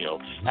Talk Radio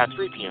at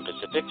 3 p.m.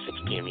 Pacific, 6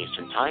 p.m.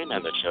 Eastern Time,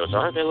 and the shows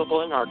are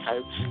available in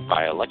archive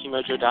via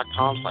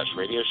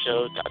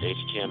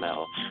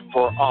luckymojo.com/radioshow.html.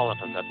 For all of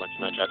us at Lucky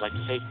Mojo, I'd like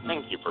to say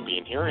thank you for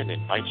being here and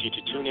invite you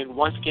to tune in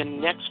once again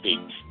next week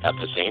at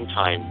the same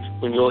time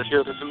when you'll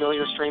hear the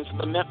familiar strains of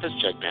the Memphis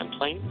Jug Band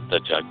playing the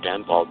Jug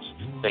Band Waltz.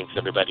 Thanks,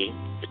 everybody.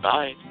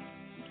 Goodbye.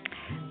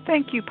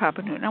 Thank you,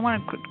 Papa Newton. I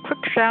want a quick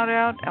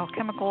shout-out,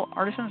 Alchemical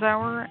Artisans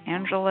Hour,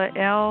 Angela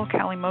L.,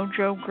 Cali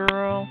Mojo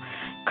Girl,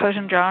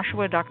 Cousin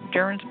Joshua, Dr.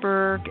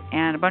 Derensberg,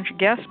 and a bunch of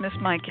guests, Miss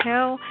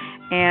Michael,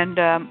 and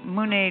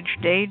Moon Age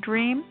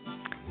Daydream.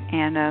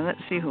 And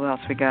let's see who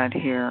else we got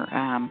here.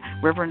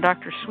 Reverend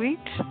Dr. Sweet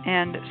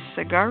and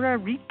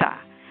Sagara Rita,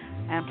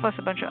 and plus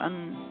a bunch of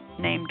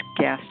unnamed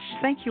guests.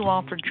 Thank you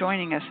all for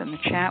joining us in the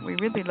chat. We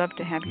really love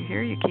to have you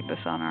here. You keep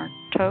us on our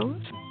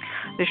toes.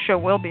 This show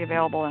will be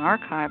available in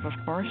archive, of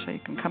course, so you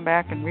can come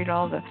back and read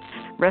all the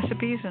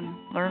recipes and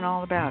learn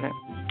all about it.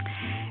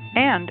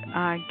 And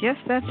I guess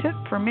that's it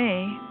for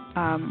me.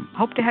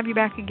 Hope to have you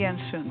back again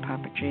soon,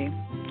 Papa G.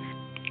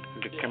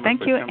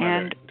 Thank you,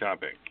 and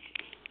topic.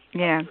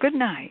 Yeah, good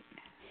night.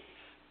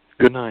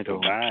 Good night,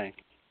 all. Bye.